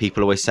anything,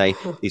 people always say,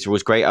 these are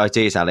always great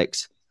ideas,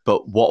 Alex,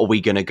 but what are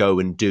we going to go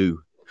and do?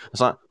 I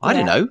was like, I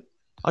don't know.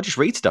 I'll just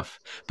read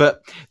stuff.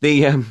 But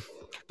the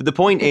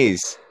point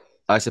is,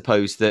 I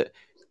suppose, that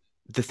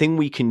the thing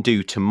we can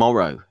do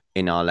tomorrow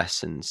in our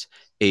lessons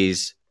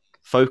is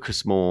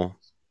focus more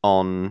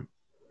on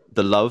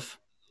the love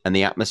and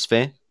the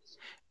atmosphere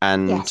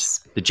and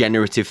the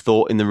generative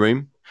thought in the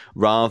room,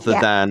 rather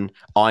than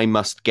I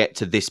must get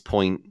to this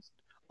point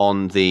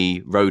on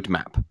the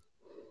roadmap.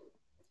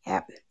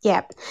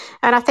 Yeah.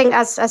 And I think,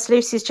 as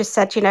Lucy's just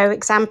said,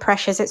 exam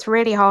pressures, it's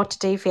really hard to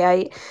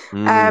deviate.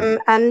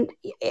 And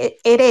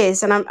it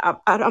is. And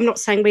I'm not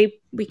saying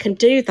we can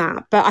do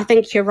that, but I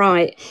think you're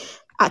right.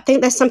 I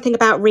think there's something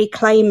about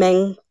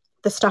reclaiming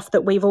the stuff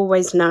that we've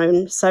always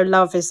known. So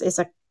love is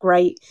a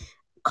great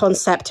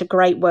concept, a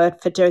great word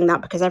for doing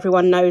that, because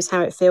everyone knows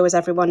how it feels,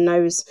 everyone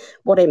knows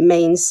what it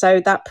means. So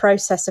that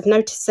process of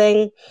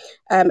noticing,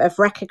 of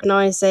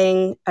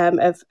recognizing,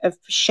 of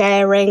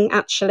sharing,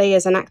 actually,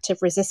 as an act of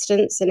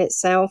resistance in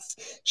itself,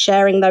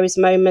 sharing those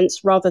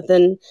moments rather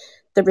than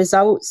the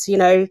results,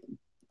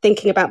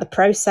 thinking about the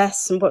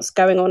process and what's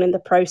going on in the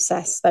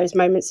process, those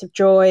moments of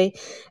joy.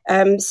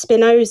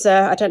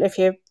 Spinoza, I don't know if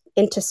you're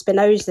into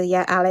Spinoza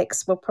yet,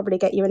 Alex. We'll probably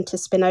get you into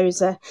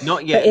Spinoza.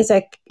 Not yet.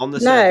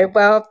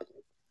 Well,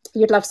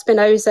 you'd love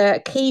Spinoza, a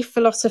key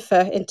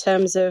philosopher in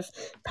terms of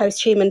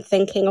post-human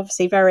thinking,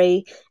 obviously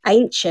very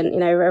ancient,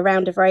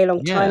 around a very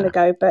long time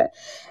ago. But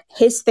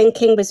his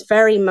thinking was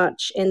very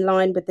much in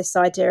line with this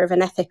idea of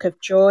an ethic of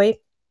joy.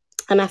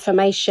 and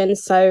affirmation.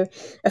 So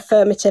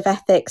affirmative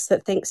ethics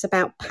that thinks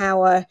about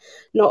power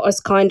not as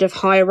kind of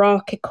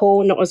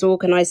hierarchical, not as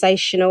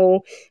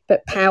organizational,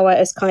 but power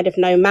as kind of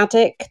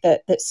nomadic,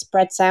 that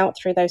spreads out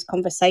through those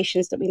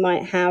conversations that we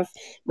might have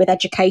with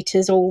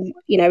educators, all,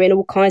 you know, in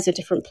all kinds of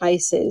different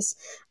places.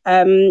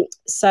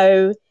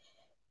 So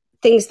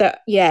things that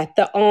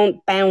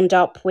aren't bound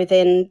up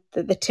within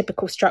the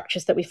typical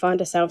structures that we find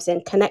ourselves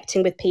in,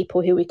 connecting with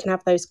people who we can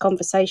have those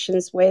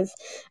conversations with,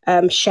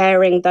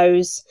 sharing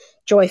those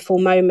joyful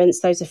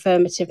moments, those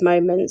affirmative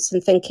moments,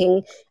 and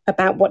thinking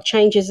about what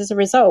changes as a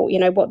result, you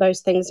know, what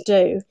those things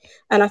do.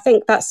 And I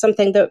think that's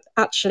something that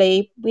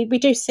actually we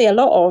do see a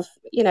lot of,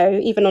 you know,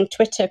 even on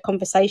Twitter,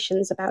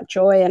 conversations about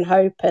joy and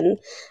hope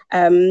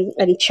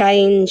and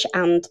change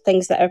and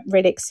things that are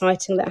really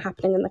exciting that are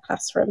happening in the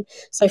classroom.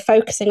 So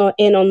focusing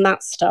on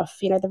that stuff,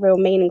 you know, the real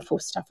meaningful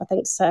stuff, I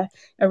think is a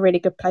really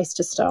good place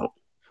to start.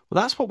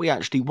 Well, that's what we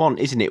actually want,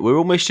 isn't it? We're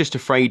almost just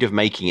afraid of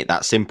making it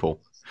that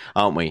simple,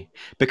 aren't we?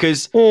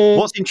 Because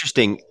what's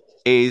interesting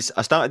is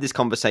I started this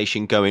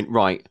conversation going,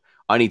 right,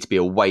 I need to be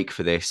awake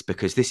for this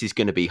because this is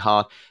going to be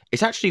hard.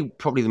 It's actually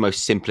probably the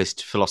most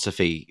simplest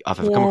philosophy I've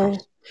ever come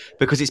across,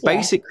 because it's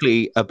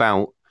basically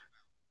about,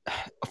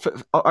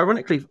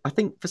 ironically, I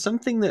think for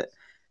something that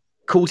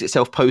calls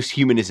itself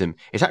post-humanism,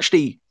 it's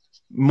actually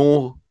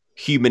more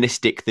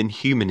humanistic than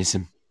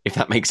humanism, if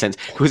that makes sense,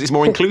 because it's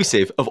more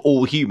inclusive of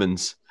all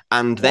humans.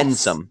 And then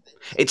some.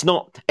 It's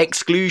not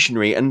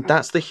exclusionary. And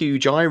that's the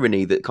huge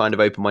irony that kind of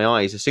opened my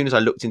eyes. As soon as I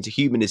looked into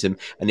humanism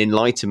and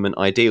Enlightenment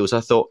ideals, I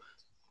thought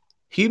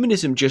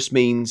humanism just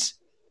means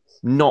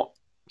not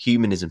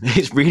humanism.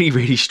 It's really,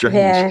 really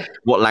strange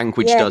what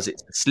language does.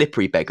 It's a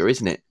slippery beggar,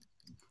 isn't it?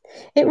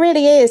 It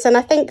really is. And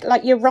I think,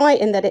 like, you're right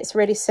in that it's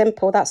really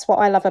simple. That's what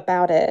I love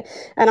about it.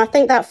 And I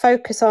think that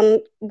focus on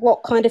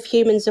what kind of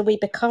humans are we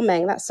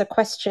becoming, that's a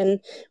question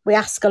we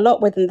ask a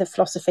lot within the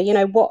philosophy. You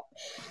know,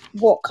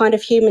 what kind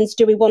of humans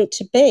do we want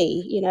to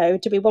be? You know,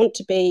 do we want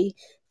to be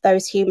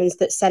those humans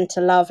that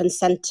centre love and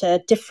centre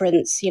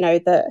difference, you know,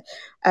 that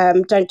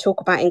don't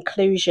talk about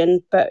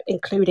inclusion, but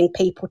including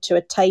people to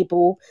a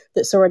table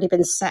that's already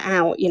been set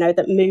out, you know,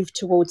 that move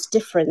towards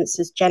difference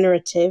as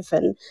generative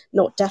and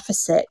not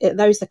deficit.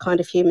 Those are the kind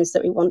of humans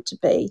that we want to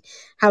be.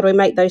 How do we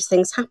make those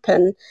things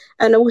happen?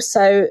 And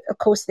also, of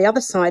course, the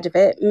other side of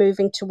it,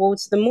 moving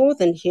towards the more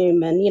than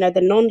human, you know,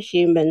 the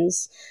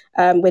non-humans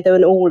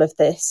within all of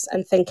this,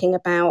 and thinking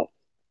about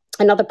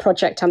another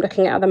project I'm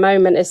looking at the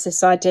moment is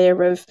this idea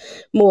of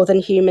more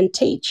than human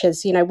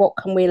teachers. You know, what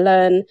can we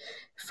learn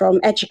from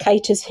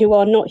educators who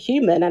are not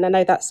human? And I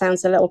know that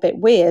sounds a little bit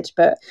weird,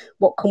 but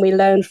what can we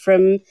learn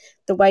from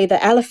the way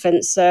that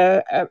elephants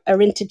are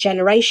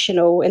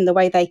intergenerational in the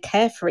way they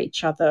care for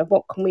each other?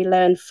 What can we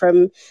learn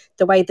from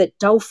the way that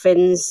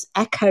dolphins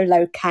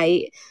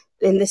echolocate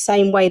in the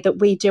same way that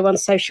we do on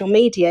social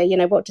media? You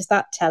know, what does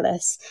that tell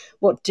us?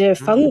 What do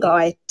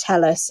fungi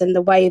tell us in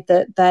the way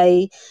that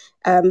they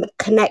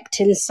connect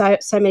in so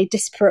many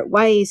disparate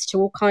ways to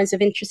all kinds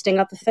of interesting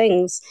other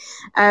things?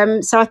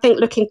 So I think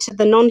looking to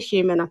the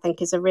non-human, I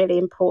think, is a really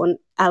important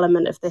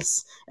element of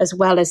this, as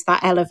well as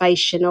that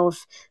elevation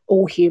of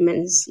all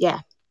humans.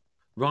 Yeah.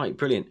 Right,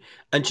 brilliant.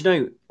 And you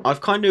know,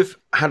 I've kind of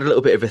had a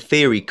little bit of a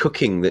theory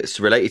cooking that's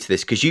related to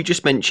this, because you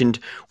just mentioned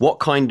what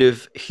kind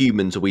of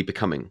humans are we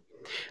becoming?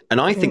 And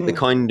I think the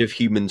kind of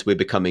humans we're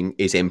becoming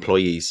is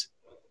employees.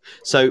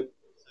 So,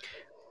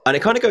 and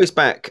it kind of goes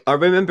back. I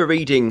remember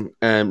reading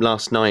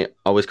last night,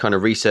 I was kind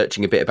of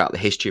researching a bit about the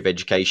history of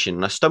education,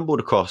 and I stumbled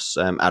across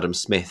Adam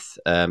Smith.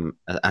 I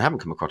haven't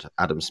come across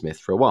Adam Smith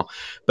for a while,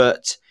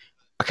 but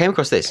I came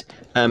across this.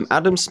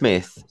 Adam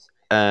Smith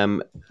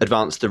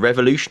advanced the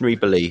revolutionary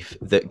belief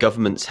that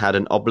governments had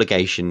an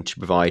obligation to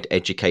provide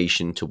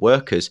education to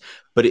workers,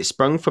 but it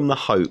sprung from the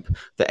hope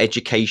that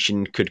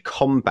education could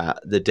combat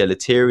the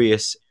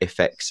deleterious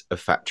effects of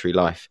factory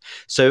life.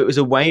 So it was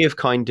a way of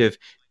kind of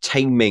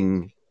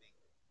taming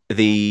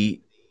the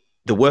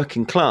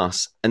working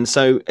class. And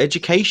so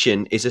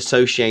education is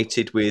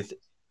associated with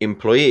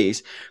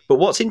employees. But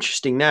what's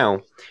interesting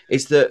now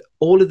is that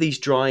all of these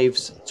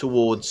drives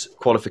towards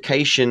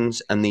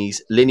qualifications and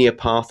these linear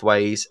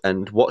pathways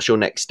and what's your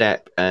next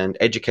step and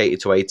educated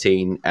to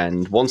 18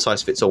 and one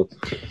size fits all,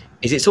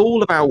 is it's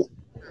all about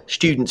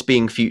students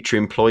being future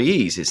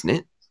employees, isn't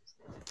it?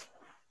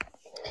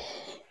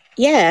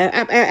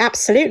 Yeah,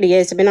 absolutely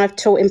is. I mean, I've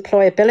taught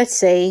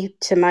employability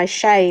to my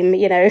shame,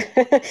 you know,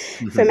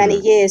 for many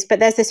years, but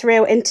there's this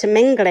real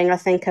intermingling, I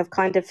think, of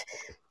kind of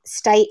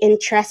state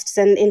interests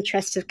and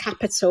interests of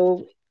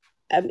capital.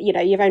 You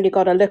know, you've only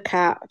got to look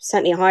at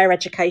certainly higher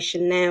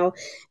education now.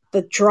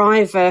 The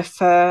driver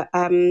for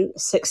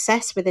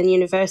success within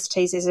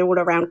universities is all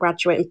around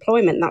graduate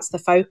employment. That's the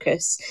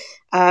focus,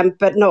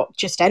 but not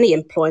just any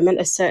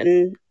employment, a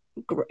certain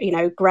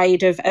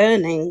grade of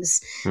earnings.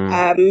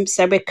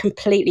 So we're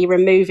completely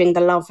removing the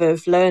love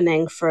of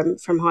learning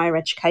from higher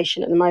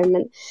education at the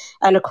moment,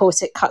 and of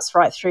course it cuts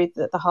right through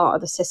the heart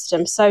of the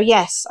system. So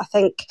yes, I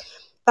think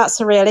that's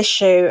a real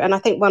issue, and I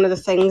think one of the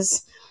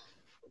things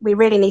we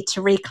really need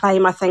to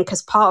reclaim, I think,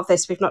 as part of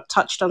this, we've not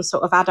touched on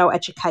sort of adult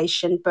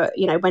education, but,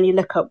 when you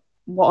look at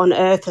what on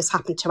earth has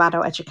happened to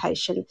adult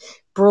education,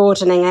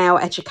 broadening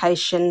out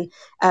education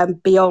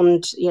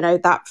beyond,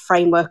 that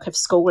framework of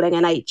schooling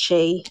and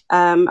HE.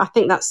 I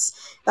think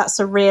that's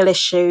a real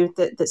issue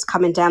that's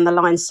coming down the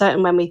line,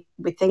 certainly when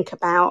we think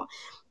about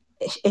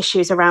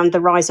issues around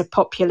the rise of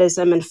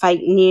populism and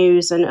fake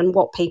news and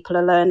what people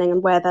are learning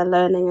and where they're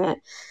learning it.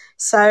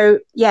 So,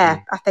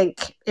 I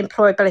think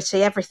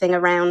employability, everything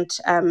around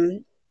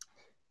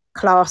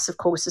class, of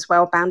course, as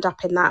well, bound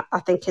up in that,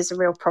 I think is a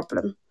real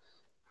problem.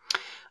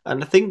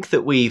 And I think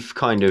that we've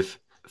kind of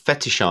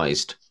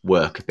fetishized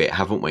work a bit,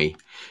 haven't we?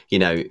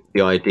 The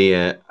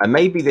idea, and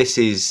maybe this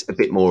is a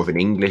bit more of an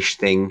English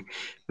thing,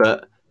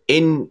 but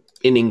in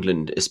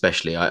England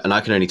especially, and I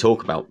can only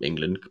talk about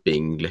England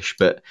being English,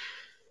 but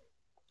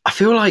I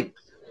feel like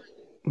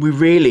we're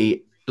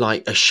really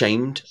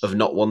ashamed of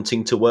not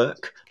wanting to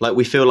work.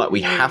 We feel like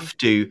we have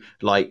to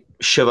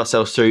shove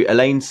ourselves through.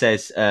 Elaine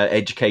says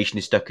education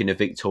is stuck in a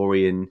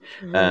Victorian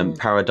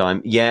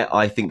paradigm. Yeah,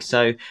 I think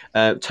so.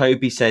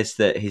 Toby says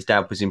that his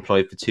dad was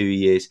employed for 2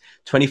 years.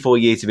 24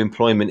 years of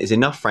employment is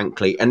enough,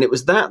 frankly. And it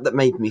was that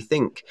made me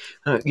think,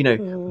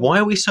 why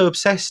are we so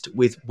obsessed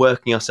with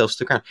working ourselves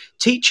to the ground?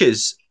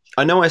 Teachers,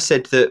 I know I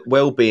said that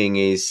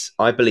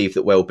I believe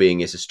that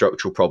well-being is a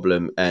structural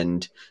problem,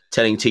 and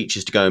telling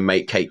teachers to go and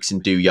make cakes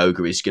and do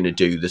yoga is going to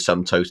do the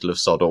sum total of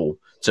sod all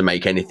to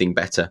make anything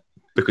better,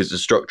 because it's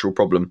a structural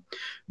problem.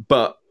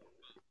 But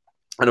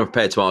I'm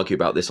prepared to argue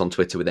about this on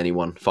Twitter with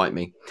anyone. Fight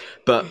me.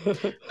 But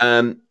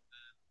I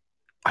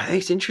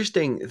think it's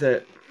interesting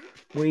that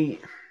we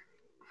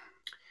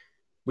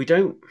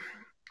don't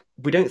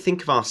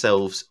think of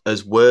ourselves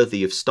as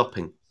worthy of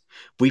stopping.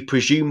 We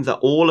presume that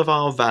all of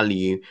our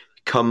value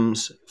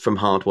comes from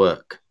hard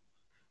work.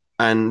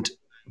 And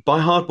by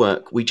hard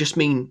work, we just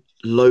mean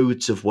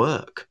loads of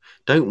work,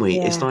 don't we?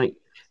 Yeah. It's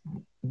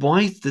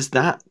why is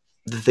that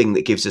the thing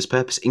that gives us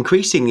purpose?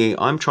 Increasingly,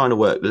 I'm trying to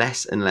work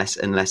less and less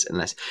and less and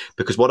less,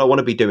 because what I want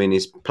to be doing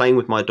is playing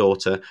with my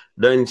daughter,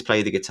 learning to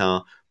play the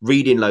guitar,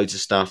 reading loads of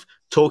stuff,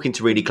 talking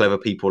to really clever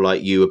people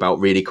like you about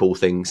really cool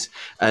things.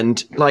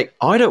 And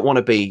I don't want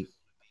to be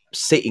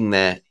sitting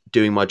there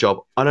doing my job.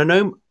 And I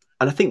know,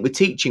 and I think with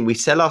teaching, we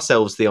sell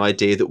ourselves the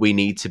idea that we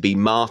need to be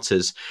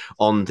martyrs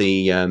on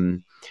the,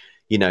 on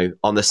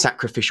the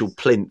sacrificial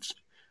plinth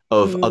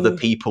of other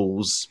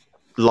people's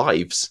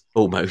lives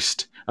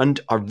almost. And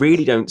I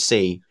really don't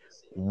see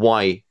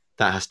why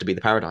that has to be the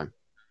paradigm.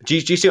 Do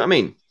you see what I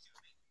mean?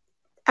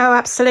 Oh,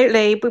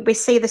 absolutely. We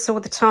see this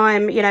all the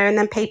time, and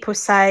then people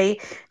say,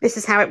 this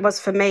is how it was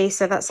for me,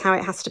 so that's how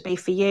it has to be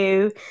for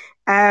you.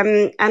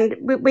 And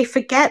we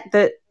forget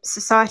that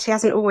society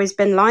hasn't always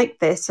been like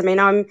this. I mean,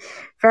 I'm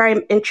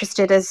very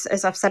interested,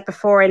 as I've said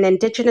before, in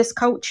Indigenous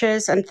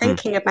cultures and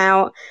thinking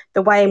about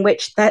the way in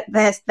which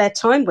their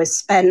time was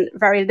spent.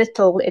 Very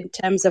little in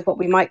terms of what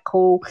we might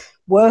call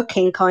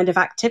working kind of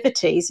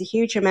activities, a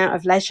huge amount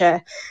of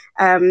leisure.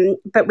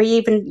 But we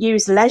even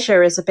use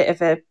leisure as a bit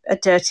of a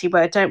dirty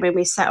word, don't we?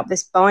 We set up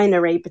this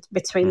binary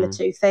between the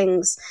two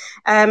things.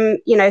 Things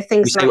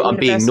we say I'm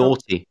being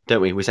naughty,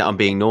 don't we? We say I'm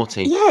being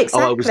naughty. Yeah,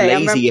 exactly. Oh, I was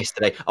lazy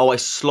yesterday. Oh, I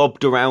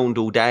slobbed around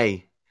all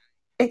day.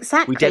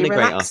 Exactly. We denigrate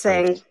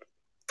relaxing. Ourselves.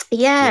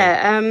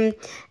 Yeah.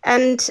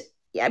 And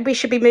we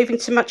should be moving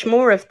to much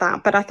more of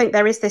that. But I think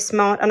there is this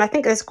and I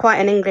think there's quite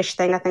an English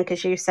thing, I think,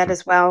 as you said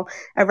as well,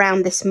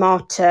 around this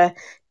martyr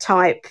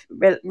type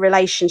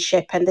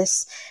relationship and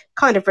this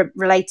kind of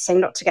relating,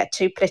 not to get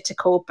too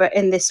political, but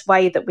in this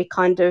way that we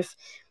kind of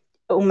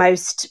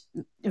almost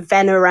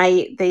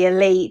venerate the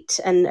elite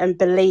and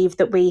believe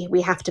that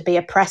we have to be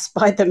oppressed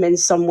by them in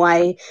some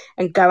way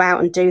and go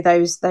out and do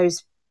those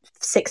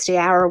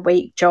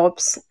 60-hour-a-week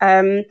jobs.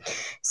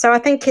 So I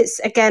think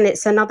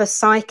it's another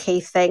psyche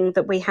thing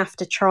that we have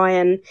to try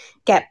and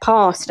get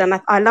past.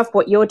 And I love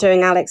what you're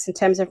doing, Alex, in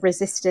terms of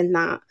resisting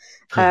that.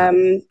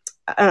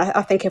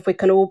 I think if we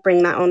can all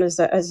bring that on as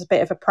a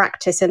bit of a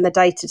practice in the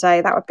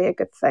day-to-day, that would be a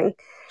good thing.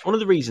 One of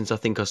the reasons I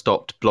think I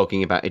stopped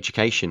blogging about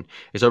education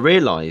is I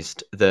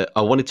realised that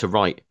I wanted to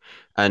write,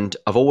 and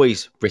I've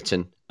always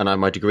written,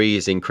 and my degree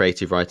is in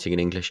creative writing in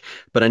English,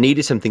 but I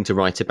needed something to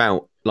write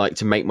about,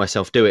 to make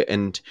myself do it.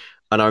 And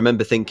I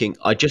remember thinking,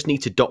 I just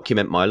need to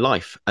document my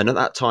life. And at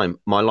that time,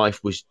 my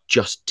life was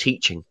just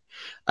teaching.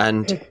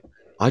 And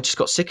I just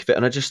got sick of it.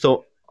 And I just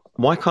thought,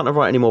 why can't I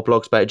write any more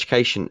blogs about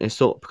education? And I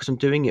thought, because I'm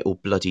doing it all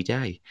bloody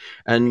day.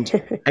 And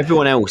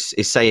everyone else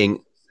is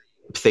saying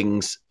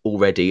things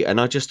already. And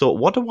I just thought,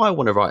 what do I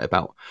want to write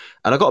about?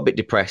 And I got a bit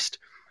depressed.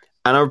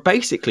 And I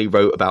basically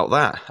wrote about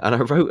that. And I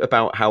wrote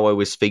about how I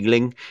was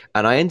feeling.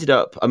 And I ended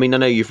up, I mean, I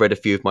know you've read a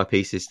few of my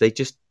pieces. They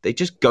just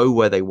go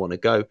where they want to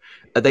go.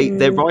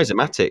 They're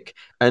rhizomatic.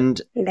 And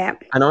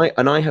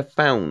I have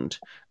found,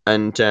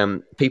 and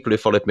people who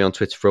followed me on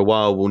Twitter for a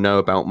while will know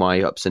about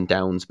my ups and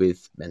downs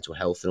with mental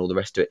health and all the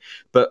rest of it.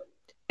 But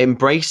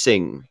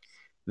embracing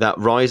that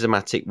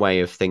rhizomatic way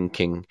of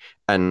thinking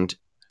and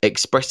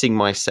expressing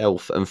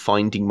myself and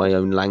finding my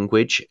own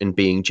language and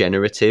being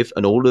generative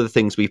and all of the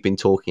things we've been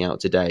talking about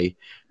today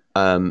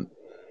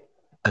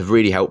have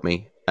really helped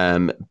me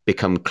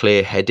become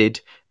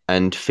clear-headed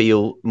and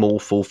feel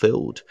more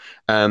fulfilled.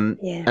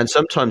 And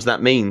sometimes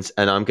that means,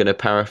 and I'm going to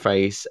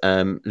paraphrase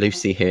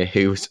Lucy here,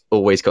 who's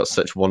always got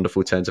such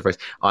wonderful turns of phrase,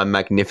 I'm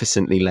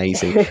magnificently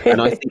lazy. And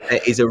I think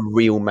there is a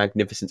real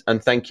magnificence.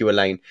 And thank you,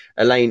 Elaine.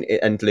 Elaine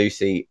and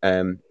Lucy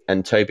and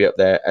Toby up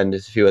there, and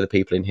there's a few other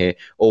people in here,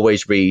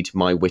 always read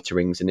my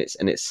Witterings, and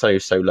it's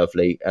so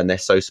lovely, and they're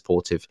so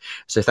supportive.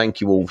 So thank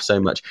you all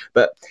so much.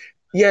 But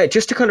yeah,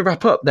 just to kind of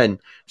wrap up then.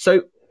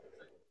 So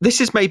this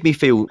has made me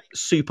feel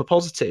super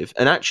positive,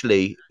 and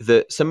actually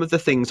that some of the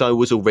things I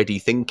was already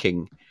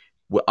thinking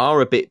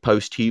are a bit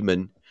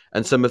post-human,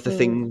 and some of the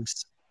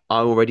things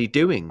I'm already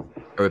doing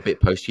are a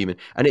bit post-human,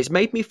 and it's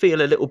made me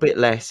feel a little bit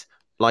less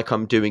like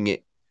I'm doing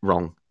it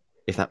wrong,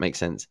 if that makes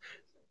sense.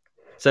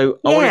 So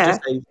I wanted to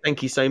say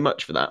thank you so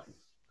much for that.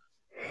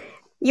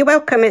 You're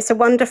welcome. It's a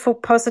wonderful,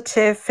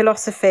 positive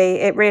philosophy.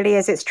 It really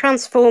is. It's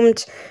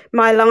transformed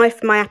my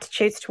life, my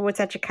attitudes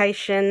towards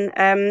education.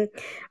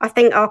 I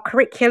think our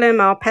curriculum,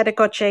 our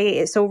pedagogy,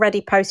 it's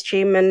already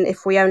post-human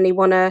if we only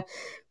want to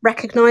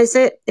recognise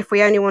it, if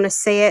we only want to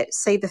see it,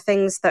 see the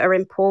things that are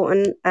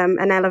important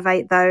and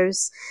elevate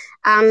those.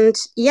 And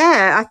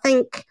I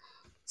think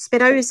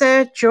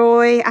Spinoza,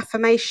 joy,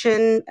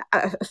 affirmation,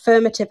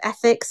 affirmative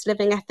ethics,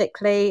 living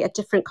ethically, a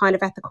different kind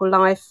of ethical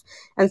life,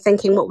 and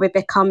thinking what we're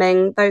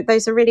becoming.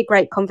 Those are really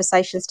great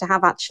conversations to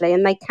have, actually,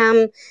 and they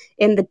can,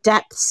 in the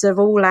depths of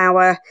all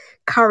our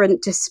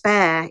current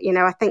despair,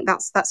 I think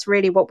that's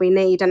really what we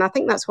need, and I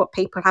think that's what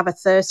people have a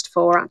thirst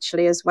for,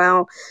 actually, as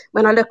well.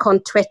 When I look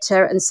on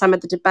Twitter and some of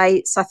the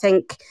debates, I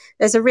think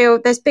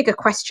there's bigger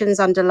questions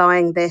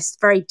underlying this,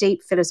 very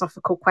deep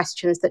philosophical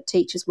questions that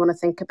teachers want to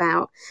think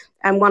about.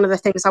 And one of the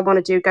things I want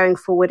to do going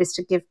forward is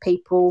to give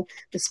people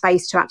the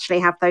space to actually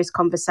have those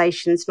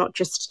conversations, not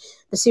just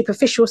the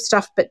superficial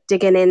stuff, but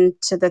digging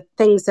into the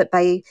things that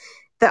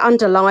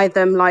underlie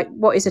them, like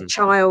what is a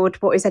child,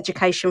 what is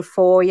education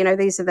for?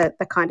 These are the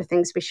kind of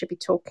things we should be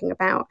talking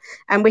about.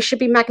 And we should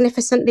be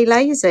magnificently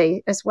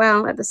lazy as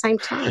well at the same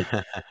time.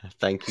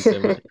 Thank you so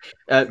much.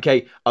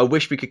 Okay, I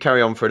wish we could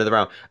carry on for another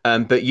hour,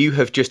 but you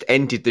have just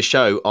ended the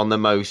show on the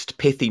most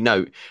pithy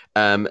note.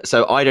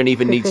 So I don't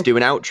even need to do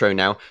an outro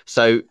now.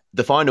 So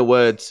the final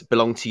words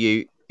belong to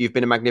you. You've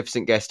been a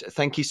magnificent guest.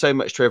 Thank you so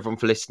much to everyone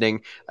for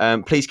listening.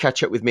 Please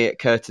catch up with me at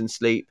Curtain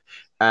Sleep.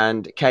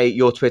 And Kay,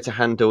 your Twitter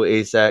handle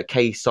is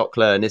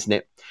KSockLearn, isn't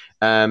it?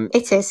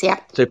 It is, yeah.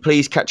 So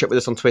please catch up with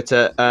us on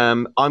Twitter.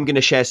 I'm going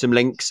to share some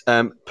links.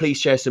 Please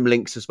share some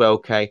links as well,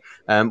 Kay.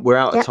 We're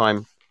out of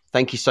time.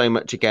 Thank you so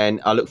much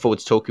again. I look forward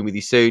to talking with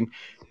you soon.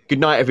 Good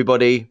night,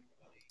 everybody.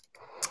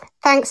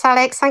 Thanks,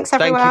 Alex. Thanks,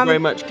 everyone. Thank you very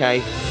much, Kay.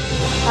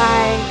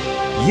 Bye.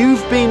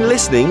 You've been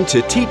listening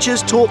to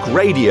Teachers Talk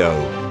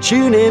Radio.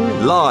 Tune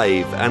in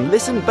live and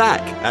listen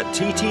back at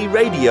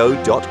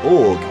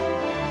ttradio.org.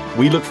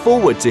 We look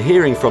forward to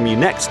hearing from you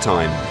next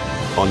time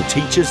on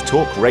Teachers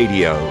Talk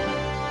Radio.